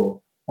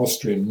obscure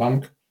Austrian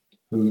monk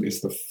who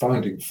is the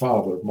founding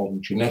father of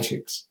modern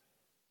genetics.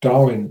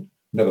 Darwin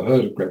never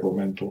heard of Gregor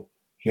Mendel.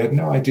 He had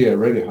no idea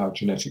really how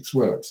genetics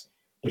works,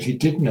 but he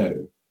did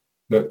know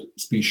that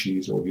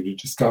species, or he did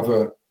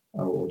discover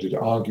or did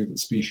argue that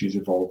species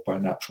evolved by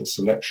natural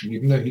selection,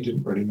 even though he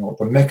didn't really know what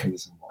the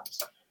mechanism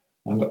was.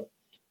 And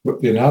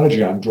the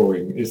analogy I'm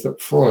drawing is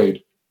that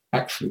Freud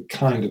actually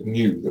kind of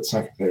knew that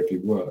psychotherapy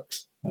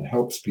works and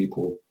helps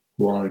people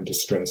who are in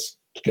distress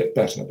to get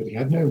better, but he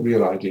had no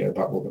real idea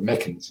about what the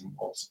mechanism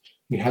was.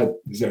 He had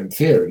his own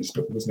theories,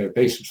 but there was no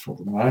basis for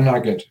them. And I'm now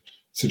going to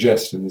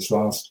suggest in this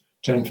last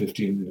 10,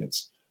 15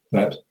 minutes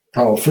that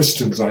Carl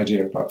Friston's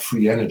idea about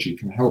free energy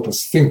can help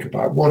us think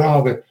about what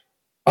are the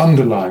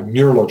underlying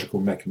neurological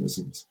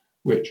mechanisms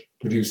which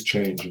produce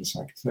change in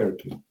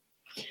psychotherapy.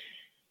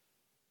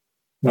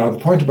 Now, the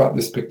point about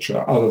this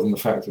picture, other than the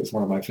fact that it's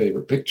one of my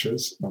favorite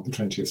pictures of the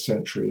 20th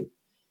century,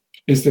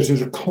 is that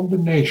it's a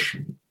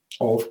combination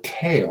of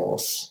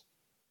chaos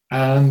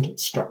and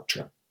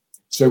structure.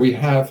 So we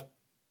have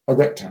a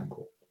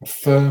rectangle, a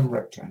firm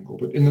rectangle,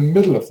 but in the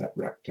middle of that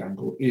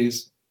rectangle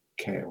is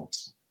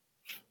chaos.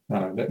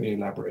 Now, let me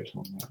elaborate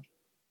on that.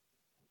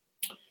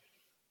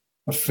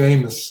 A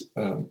famous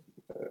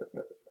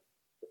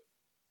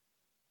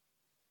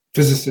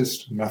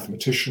physicist,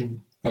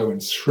 mathematician, Owen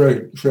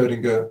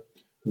Schrödinger,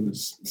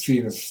 who's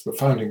seen as the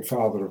founding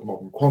father of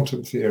modern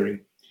quantum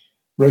theory,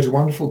 wrote a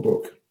wonderful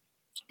book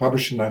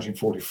published in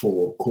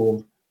 1944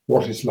 called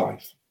What is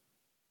Life?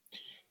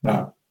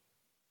 Now,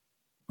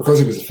 because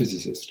he was a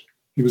physicist,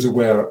 he was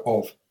aware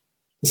of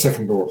the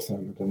second law of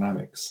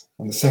thermodynamics.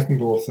 And the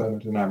second law of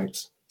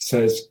thermodynamics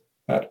says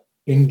that,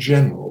 in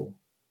general,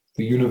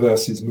 the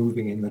universe is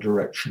moving in the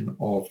direction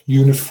of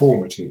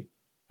uniformity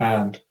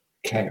and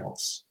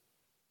chaos.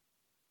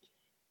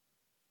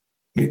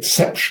 The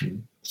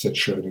exception, said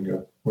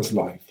Schrödinger, was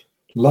life.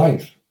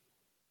 Life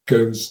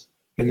goes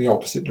in the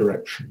opposite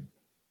direction.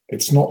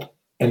 It's not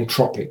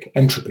entropic.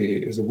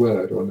 Entropy is a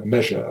word or a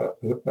measure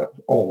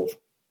of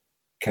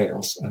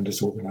chaos and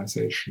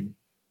disorganization.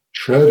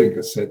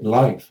 Schrödinger said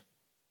life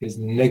is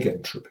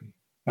negentropy.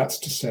 That's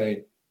to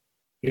say,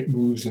 it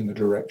moves in the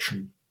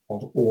direction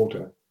of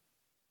order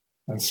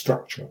and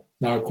structure.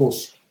 Now, of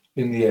course,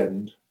 in the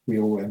end, we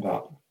all end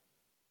up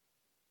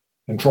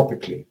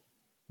entropically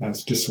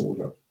as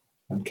disorder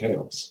and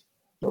chaos.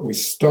 But we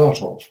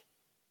start off,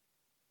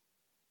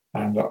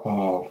 and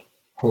our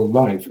whole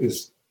life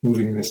is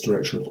moving in this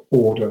direction of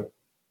order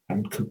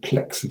and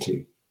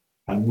complexity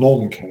and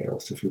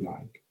non-chaos, if you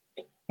like.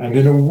 And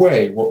in a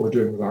way, what we're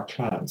doing with our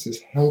clients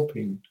is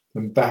helping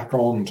them back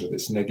onto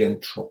this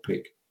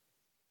negentropic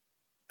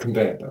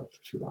conveyor belt,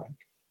 if you like.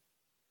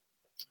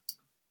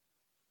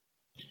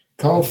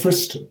 Carl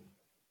Friston,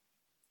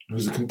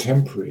 who's a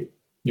contemporary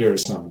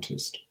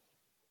neuroscientist,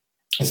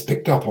 has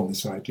picked up on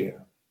this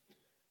idea.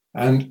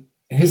 And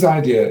his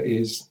idea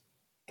is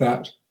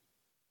that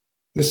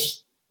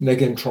this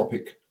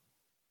negentropic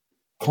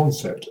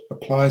concept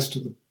applies to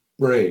the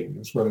brain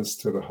as well as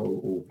to the whole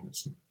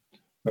organism.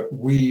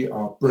 That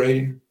our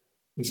brain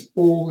is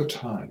all the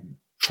time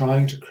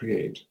trying to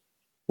create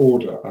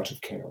order out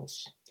of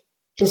chaos.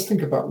 Just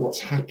think about what's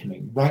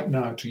happening right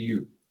now to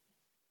you.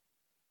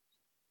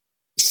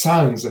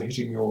 Sounds are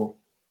hitting your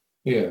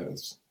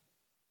ears,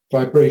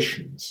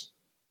 vibrations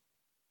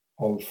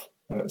of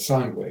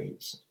sound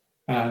waves,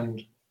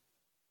 and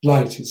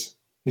light is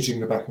hitting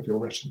the back of your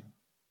retina.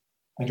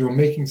 And you're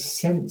making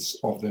sense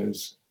of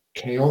those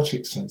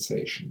chaotic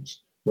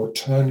sensations. You're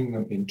turning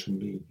them into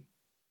meaning.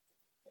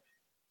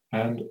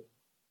 And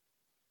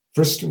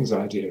Friston's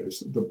idea is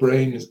that the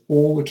brain is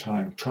all the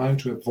time trying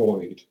to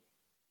avoid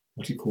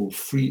what he called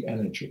free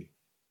energy,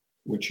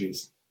 which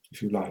is,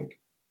 if you like,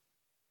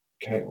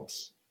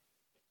 chaos.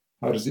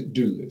 How does it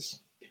do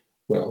this?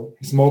 Well,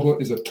 his model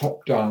is a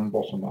top-down,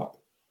 bottom-up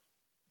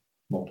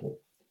model.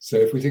 So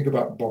if we think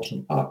about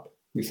bottom-up,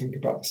 we think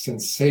about the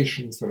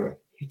sensations that are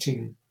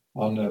hitting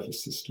our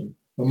nervous system.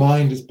 The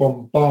mind is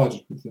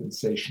bombarded with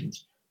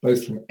sensations,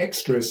 both from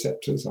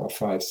exteroceptors, our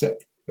five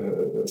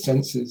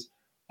senses,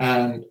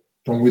 and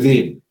from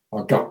within,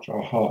 our gut,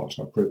 our heart,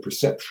 our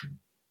proprioception.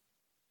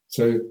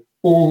 So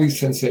all these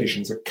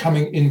sensations are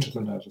coming into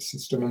the nervous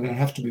system and they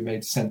have to be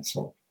made sense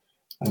of.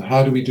 And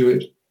how do we do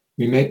it?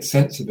 We make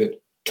sense of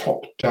it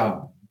top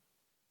down.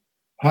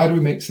 How do we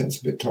make sense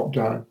of it top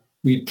down?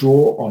 We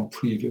draw on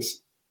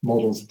previous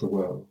models of the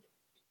world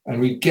and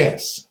we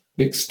guess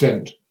the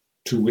extent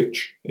to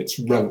which it's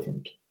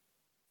relevant.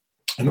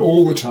 And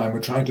all the time we're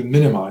trying to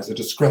minimize the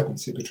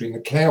discrepancy between the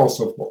chaos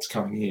of what's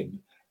coming in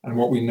and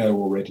what we know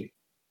already.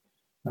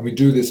 And we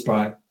do this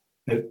by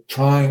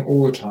trying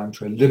all the time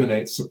to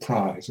eliminate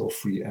surprise or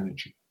free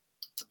energy.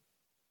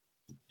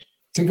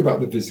 Think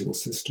about the visual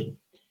system.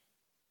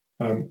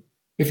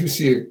 If you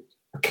see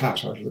a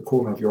cat out of the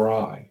corner of your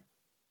eye,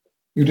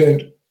 you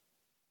don't,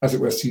 as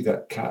it were, see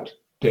that cat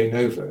de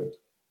novo.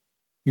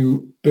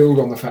 You build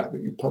on the fact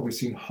that you've probably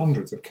seen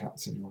hundreds of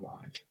cats in your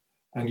life,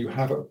 and you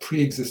have a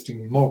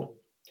pre-existing model.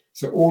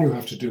 So all you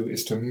have to do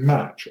is to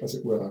match, as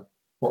it were,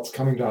 what's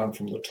coming down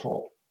from the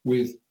top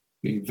with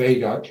the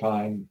vague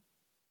outline,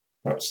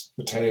 perhaps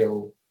the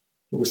tail,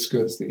 the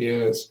whiskers, the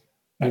ears,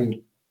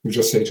 and you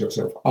just say to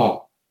yourself,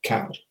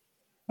 cat.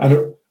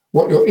 And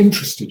what you're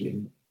interested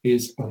in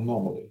is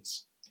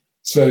anomalies.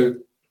 So,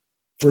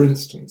 for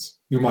instance,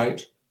 you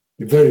might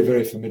be very,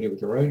 very familiar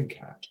with your own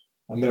cat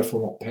and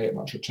therefore not pay it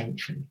much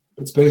attention.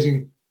 But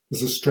supposing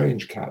there's a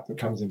strange cat that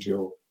comes into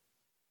your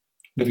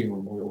living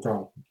room or your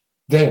garden,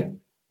 then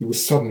you will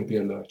suddenly be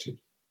alerted.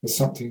 There's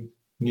something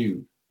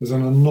new. There's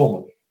an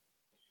anomaly.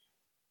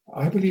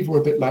 I believe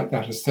we're a bit like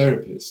that as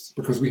therapists,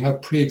 because we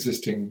have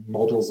pre-existing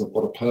models of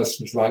what a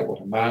person is like,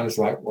 what a man is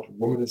like, what a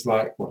woman is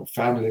like, what a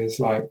family is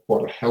like,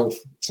 what a health,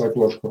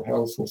 psychological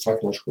health or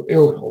psychological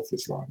ill health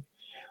is like.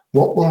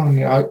 What we're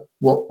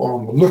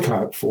on the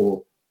lookout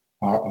for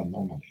are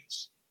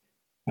anomalies.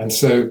 And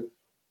so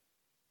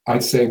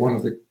I'd say one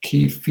of the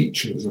key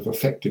features of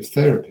effective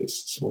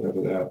therapists,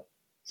 whatever their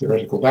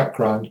theoretical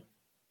background,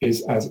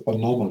 is as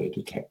anomaly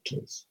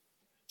detectors.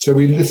 So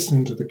we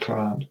listen to the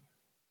client,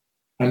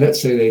 and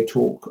let's say they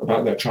talk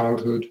about their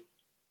childhood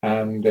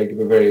and they give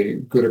a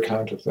very good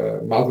account of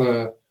their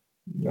mother,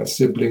 their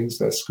siblings,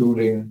 their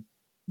schooling,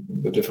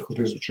 the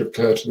difficulties which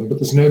occur to them, but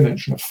there's no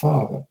mention of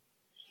father.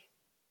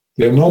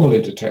 The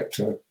anomaly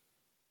detector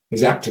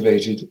is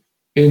activated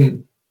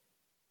in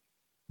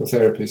the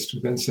therapist, who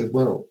then says,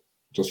 well,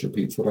 just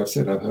repeats what I've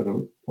said. I've heard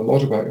a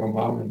lot about your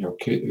mum and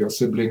your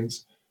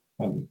siblings,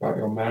 about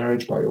your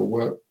marriage, about your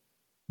work.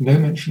 No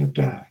mention of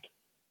dad.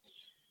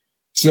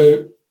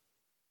 So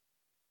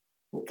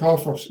Carl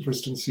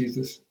Friston sees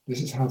this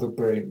is how the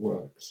brain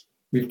works.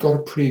 We've got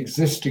a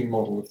pre-existing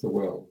model of the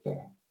world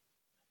there.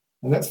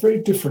 And that's very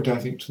different, I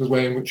think, to the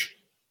way in which,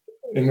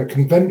 in a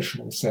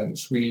conventional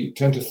sense, we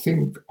tend to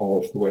think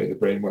of the way the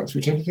brain works.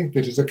 We tend to think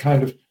of it as a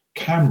kind of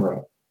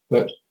camera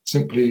that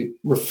simply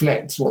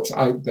reflects what's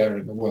out there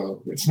in the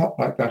world. It's not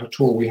like that at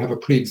all. We have a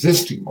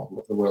pre-existing model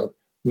of the world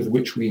with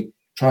which we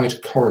try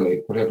to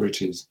correlate whatever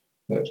it is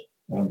that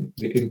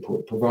the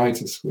input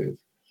provides us with.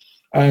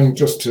 And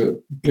just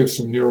to give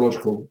some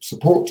neurological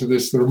support to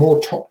this, there are more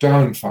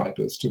top-down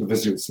fibers to the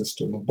visual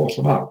system than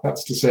bottom-up.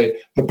 That's to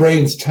say, the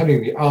brain's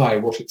telling the eye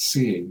what it's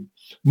seeing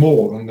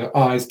more than the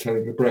eye's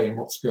telling the brain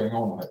what's going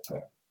on out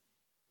there.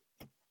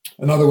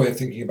 Another way of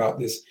thinking about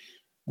this,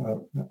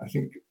 I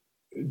think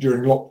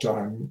during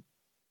lockdown,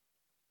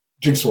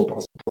 jigsaw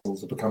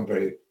puzzles have become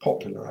very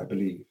popular, I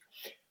believe.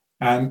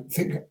 And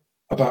think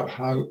about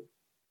how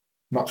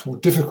much more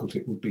difficult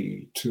it would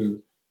be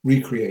to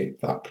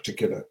recreate that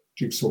particular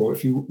jigsaw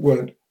if you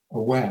weren't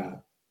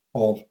aware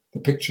of the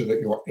picture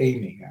that you're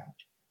aiming at.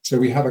 So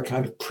we have a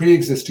kind of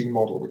pre-existing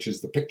model, which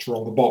is the picture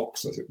on the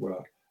box, as it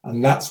were,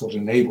 and that's what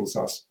enables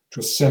us to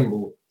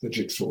assemble the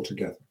jigsaw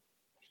together.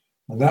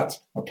 And that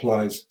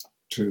applies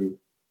to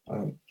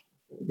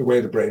the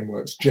way the brain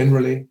works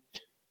generally.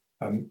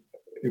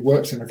 It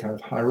works in a kind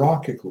of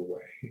hierarchical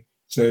way.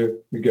 So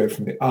we go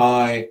from the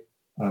eye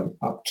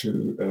up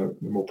to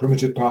the more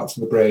primitive parts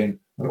of the brain,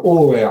 and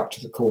all the way up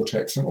to the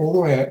cortex, and all the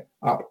way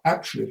up,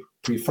 actually,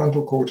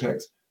 prefrontal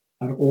cortex,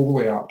 and all the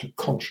way up to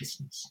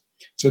consciousness.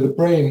 So the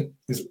brain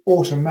is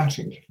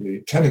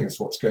automatically telling us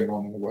what's going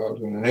on in the world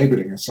and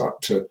enabling us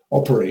to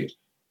operate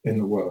in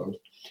the world.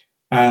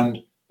 And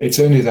it's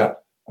only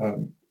that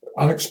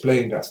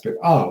unexplained aspect,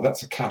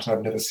 that's a cat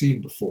I've never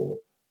seen before,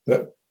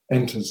 that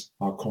enters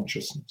our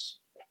consciousness.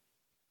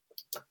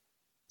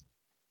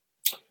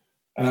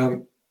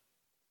 I'm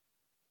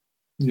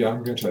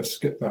going to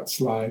skip that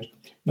slide.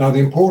 Now, the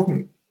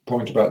important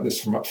point about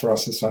this for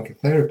us as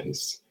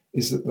psychotherapists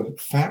is that the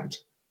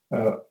fact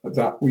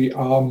that we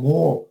are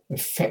more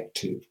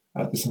effective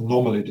at this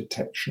anomaly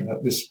detection,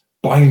 at this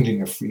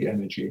binding of free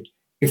energy,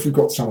 if we've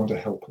got someone to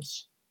help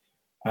us.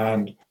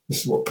 And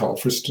this is what Carl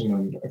Friston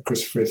and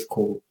Chris Frith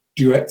call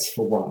duets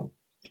for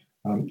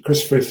one.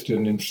 Chris Frith did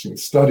an interesting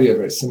study, a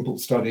very simple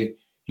study.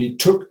 He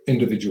took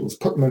individuals,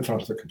 put them in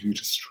front of a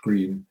computer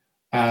screen,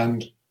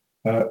 and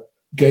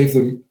gave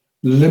them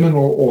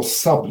liminal or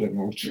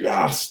subliminal,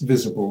 just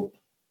visible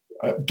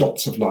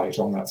dots of light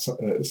on that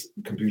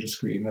computer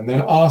screen, and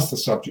then asked the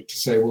subject to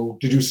say, well,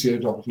 did you see a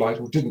dot of light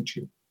or didn't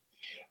you?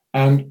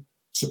 And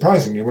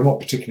surprisingly, we're not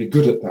particularly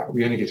good at that.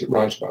 We only get it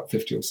right about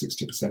 50 or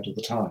 60% of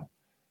the time.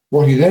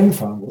 What he then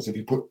found was if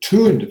you put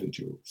two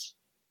individuals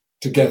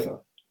together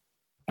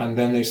and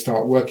then they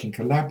start working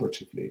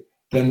collaboratively,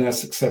 then their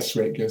success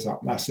rate goes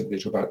up massively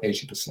to about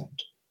 80%.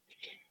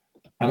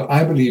 And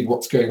I believe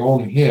what's going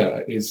on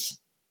here is,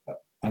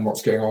 and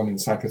what's going on in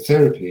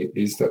psychotherapy,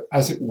 is that,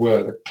 as it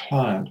were, the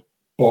client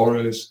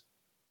borrows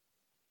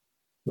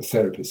the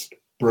therapist's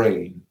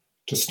brain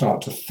to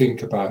start to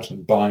think about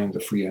and bind the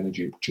free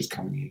energy which is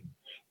coming in.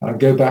 And I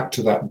go back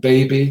to that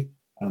baby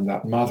and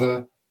that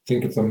mother.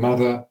 Think of the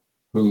mother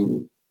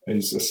who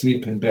is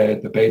asleep in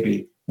bed. The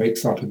baby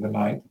wakes up in the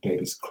night. The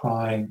baby's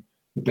crying.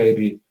 The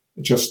baby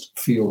just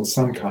feels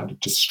some kind of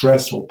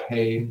distress or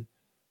pain.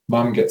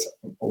 Mum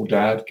or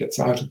dad gets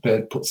out of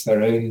bed, puts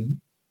their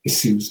own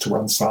issues to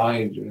one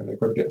side. They've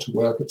got to get to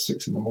work at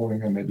 6 a.m.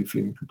 and maybe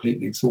feeling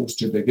completely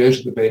exhausted. They go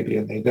to the baby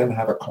and they then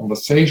have a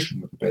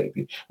conversation with the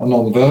baby, a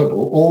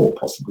non-verbal or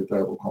possibly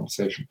verbal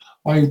conversation.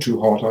 Are you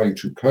too hot? Are you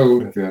too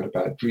cold? Have you had a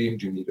bad dream?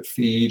 Do you need a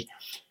feed?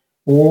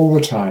 All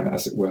the time,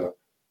 as it were,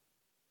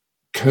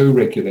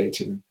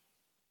 co-regulating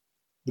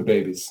the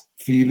baby's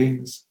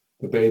feelings.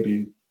 The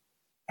baby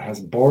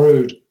has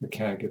borrowed the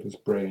caregiver's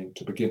brain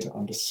to begin to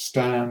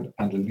understand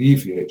and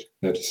alleviate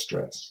their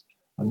distress.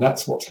 And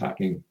that's what's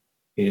happening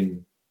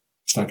in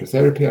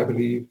psychotherapy, I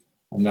believe,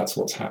 and that's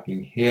what's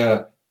happening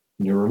here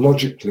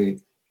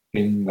neurologically,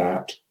 in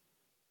that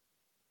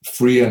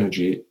free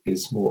energy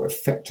is more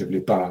effectively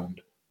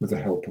bound with the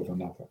help of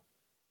another.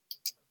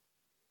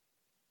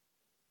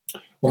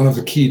 One of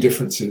the key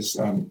differences,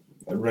 a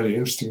really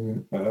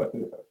interesting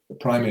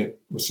primate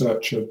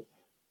researcher,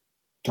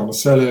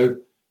 Tomasello,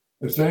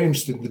 is very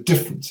interested in the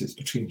differences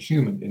between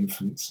human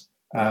infants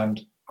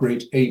and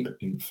great ape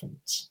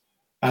infants.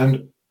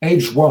 And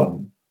age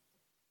 1,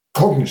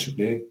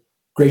 cognitively,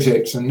 great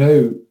apes are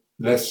no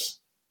less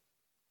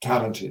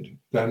talented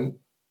than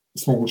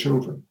small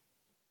children.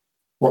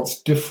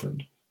 What's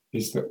different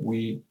is that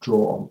we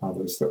draw on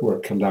others, that we're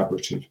a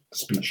collaborative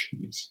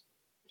species.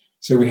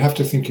 So we have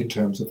to think in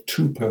terms of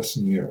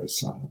two-person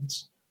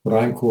neuroscience,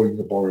 what I'm calling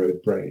the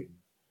borrowed brain,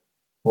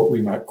 what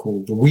we might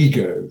call the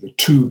we-go, the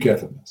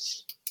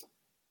togetherness.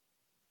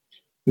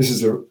 This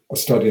is a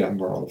study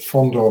I'm rather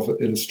fond of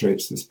that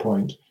illustrates this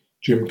point.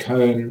 Jim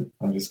Cohen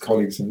and his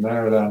colleagues in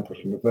Maryland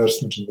put an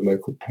advertisement in the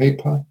local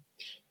paper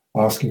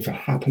asking for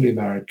happily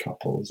married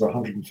couples.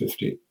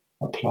 150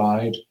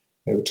 applied.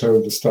 They were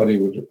told the study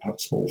would have a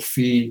small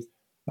fee,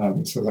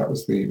 so that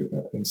was the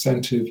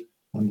incentive,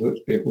 and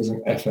that it was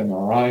an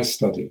fMRI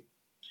study.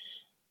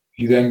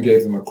 He then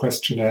gave them a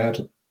questionnaire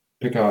to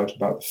pick out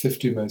about the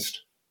 50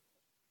 most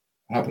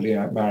happily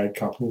married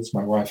couples.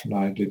 My wife and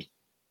I did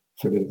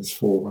fill in this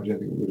form. I don't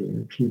think it would have been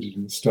included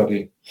in the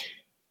study.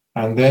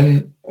 And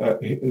then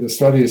the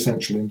study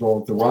essentially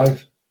involved the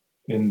wife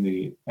in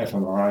the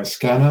fMRI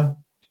scanner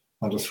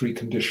under 3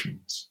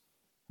 conditions: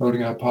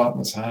 holding her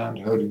partner's hand,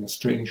 holding a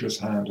stranger's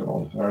hand, and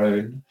on her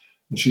own.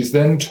 And she's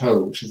then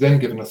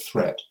given a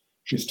threat.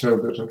 She's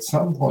told that at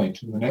some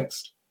point in the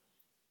next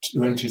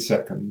 20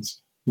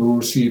 seconds, you will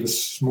receive a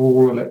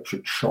small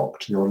electric shock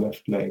to your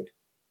left leg.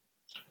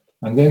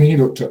 And then he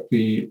looked at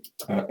the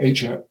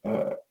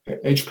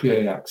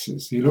HPA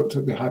axis. He looked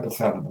at the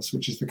hypothalamus,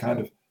 which is the kind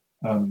of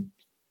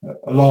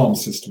alarm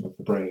system of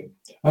the brain.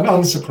 And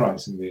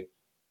unsurprisingly,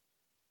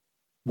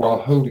 while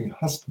holding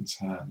husband's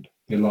hand,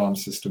 the alarm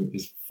system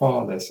is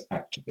far less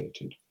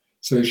activated.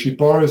 So she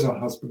borrows her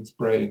husband's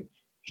brain.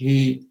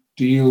 He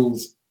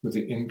deals with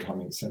the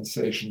incoming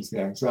sensations, the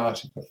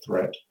anxiety, the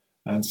threat.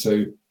 And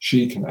so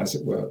she can, as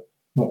it were,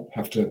 not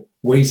have to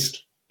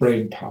waste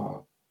brain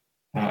power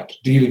at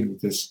dealing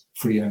with this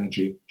free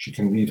energy. She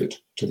can leave it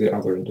to the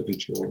other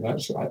individual. And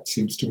that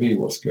seems to me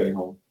what's going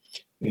on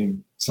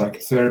in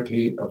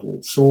psychotherapy of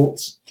all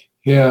sorts.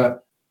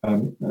 Here,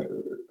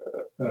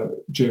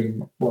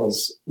 Jim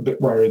was a bit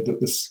worried that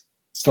this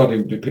study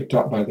would be picked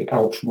up by the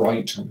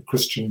alt-right and the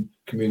Christian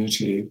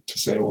community to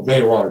say, well,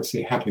 there you are, it's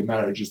the happy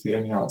marriage is the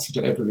only answer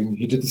to everything.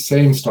 He did the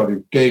same study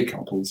with gay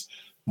couples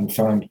and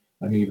found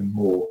an even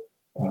more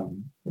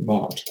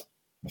marked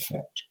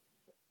effect.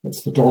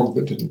 It's the dog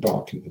that didn't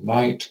bark in the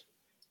night.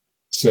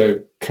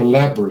 So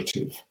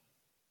collaborative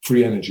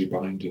free energy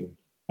binding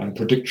and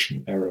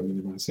prediction error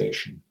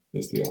minimization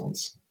is the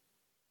answer.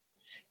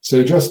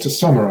 So just to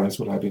summarize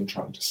what I've been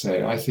trying to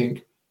say, I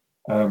think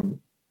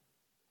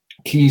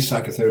key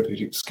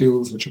psychotherapeutic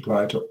skills which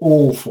apply to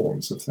all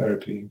forms of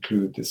therapy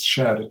include this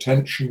shared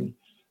attention,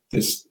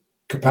 this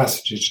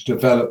capacity to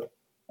develop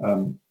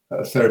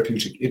a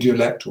therapeutic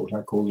idiolect, or what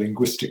I call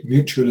linguistic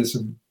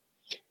mutualism,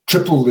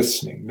 triple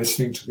listening,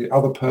 listening to the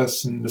other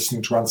person,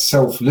 listening to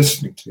oneself,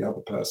 listening to the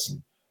other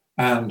person,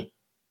 and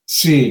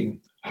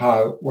seeing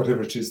how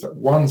whatever it is that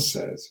one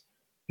says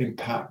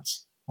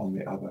impacts on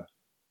the other.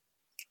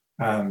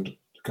 And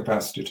the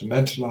capacity to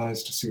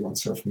mentalize, to see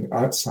oneself from the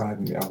outside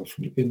and the other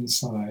from the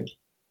inside.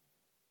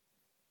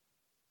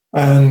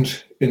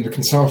 And in the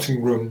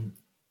consulting room,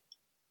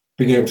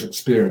 being able to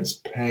experience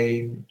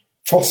pain,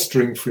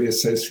 fostering free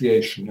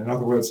association, in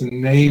other words,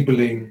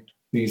 enabling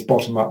these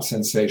bottom-up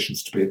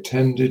sensations to be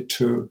attended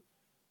to,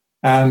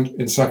 and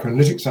in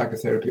psychoanalytic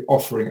psychotherapy,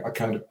 offering a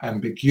kind of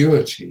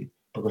ambiguity,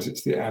 because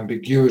it's the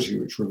ambiguity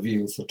which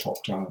reveals the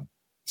top-down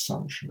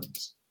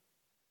assumptions.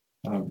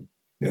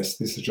 Yes,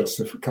 this is just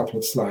a couple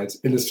of slides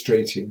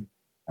illustrating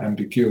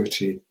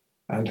ambiguity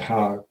and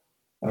how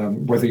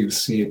whether you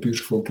see a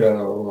beautiful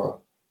girl or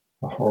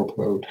a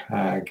horrible old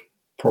hag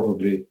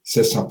probably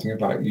says something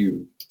about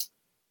you.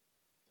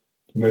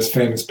 The most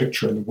famous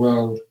picture in the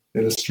world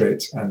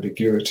illustrates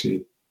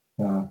ambiguity.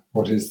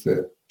 What is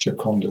the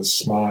Gioconda's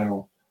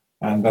smile?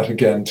 And that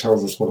again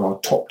tells us what our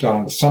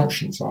top-down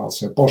assumptions are.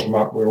 So bottom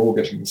up, we're all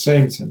getting the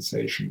same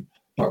sensation,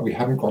 but we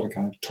haven't got a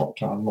kind of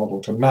top-down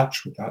model to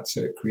match with that.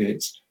 So it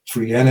creates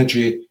free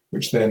energy,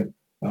 which then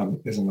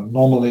is an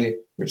anomaly,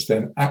 which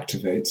then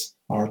activates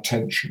our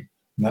attention.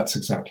 And that's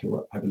exactly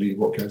what I believe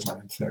what goes on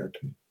in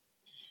therapy.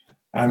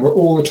 And we're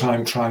all the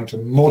time trying to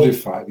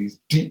modify these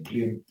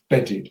deeply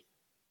embedded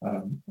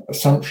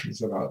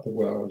assumptions about the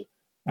world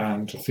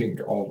and to think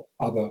of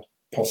other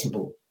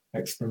possible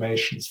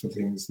explanations for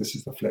things. This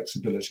is the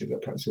flexibility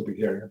that perhaps you'll be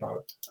hearing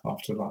about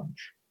after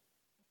lunch.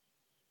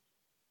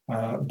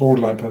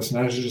 Borderline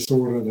personality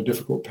disorder, the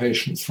difficult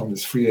patients from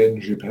this free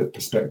energy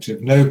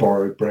perspective, no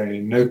borrowed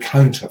brain, no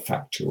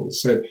counterfactuals.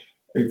 So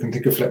you can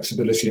think of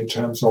flexibility in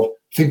terms of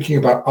thinking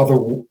about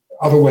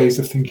other ways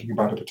of thinking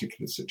about a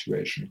particular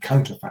situation,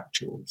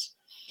 counterfactuals.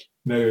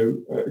 No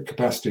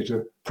capacity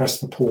to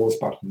press the pause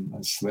button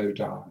and slow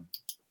down.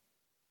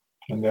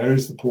 And there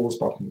is the pause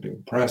button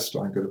being pressed.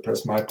 I'm going to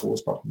press my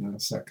pause button in a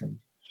second.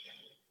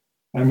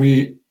 And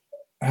we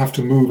have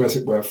to move, as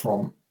it were,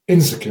 from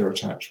insecure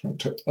attachment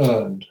to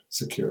earned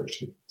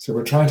security. So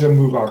we're trying to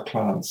move our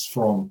clients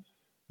from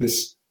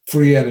this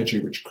free energy,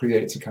 which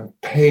creates a kind of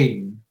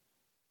pain,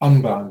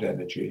 unbound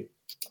energy,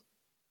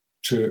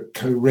 to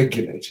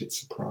co-regulated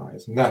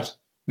surprise. And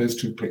those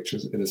two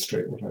pictures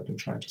illustrate what I've been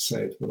trying to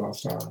say for the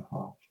last hour and a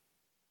half.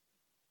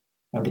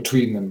 And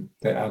between them,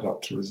 they add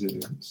up to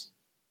resilience.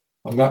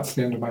 And that's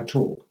the end of my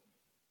talk.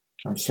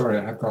 I'm sorry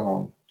I have gone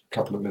on a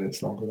couple of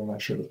minutes longer than I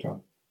should have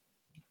done.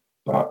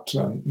 But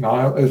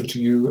now over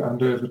to you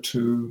and over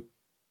to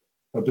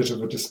a bit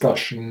of a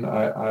discussion.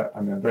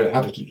 I'm very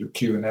happy to do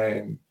Q&A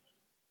and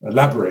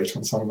elaborate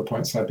on some of the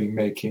points I've been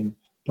making,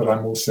 but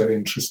I'm also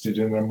interested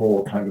in a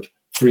more kind of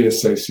free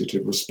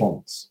associative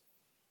response.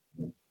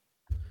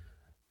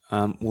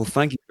 Well,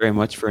 thank you very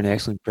much for an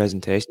excellent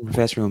presentation,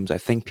 Professor Holmes. I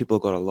think people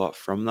got a lot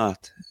from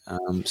that.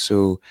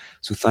 So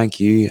thank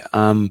you.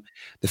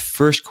 The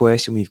first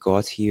question we've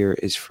got here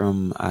is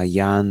from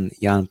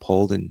Jan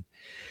Polden.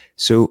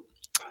 So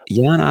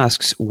Jan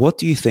asks, what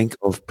do you think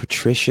of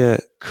Patricia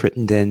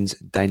Crittenden's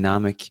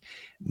dynamic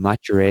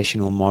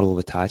maturational model of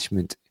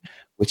attachment,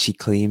 which he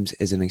claims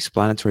is an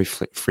explanatory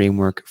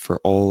framework for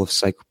all of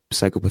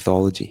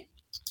psychopathology?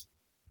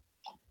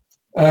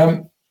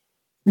 Well,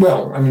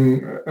 I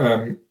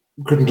mean,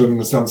 Crittenden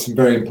has done some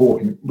very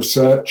important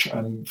research,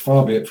 and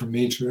far be it from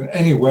me to in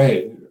any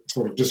way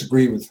sort of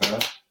disagree with her.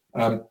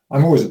 I'm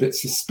always a bit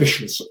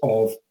suspicious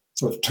of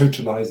sort of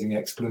totalizing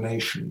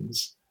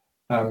explanations.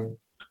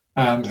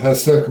 And her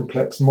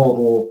circumplex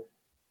model,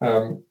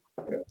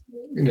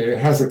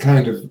 has a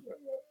kind of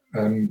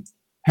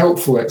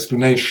helpful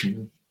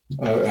explanation,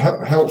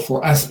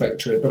 helpful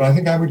aspect to it. But I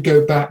think I would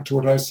go back to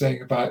what I was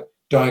saying about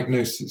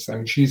diagnosis. I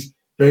mean, she's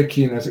very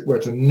keen, as it were,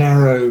 to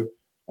narrow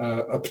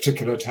a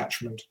particular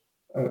attachment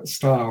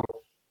style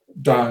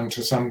down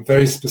to some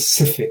very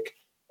specific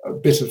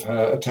bit of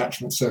her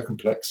attachment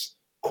circumplex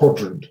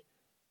quadrant.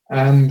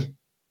 And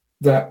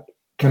that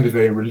can be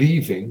very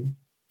relieving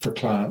for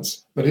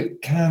clients, but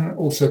it can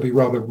also be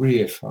rather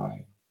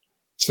reifying.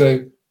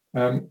 So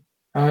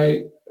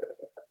I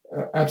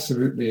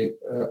absolutely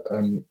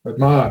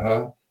admire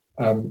her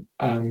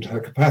and her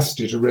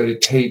capacity to really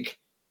take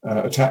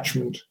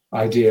attachment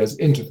ideas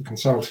into the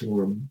consulting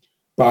room,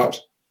 but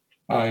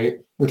I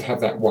would have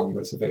that one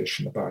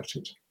reservation about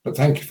it. But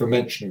thank you for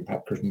mentioning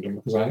Pat Crittenden,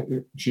 because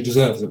she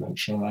deserves a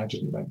mention and I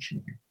didn't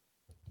mention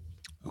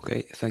her.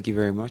 Okay, thank you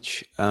very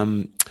much.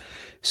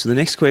 So the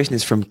next question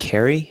is from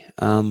Kerry.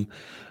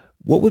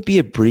 What would be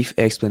a brief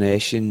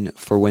explanation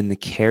for when the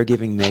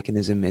caregiving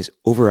mechanism is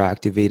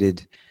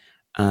overactivated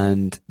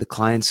and the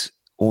clients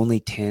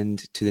only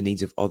tend to the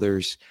needs of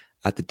others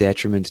at the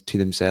detriment to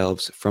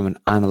themselves from an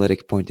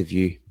analytic point of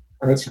view?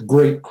 And it's a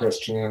great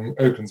question and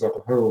opens up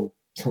a whole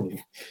sort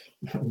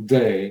of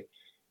day,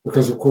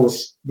 because of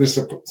course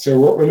so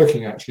what we're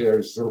looking at here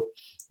is sort of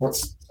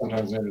what's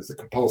sometimes known as the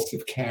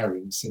compulsive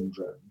caring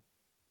syndrome.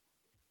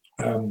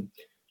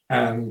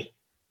 And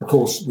of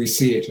course we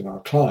see it in our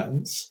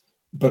clients,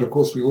 but of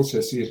course we also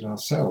see it in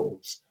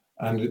ourselves,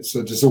 and it's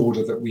a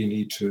disorder that we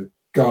need to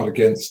guard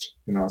against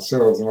in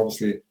ourselves. And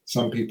obviously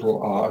some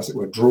people are, as it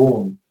were,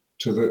 drawn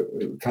to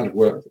the kind of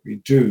work that we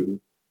do,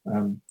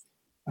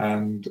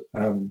 and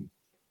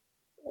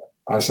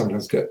I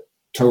sometimes get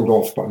told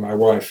off by my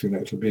wife,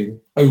 for being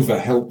over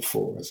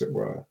helpful, as it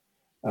were,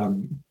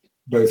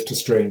 both to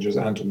strangers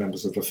and to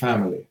members of the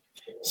family.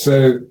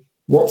 So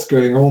what's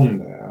going on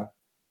there?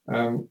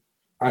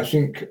 I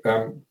think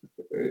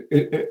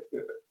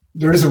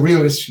there is a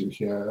real issue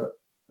here.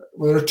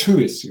 Well, there are two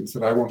issues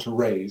that I want to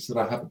raise that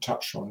I haven't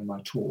touched on in my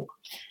talk.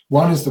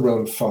 One is the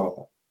role of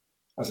father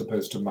as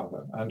opposed to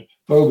mother. And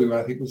Bowlby,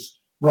 I think, was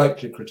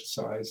rightly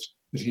criticised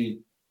that he,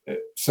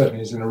 certainly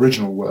in his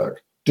original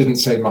work, didn't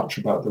say much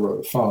about the role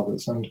of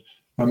fathers. And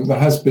there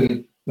has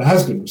been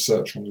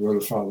research on the role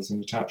of fathers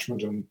in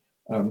attachment, and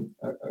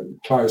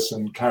Klaus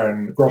and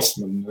Karen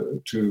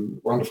Grossman, two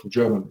wonderful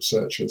German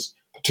researchers,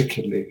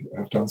 particularly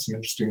have done some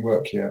interesting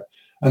work here.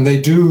 And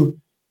they do,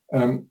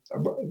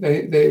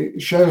 they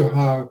show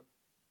how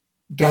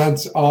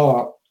dads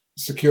are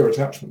secure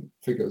attachment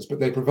figures, but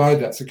they provide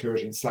that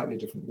security in slightly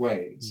different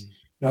ways.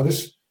 Now,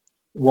 this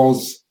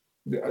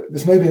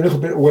may be a little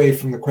bit away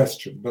from the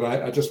question, but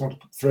I just want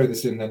to throw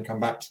this in and then come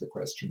back to the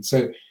question.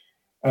 So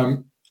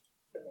in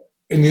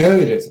the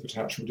early days of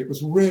attachment, it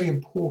was really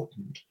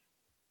important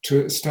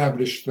to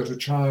establish that a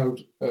child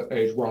at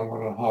age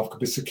 1.5 could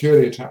be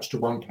securely attached to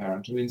one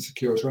parent and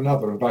insecure to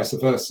another, and vice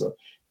versa,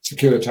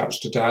 secure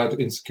attached to dad,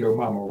 insecure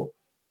mum, or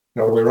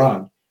the other way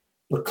around,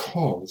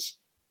 because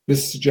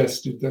this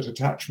suggested that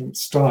attachment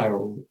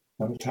style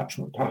and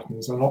attachment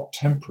patterns are not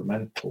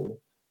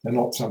temperamental. They're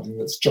not something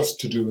that's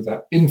just to do with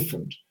that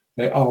infant.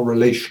 They are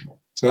relational.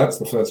 So that's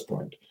the first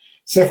point.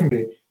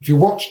 Secondly, if you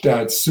watch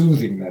dads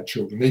soothing their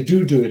children, they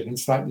do it in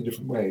slightly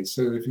different ways.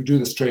 So if you do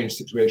the strange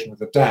situation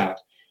with a dad,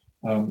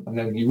 and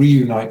then he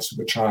reunites with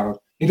the child,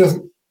 he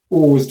doesn't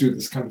always do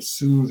this kind of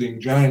soothing,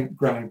 giant,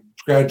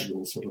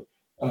 gradual sort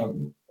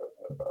of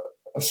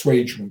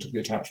assuagement of the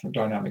attachment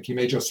dynamic. He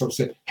may just sort of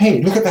say,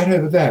 hey, look at that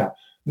over there.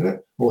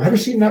 Or have you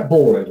seen that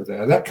ball over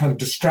there? That kind of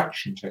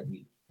distraction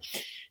technique.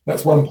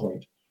 That's one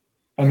point.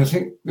 And I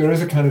think there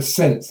is a kind of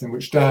sense in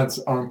which dads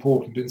are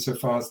important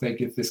insofar as they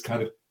give this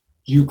kind of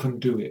you can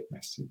do it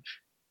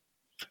message.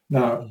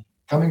 Now,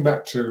 coming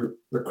back to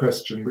the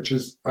question, which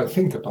is, I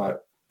think,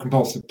 about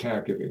compulsive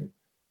caregiving,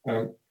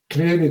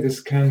 clearly this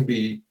can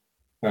be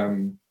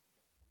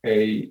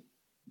a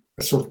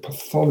sort of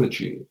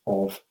pathology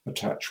of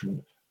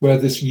attachment where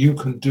this you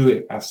can do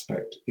it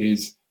aspect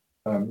is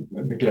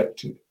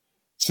neglected.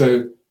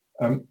 So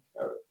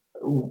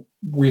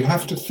we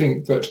have to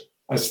think that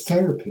as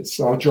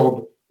therapists, our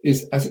job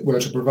is, as it were,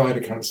 to provide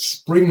a kind of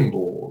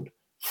springboard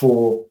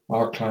for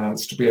our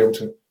clients to be able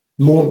to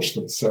launch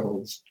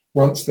themselves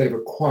once they've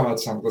acquired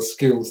some of the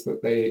skills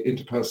that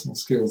interpersonal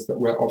skills that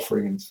we're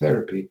offering in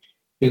therapy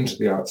into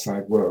the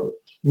outside world.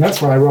 And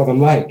that's why I rather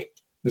like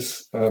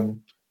this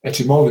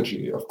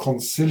etymology of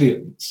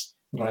consilience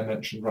that I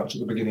mentioned right at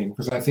the beginning,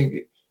 because I think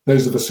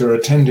those of us who are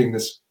attending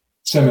this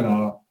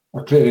seminar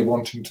are clearly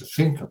wanting to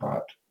think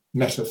about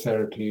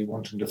meta-therapy,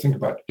 wanting to think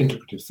about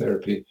integrative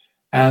therapy,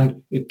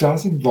 and it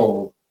does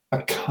involve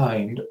a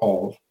kind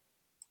of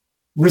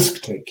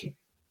risk-taking.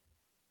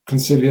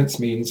 Consilience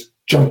means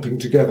jumping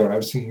together. I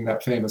was thinking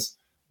that famous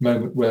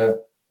moment where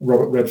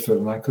Robert Redford,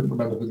 and I couldn't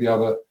remember who the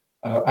other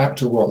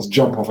actor was,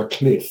 jump off a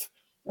cliff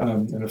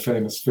in a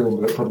famous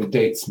film that probably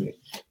dates me.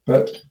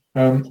 But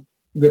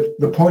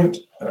the point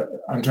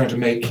I'm trying to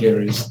make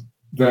here is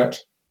that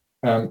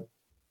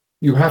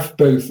you have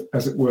both,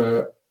 as it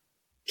were,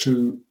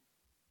 to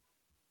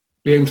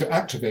be able to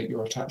activate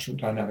your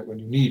attachment dynamic when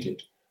you need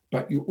it,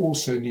 but you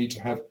also need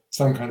to have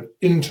some kind of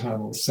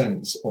internal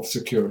sense of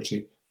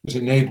security that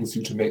enables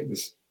you to make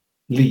this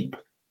leap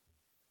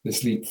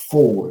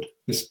forward,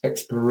 this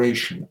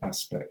exploration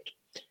aspect.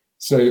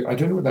 So I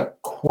don't know if that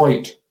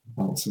quite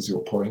answers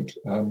your point,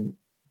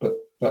 but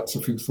that's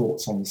a few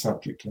thoughts on the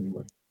subject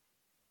anyway.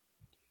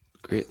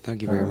 Great,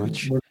 thank you very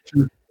much.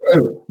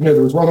 Oh, no,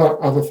 there was one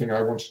other thing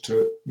I wanted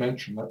to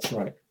mention, that's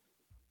right.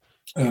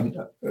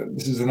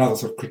 This is another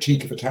sort of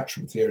critique of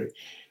attachment theory,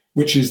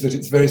 which is that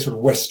it's very sort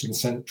of Western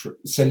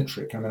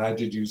centric. I mean, I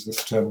did use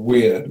this term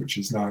weird, which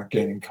is now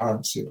gaining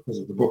currency because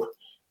of the book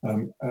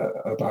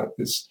about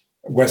this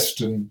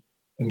Western,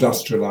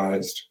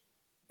 industrialized,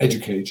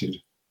 educated,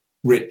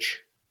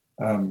 rich,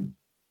 and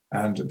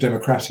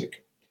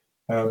democratic.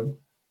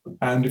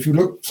 And if you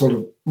look sort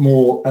of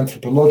more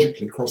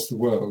anthropologically across the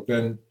world,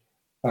 then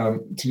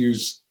to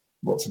use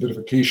what's a bit of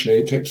a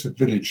cliche, it takes a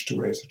village to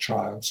raise a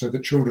child. So the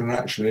children are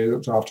actually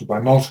looked after by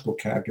multiple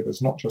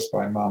caregivers, not just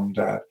by mum,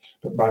 dad,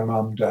 but by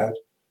mum, dad,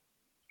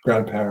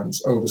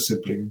 grandparents, older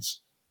siblings.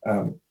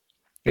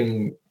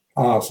 In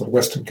our sort of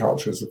Western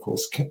cultures, of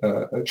course,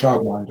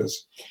 childminders.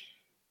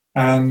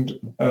 And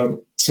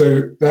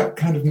so that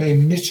kind of may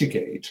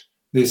mitigate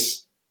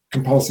this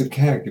compulsive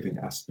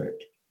caregiving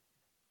aspect.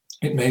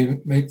 It may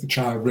make the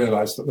child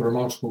realize that there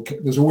are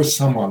there's always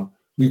someone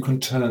you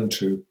can turn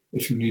to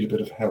if you need a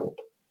bit of help.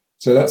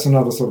 So that's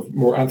another sort of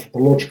more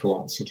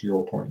anthropological answer to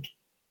your point.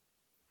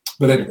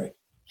 But anyway,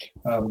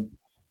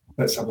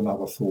 let's have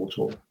another thought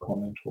or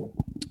comment or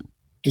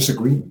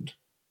disagreement.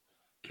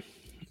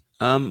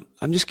 I'm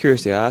just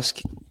curious to ask,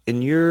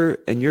 in your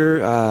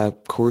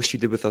course you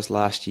did with us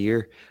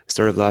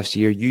start of last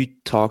year, you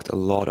talked a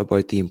lot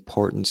about the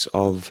importance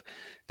of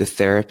the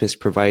therapist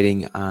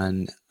providing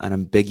an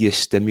ambiguous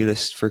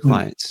stimulus for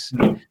clients.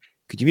 Mm-hmm.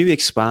 Could you maybe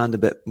expand a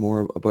bit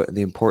more about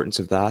the importance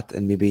of that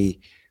and maybe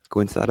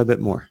go into that a bit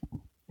more?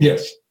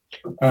 Yes.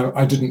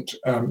 I didn't,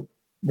 I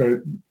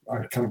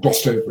kind of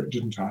glossed over it,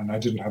 didn't I? And I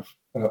didn't have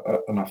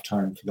enough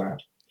time for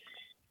that.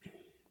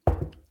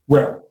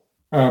 Well,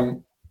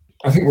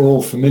 I think we're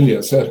all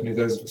familiar, certainly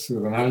those of us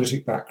with an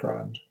analytic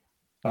background,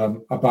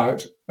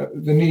 about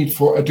the need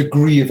for a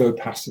degree of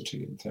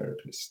opacity in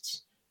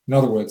therapists. In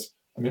other words,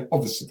 I mean,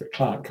 obviously the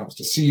client comes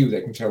to see you,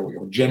 they can tell what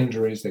your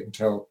gender is, they can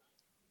tell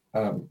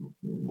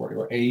what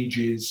your age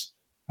is,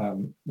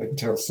 they can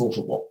tell sort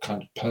of what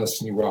kind of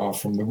person you are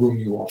from the room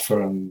you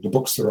offer and the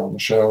books that are on the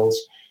shelves.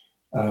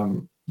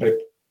 They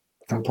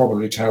can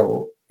probably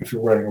tell if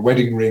you're wearing a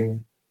wedding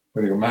ring,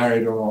 whether you're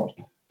married or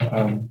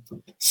not.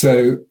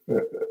 So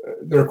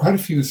there are quite a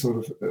few sort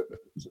of,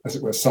 as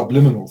it were,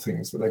 subliminal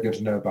things that they're going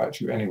to know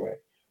about you anyway.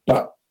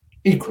 But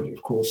equally,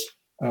 of course,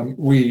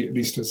 we, at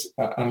least as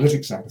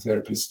analytic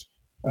psychotherapists,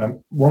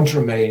 want to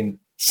remain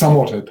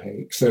somewhat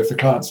opaque. So if the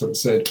client sort of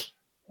said,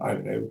 I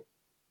don't know,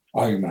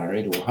 are you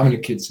married, or how many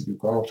kids have you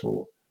got,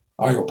 or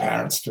are your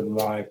parents still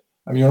alive?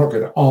 I mean, you're not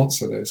going to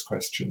answer those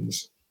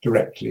questions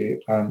directly.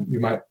 You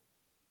might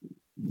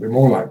be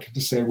more likely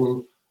to say,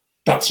 well,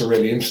 that's a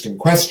really interesting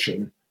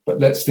question, but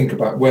let's think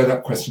about where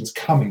that question's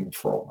coming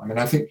from. I mean,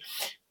 I think,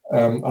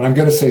 and I'm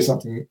going to say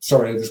something,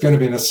 sorry, there's going to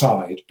be an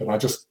aside, but I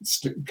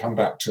just come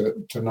back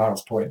to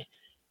Niall's point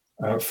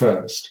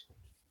first.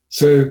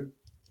 So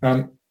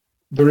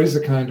there is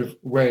a kind of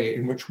way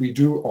in which we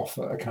do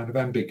offer a kind of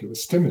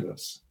ambiguous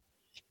stimulus.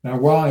 Now,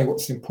 why?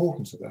 What's the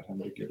importance of that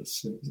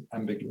ambiguous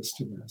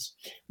stimulus?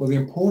 Well, the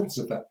importance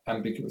of that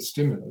ambiguous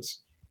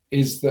stimulus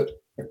is that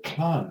the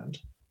client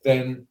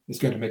then is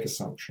going to make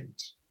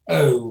assumptions.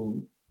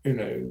 Oh,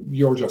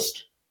 you're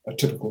just a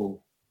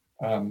typical,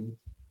 I don't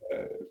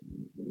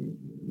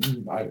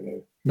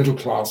know,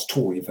 middle-class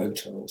Tory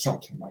voter or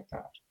something like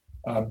that,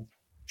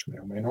 which may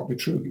or may not be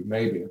true. You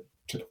may be a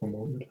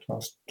typical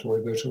middle-class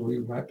Tory voter, or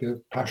you might be a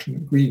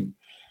passionate Green.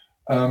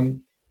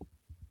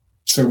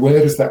 So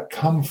where does that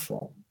come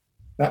from?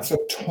 That's a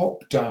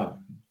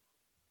top-down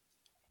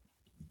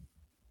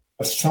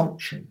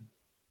assumption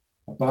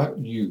about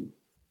you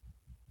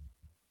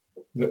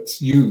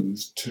that's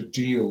used to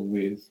deal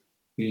with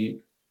the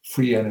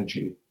free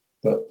energy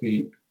that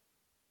the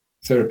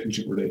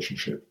therapeutic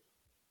relationship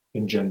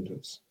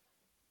engenders.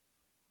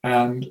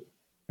 And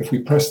if we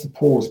press the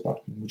pause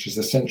button, which is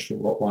essentially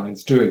what one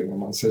is doing,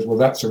 when one says, well,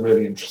 that's a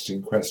really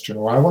interesting question,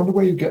 or I wonder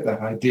where you get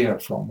that idea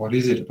from. What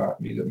is it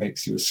about me that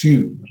makes you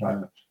assume that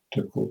I'm a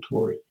typical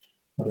Tory,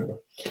 whatever?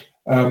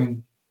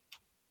 And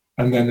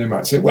then they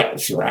might say, well,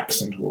 it's your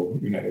accent, or,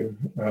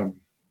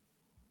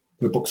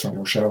 the books on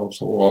your shelves,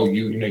 or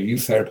you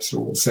therapists are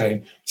all the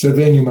same. So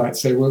then you might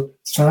say, well, it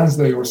sounds as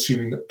though you're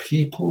assuming that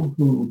people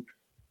who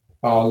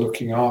are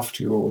looking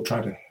after you or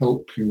trying to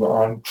help you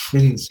are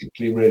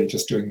intrinsically really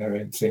just doing their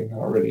own thing, they're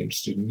not really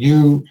interested in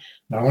you.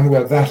 And I wonder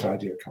where that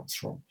idea comes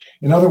from.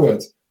 In other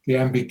words, the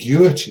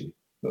ambiguity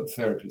that the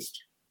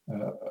therapist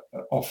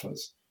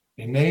offers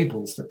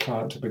enables the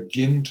client to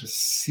begin to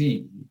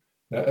see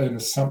their own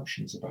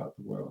assumptions about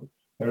the world,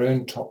 their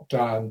own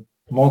top-down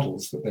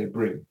models that they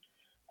bring.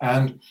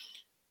 And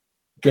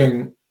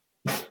going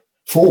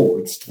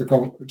forwards to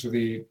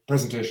the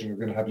presentation we're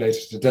going to have later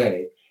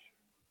today,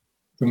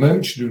 the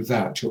moment you do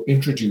that, you're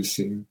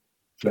introducing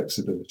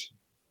flexibility.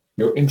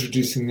 You're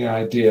introducing the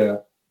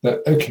idea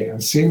that, okay, I'm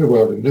seeing the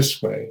world in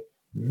this way.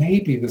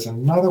 Maybe there's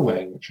another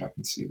way in which I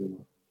can see the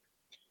world.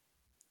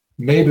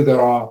 Maybe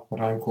there are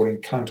what I'm calling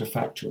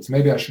counterfactuals.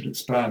 Maybe I should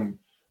explain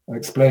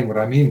what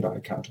I mean by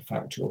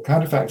counterfactual.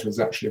 Counterfactual is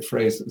actually a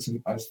phrase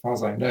that, as far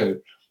as I know,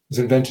 was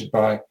invented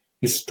by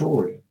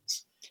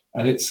historians.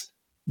 And it's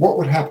what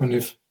would happen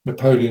if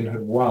Napoleon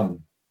had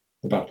won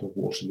the Battle of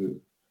Waterloo.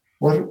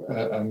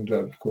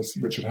 Of course,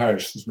 Richard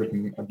Harris has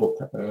written a book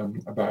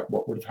about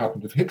what would have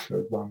happened if Hitler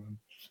had won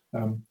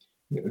and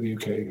the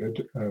UK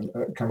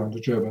had come under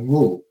German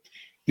rule.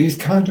 These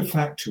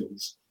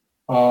counterfactuals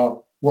are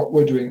what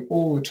we're doing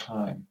all the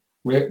time.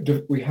 We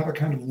have a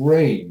kind of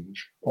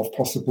range of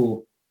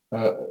possible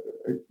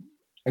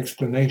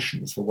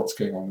explanations for what's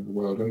going on in the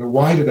world. And the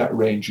wider that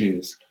range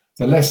is,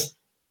 the less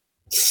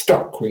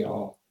stuck we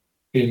are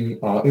in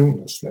our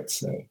illness, let's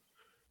say.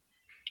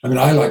 I mean,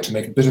 I like to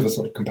make a bit of a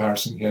sort of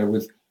comparison here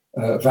with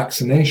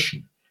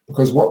vaccination,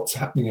 because what's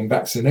happening in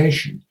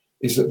vaccination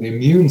is that the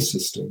immune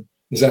system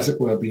is, as it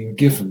were, being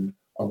given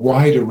a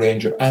wider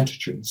range of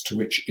antigens to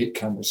which it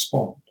can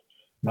respond.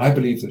 And I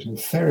believe that in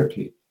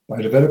therapy,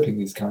 by developing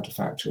these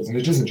counterfactuals, and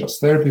it isn't just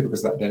therapy,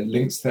 because that then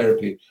links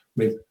therapy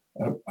with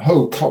a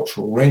whole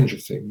cultural range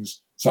of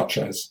things, such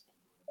as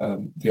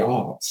the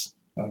arts,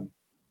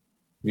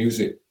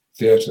 music,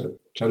 theatre,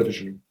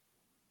 television,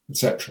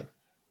 etc.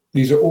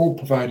 These are all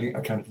providing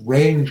a kind of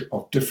range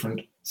of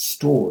different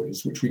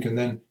stories which we can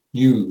then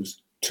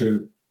use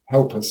to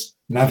help us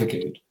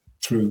navigate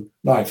through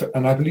life.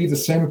 And I believe the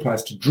same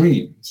applies to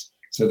dreams,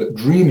 so that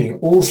dreaming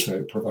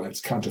also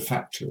provides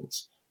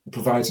counterfactuals. It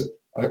provides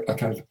a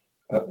kind of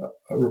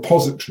a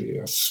repository,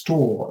 a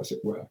store, as it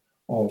were,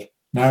 of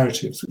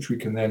narratives which we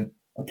can then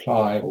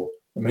apply, or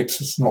it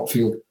makes us not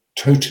feel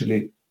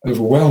totally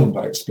overwhelmed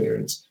by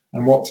experience.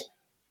 And what's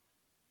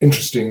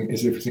interesting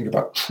is if we think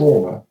about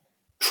trauma,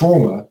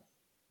 trauma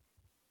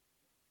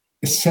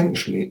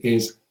essentially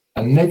is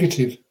a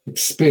negative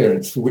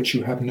experience for which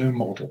you have no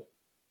model.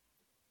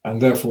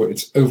 And therefore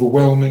it's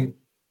overwhelming.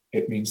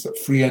 It means that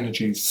free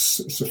energy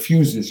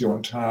suffuses your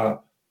entire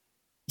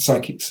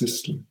psychic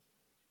system.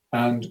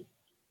 And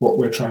what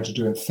we're trying to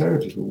do in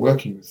therapy, if we're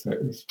working with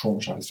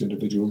traumatized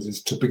individuals,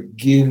 is to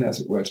begin, as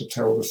it were, to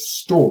tell the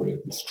story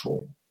of this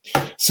trauma.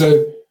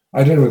 So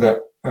I don't know if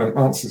that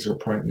answers your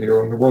point,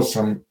 Neil, and there was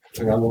something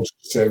I wanted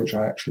to say which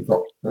I actually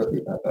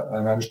I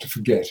managed to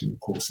forget in the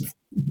course of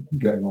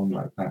going on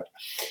like that,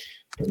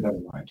 but never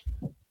mind.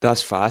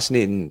 That's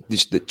fascinating.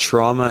 The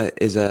trauma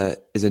is a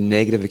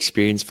negative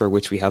experience for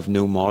which we have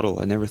no model.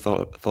 I never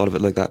thought of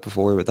it like that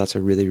before, but that's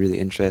a really, really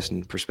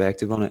interesting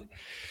perspective on it.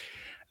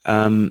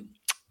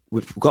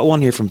 We've got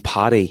one here from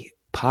Paddy.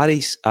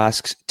 Paddy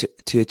asks,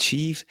 to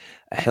achieve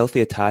a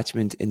healthy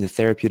attachment in the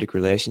therapeutic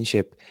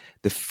relationship,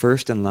 the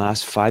first and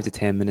last 5 to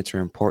 10 minutes are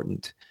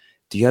important.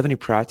 Do you have any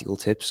practical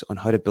tips on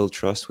how to build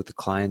trust with the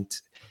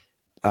client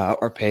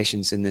or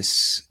patients in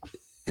this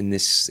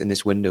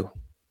window?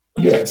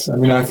 Yes, I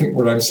mean, I think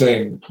what I'm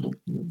saying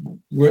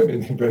won't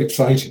be very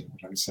exciting,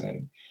 what I'm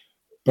saying,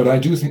 but I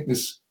do think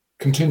this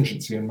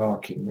contingency and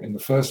marking in the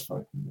first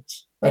 5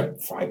 minutes,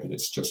 5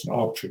 minutes, just an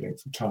arbitrary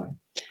length of time,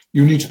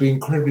 you need to be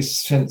incredibly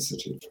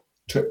sensitive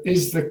to,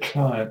 is the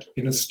client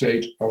in a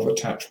state of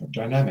attachment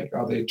dynamic?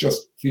 Are they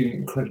just feeling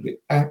incredibly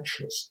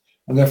anxious?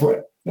 And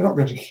therefore, they're not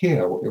going to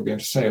hear what you're going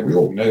to say. We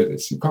all know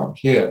this. You can't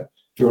hear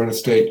if you're in a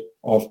state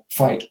of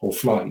fight or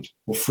flight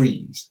or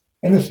freeze,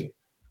 anything.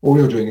 All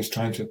you're doing is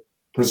trying to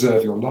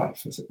preserve your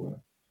life, as it were.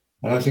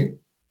 And I think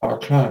our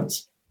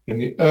clients in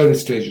the early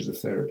stages of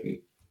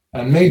therapy,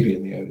 and maybe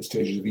in the early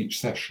stages of each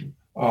session,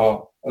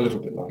 are a little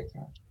bit like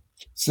that.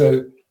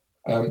 So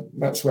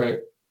that's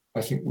where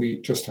I think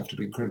we just have to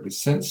be incredibly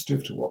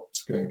sensitive to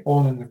what's going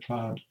on in the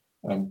client,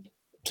 and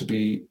to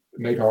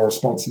make our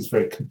responses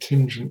very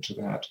contingent to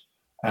that,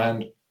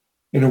 and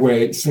in a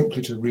way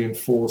simply to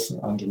reinforce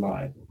and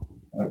underline.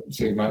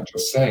 So you might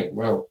just say,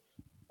 well,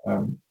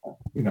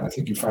 I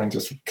think you find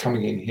just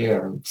coming in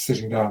here and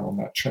sitting down on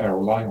that chair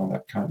or lying on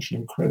that couch an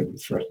incredibly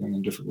threatening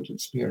and difficult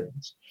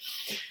experience.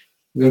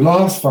 The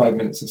last 5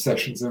 minutes of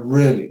sessions are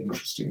really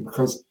interesting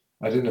because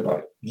I don't know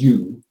about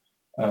you,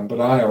 but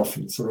I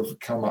often sort of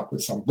come up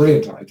with some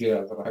brilliant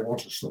idea that I want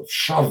to sort of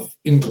shove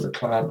into the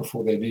client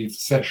before they leave the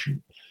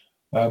session.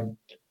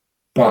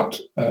 But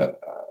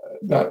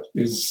that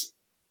is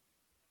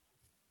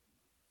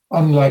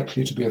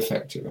unlikely to be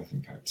effective, I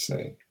think I'd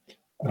say,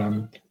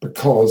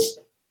 because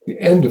the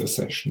end of a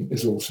session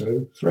is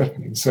also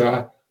threatening.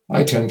 So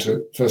I tend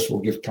to, first of all,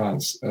 give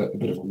clients a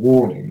bit of a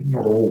warning,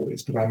 not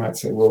always, but I might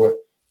say, well,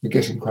 we're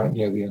getting quite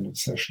near the end of the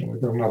session.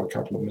 We've got another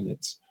couple of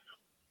minutes.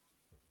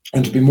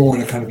 And to be more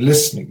in a kind of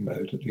listening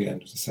mode at the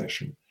end of the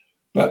session,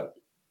 but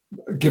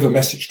give a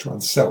message to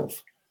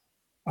oneself.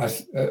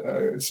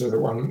 So that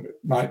one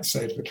might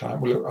say to the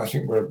client, well, look, I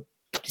think we're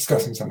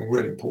discussing something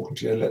really important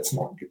here. Let's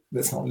not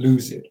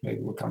lose it. Maybe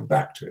we'll come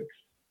back to it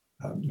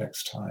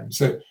next time.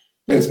 So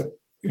there's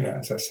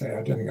as I say,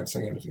 I don't think I'm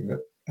saying anything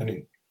that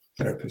any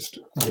therapist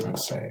wouldn't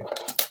say,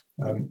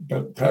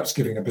 but perhaps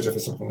giving a bit of a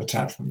sort of an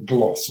attachment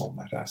gloss on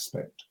that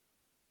aspect.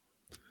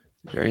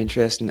 Very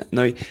interesting.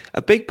 Now,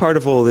 a big part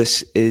of all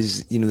this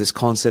is, this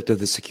concept of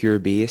the secure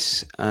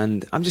base.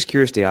 And I'm just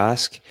curious to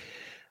ask,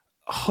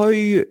 how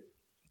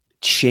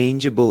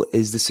changeable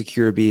is the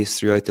secure base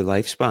throughout the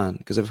lifespan?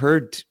 Because I've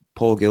heard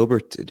Paul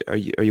Gilbert, are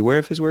you aware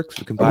of his work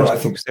for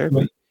compassionate focused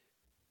therapy?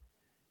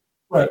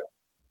 Right.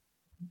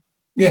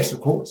 Yes,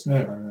 of course.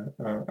 No,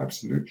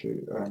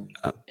 absolutely.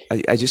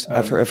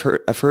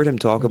 I've heard him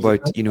talk about,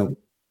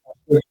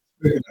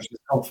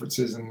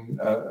 conferences, and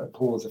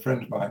Paul is a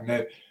friend of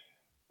mine,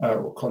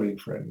 or colleague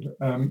friend.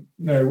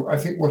 No, I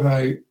think what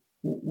I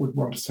would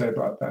want to say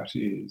about that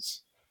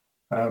is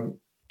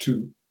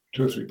two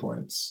or 3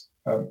 points.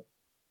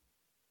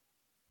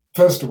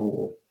 First of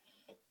all,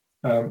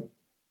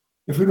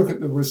 if we look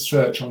at the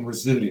research on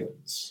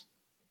resilience,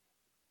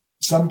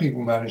 some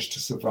people manage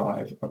to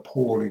survive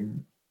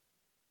appalling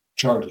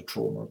childhood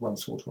trauma of one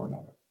sort or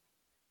another,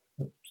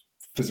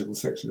 physical,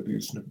 sexual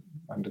abuse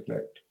and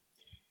neglect.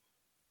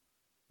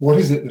 What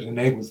is it that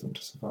enables them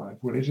to survive?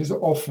 Well, it is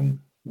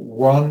often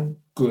one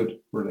good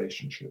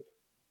relationship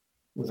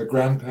with a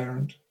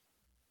grandparent,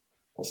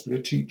 possibly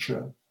a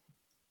teacher,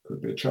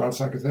 could be a child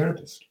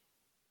psychotherapist.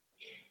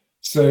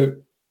 So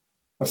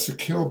a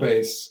secure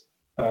base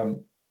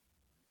and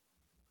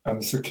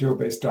the secure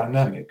base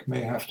dynamic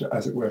may have to,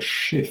 as it were,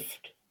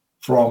 shift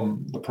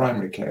from the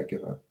primary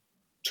caregiver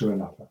to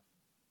another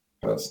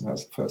person.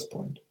 That's the first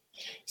point.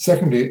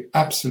 Secondly,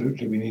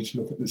 absolutely, we need to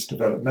look at this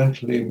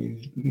developmentally.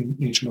 We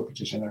need to look at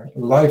it in a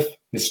life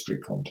history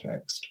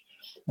context.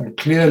 And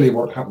clearly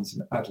what happens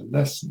in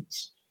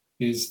adolescence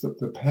is that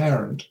the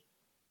parent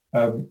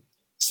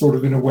sort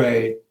of in a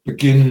way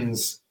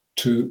begins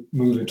to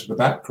move into the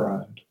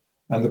background,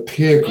 and the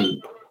peer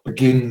group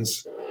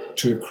begins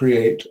to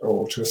create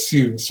or to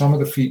assume some of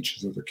the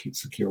features of the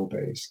secure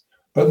base,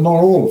 but not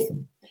all of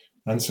them.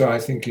 And so I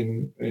think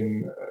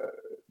in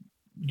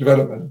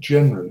development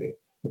generally,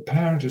 the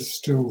parent is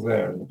still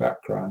there in the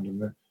background,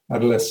 and the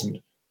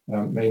adolescent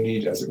may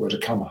need, as it were, to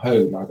come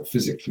home either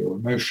physically or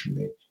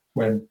emotionally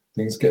when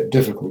things get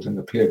difficult in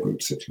the peer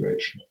group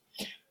situation.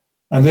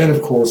 And then,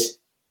 of course,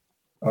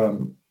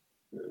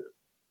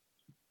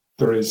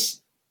 there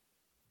is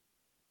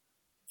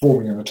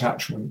forming an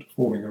attachment,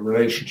 forming a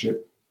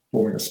relationship,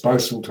 forming a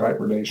spousal type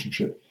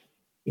relationship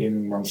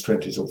in one's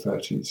 20s or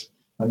 30s.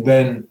 And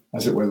then,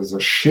 as it were, there's a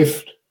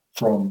shift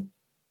from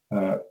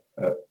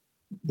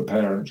the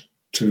parent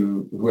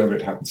to whoever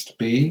it happens to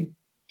be.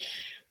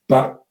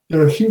 But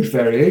there are huge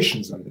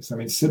variations on this. I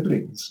mean,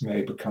 siblings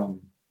may become,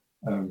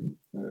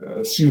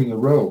 assume the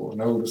role,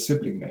 an older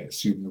sibling may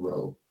assume the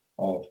role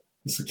of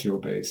the secure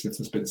base if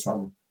there's been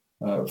some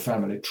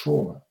family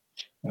trauma.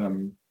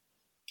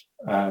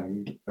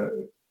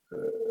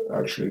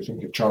 Actually,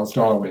 think of Charles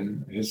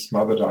Darwin. His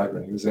mother died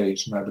when he was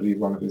 8, and I believe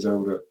one of his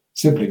older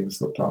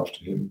siblings looked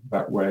after him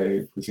that way.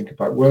 If we think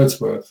about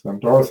Wordsworth and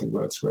Dorothy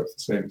Wordsworth,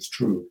 the same is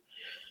true.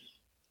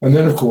 And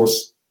then, of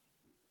course,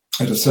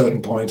 at a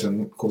certain point,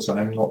 and of course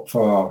I'm not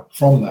far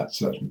from that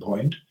certain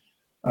point,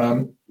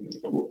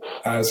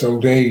 as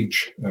old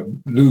age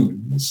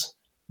looms,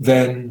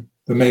 then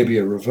there may be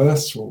a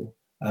reversal,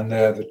 and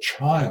there the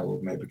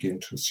child may begin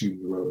to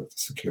assume the role of the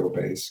secure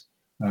base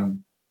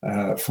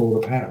for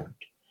the parent.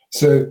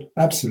 So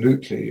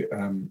absolutely,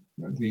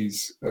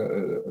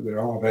 there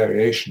are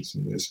variations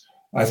in this.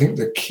 I think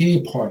the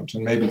key point,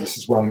 and maybe this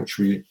is one which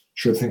we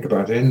should think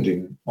about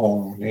ending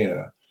on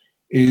here,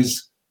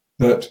 is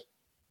that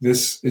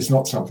this is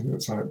not something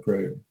that's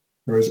outgrown.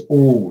 There is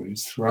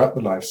always, throughout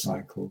the life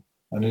cycle,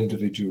 an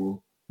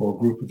individual or a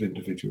group of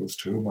individuals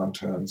to whom one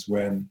turns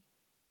when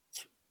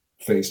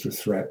faced with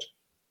threat,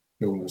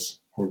 illness,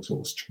 or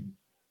exhaustion.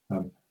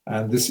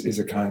 And this is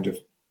a kind of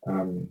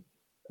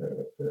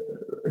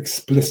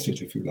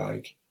explicit, if you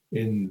like,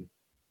 in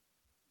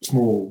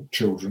small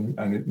children,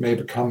 and it may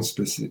become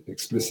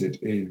explicit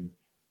in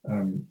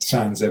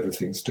sans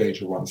everything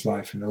stage of one's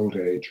life in old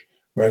age,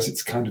 whereas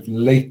it's kind of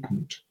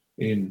latent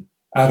in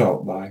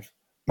adult life,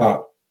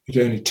 but it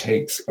only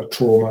takes a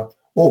trauma,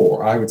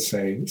 or I would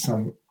say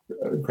some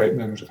great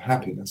moment of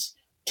happiness,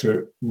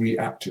 to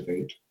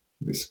reactivate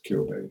this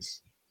secure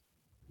base.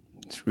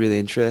 It's really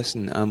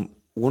interesting.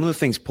 One of the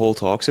things Paul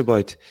talks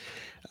about,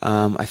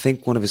 I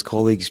think one of his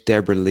colleagues,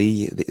 Deborah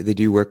Lee, they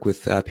do work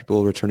with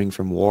people returning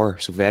from war,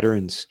 so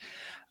veterans,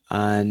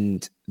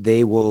 and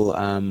they will,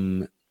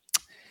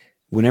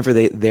 whenever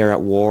they're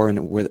at war,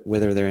 and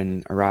whether they're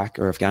in Iraq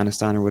or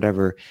Afghanistan or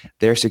whatever,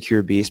 their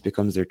secure base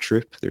becomes their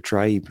troop, their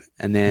tribe,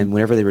 and then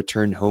whenever they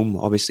return home,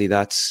 obviously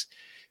that's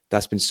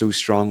been so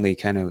strongly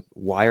kind of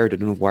wired. I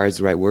don't know if wired is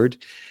the right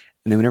word.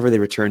 And then whenever they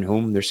return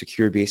home, their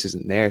secure base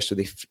isn't there. So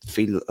they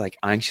feel like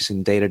anxious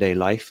in day-to-day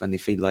life, and they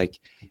feel like,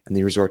 and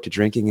they resort to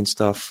drinking and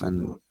stuff.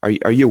 And are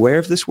you aware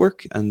of this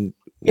work? And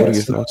what are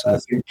your thoughts on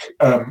it?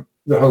 I think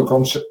the whole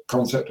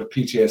concept of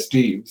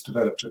PTSD was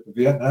developed at the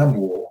Vietnam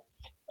War,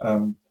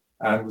 and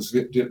was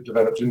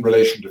developed in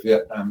relation to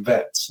Vietnam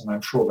vets. And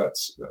I'm sure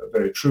that's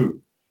very true.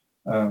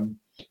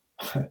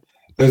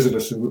 Those of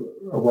us who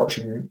are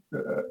watching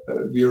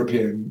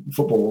European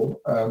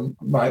football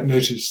might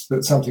notice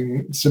that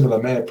something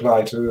similar may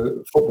apply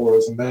to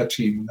footballers and their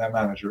team and their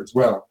manager as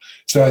well.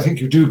 So I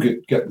think you do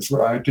get this.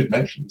 I did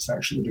mention this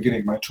actually at the beginning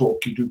of my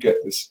talk. You do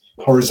get this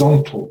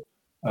horizontal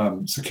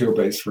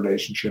secure-based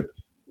relationship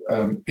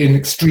in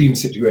extreme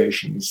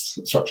situations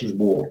such as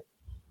war.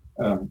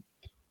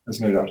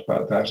 There's no doubt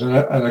about that.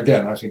 And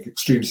again, I think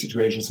extreme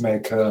situations may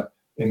occur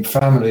in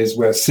families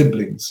where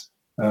siblings.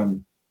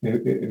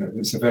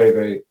 It's a very,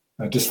 very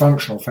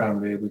dysfunctional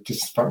family with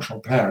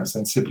dysfunctional parents,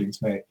 then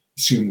siblings may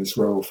assume this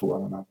role for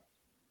one another.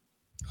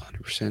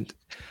 100%.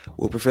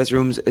 Well, Professor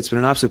Holmes, it's been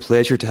an absolute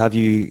pleasure to have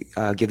you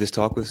give this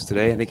talk with us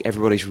today. I think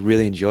everybody's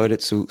really enjoyed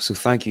it, so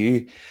thank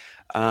you.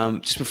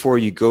 Just before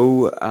you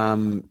go,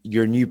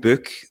 your new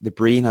book, The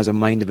Brain Has a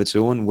Mind of Its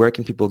Own, where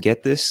can people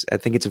get this? I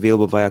think it's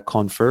available via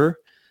Confer.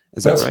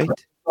 Is that right?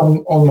 Correct.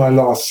 On my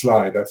last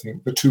slide, I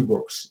think the two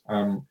books,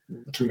 the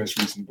two most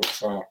recent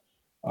books are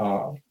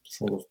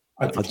sort of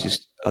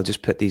advertised. I'll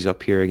just put these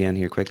up here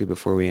again quickly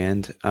before we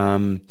end.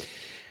 And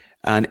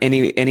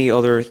any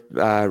other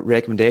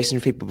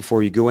recommendations for people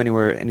before you go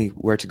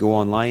anywhere to go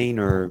online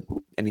or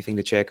anything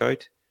to check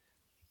out?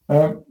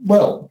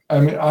 Well, I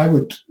mean, I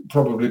would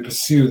probably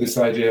pursue this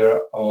idea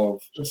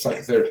of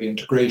psychotherapy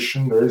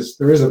integration. There is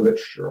a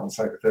literature on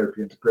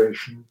psychotherapy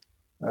integration,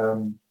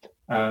 and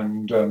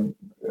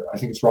I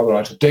think it's rather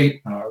out of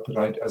date now.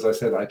 But as I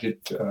said, I did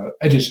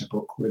edit a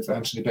book with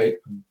Anthony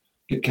Bateman.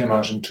 It came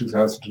out in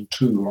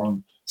 2002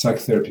 on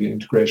psychotherapy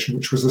integration,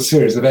 which was a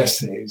series of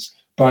essays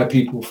by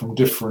people from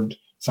different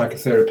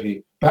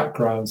psychotherapy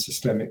backgrounds,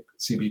 systemic,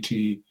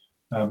 CBT,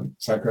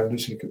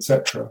 psychoanalytic,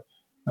 etc.,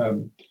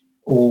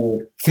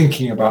 all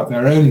thinking about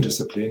their own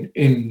discipline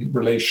in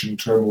relation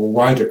to a more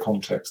wider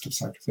context of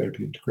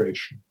psychotherapy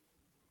integration.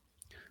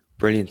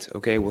 Brilliant.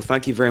 Okay. Well,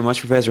 thank you very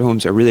much, Professor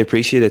Holmes. I really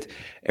appreciate it.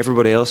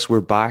 Everybody else,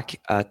 we're back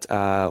at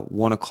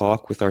 1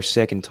 o'clock with our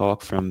second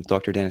talk from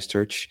Dr. Dennis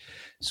Turch.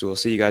 So we'll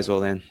see you guys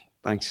all then.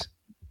 Thanks.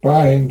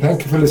 Bye, and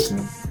thank you for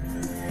listening.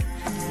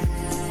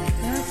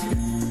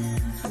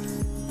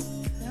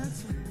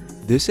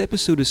 This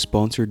episode is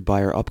sponsored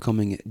by our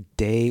upcoming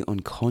Day on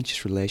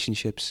Conscious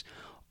Relationships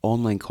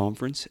online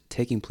conference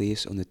taking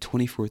place on the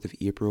 24th of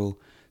April,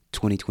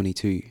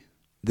 2022.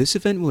 This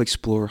event will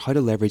explore how to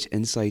leverage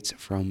insights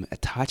from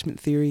attachment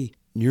theory,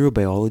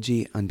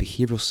 neurobiology, and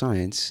behavioral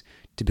science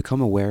to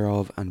become aware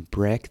of and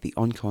break the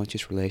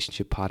unconscious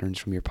relationship patterns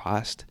from your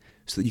past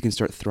so that you can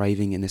start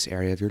thriving in this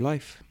area of your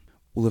life.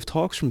 We'll have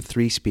talks from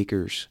 3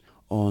 speakers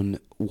on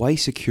why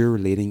secure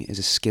relating is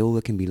a skill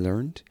that can be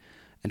learned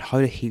and how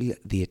to heal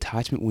the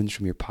attachment wounds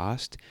from your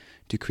past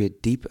to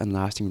create deep and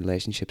lasting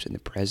relationships in the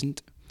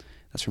present.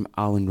 That's from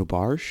Alan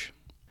Robarge.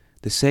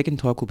 The second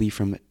talk will be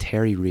from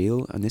Terry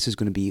Reel, and this is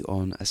going to be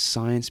on a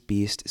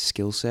science-based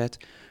skill set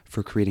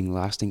for creating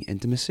lasting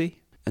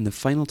intimacy. And the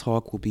final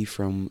talk will be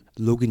from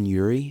Logan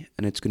Urey,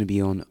 and it's going to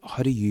be on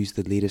how to use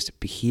the latest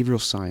behavioral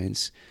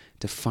science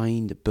to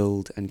find,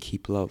 build, and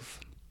keep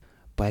love.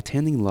 By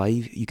attending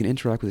live, you can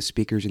interact with the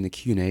speakers in the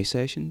Q&A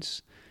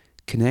sessions,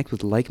 connect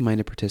with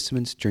like-minded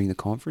participants during the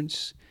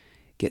conference,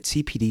 get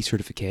CPD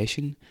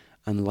certification,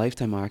 and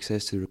lifetime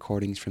access to the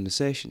recordings from the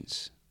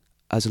sessions.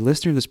 As a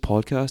listener of this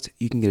podcast,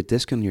 you can get a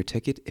discount on your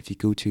ticket if you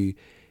go to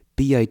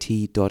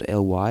bit.ly/CR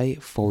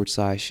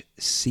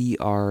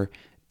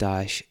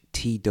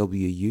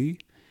TWU,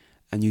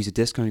 and use a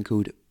discount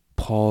code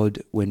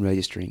POD when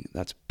registering.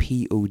 That's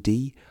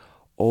POD,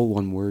 all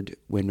one word,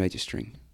 when registering.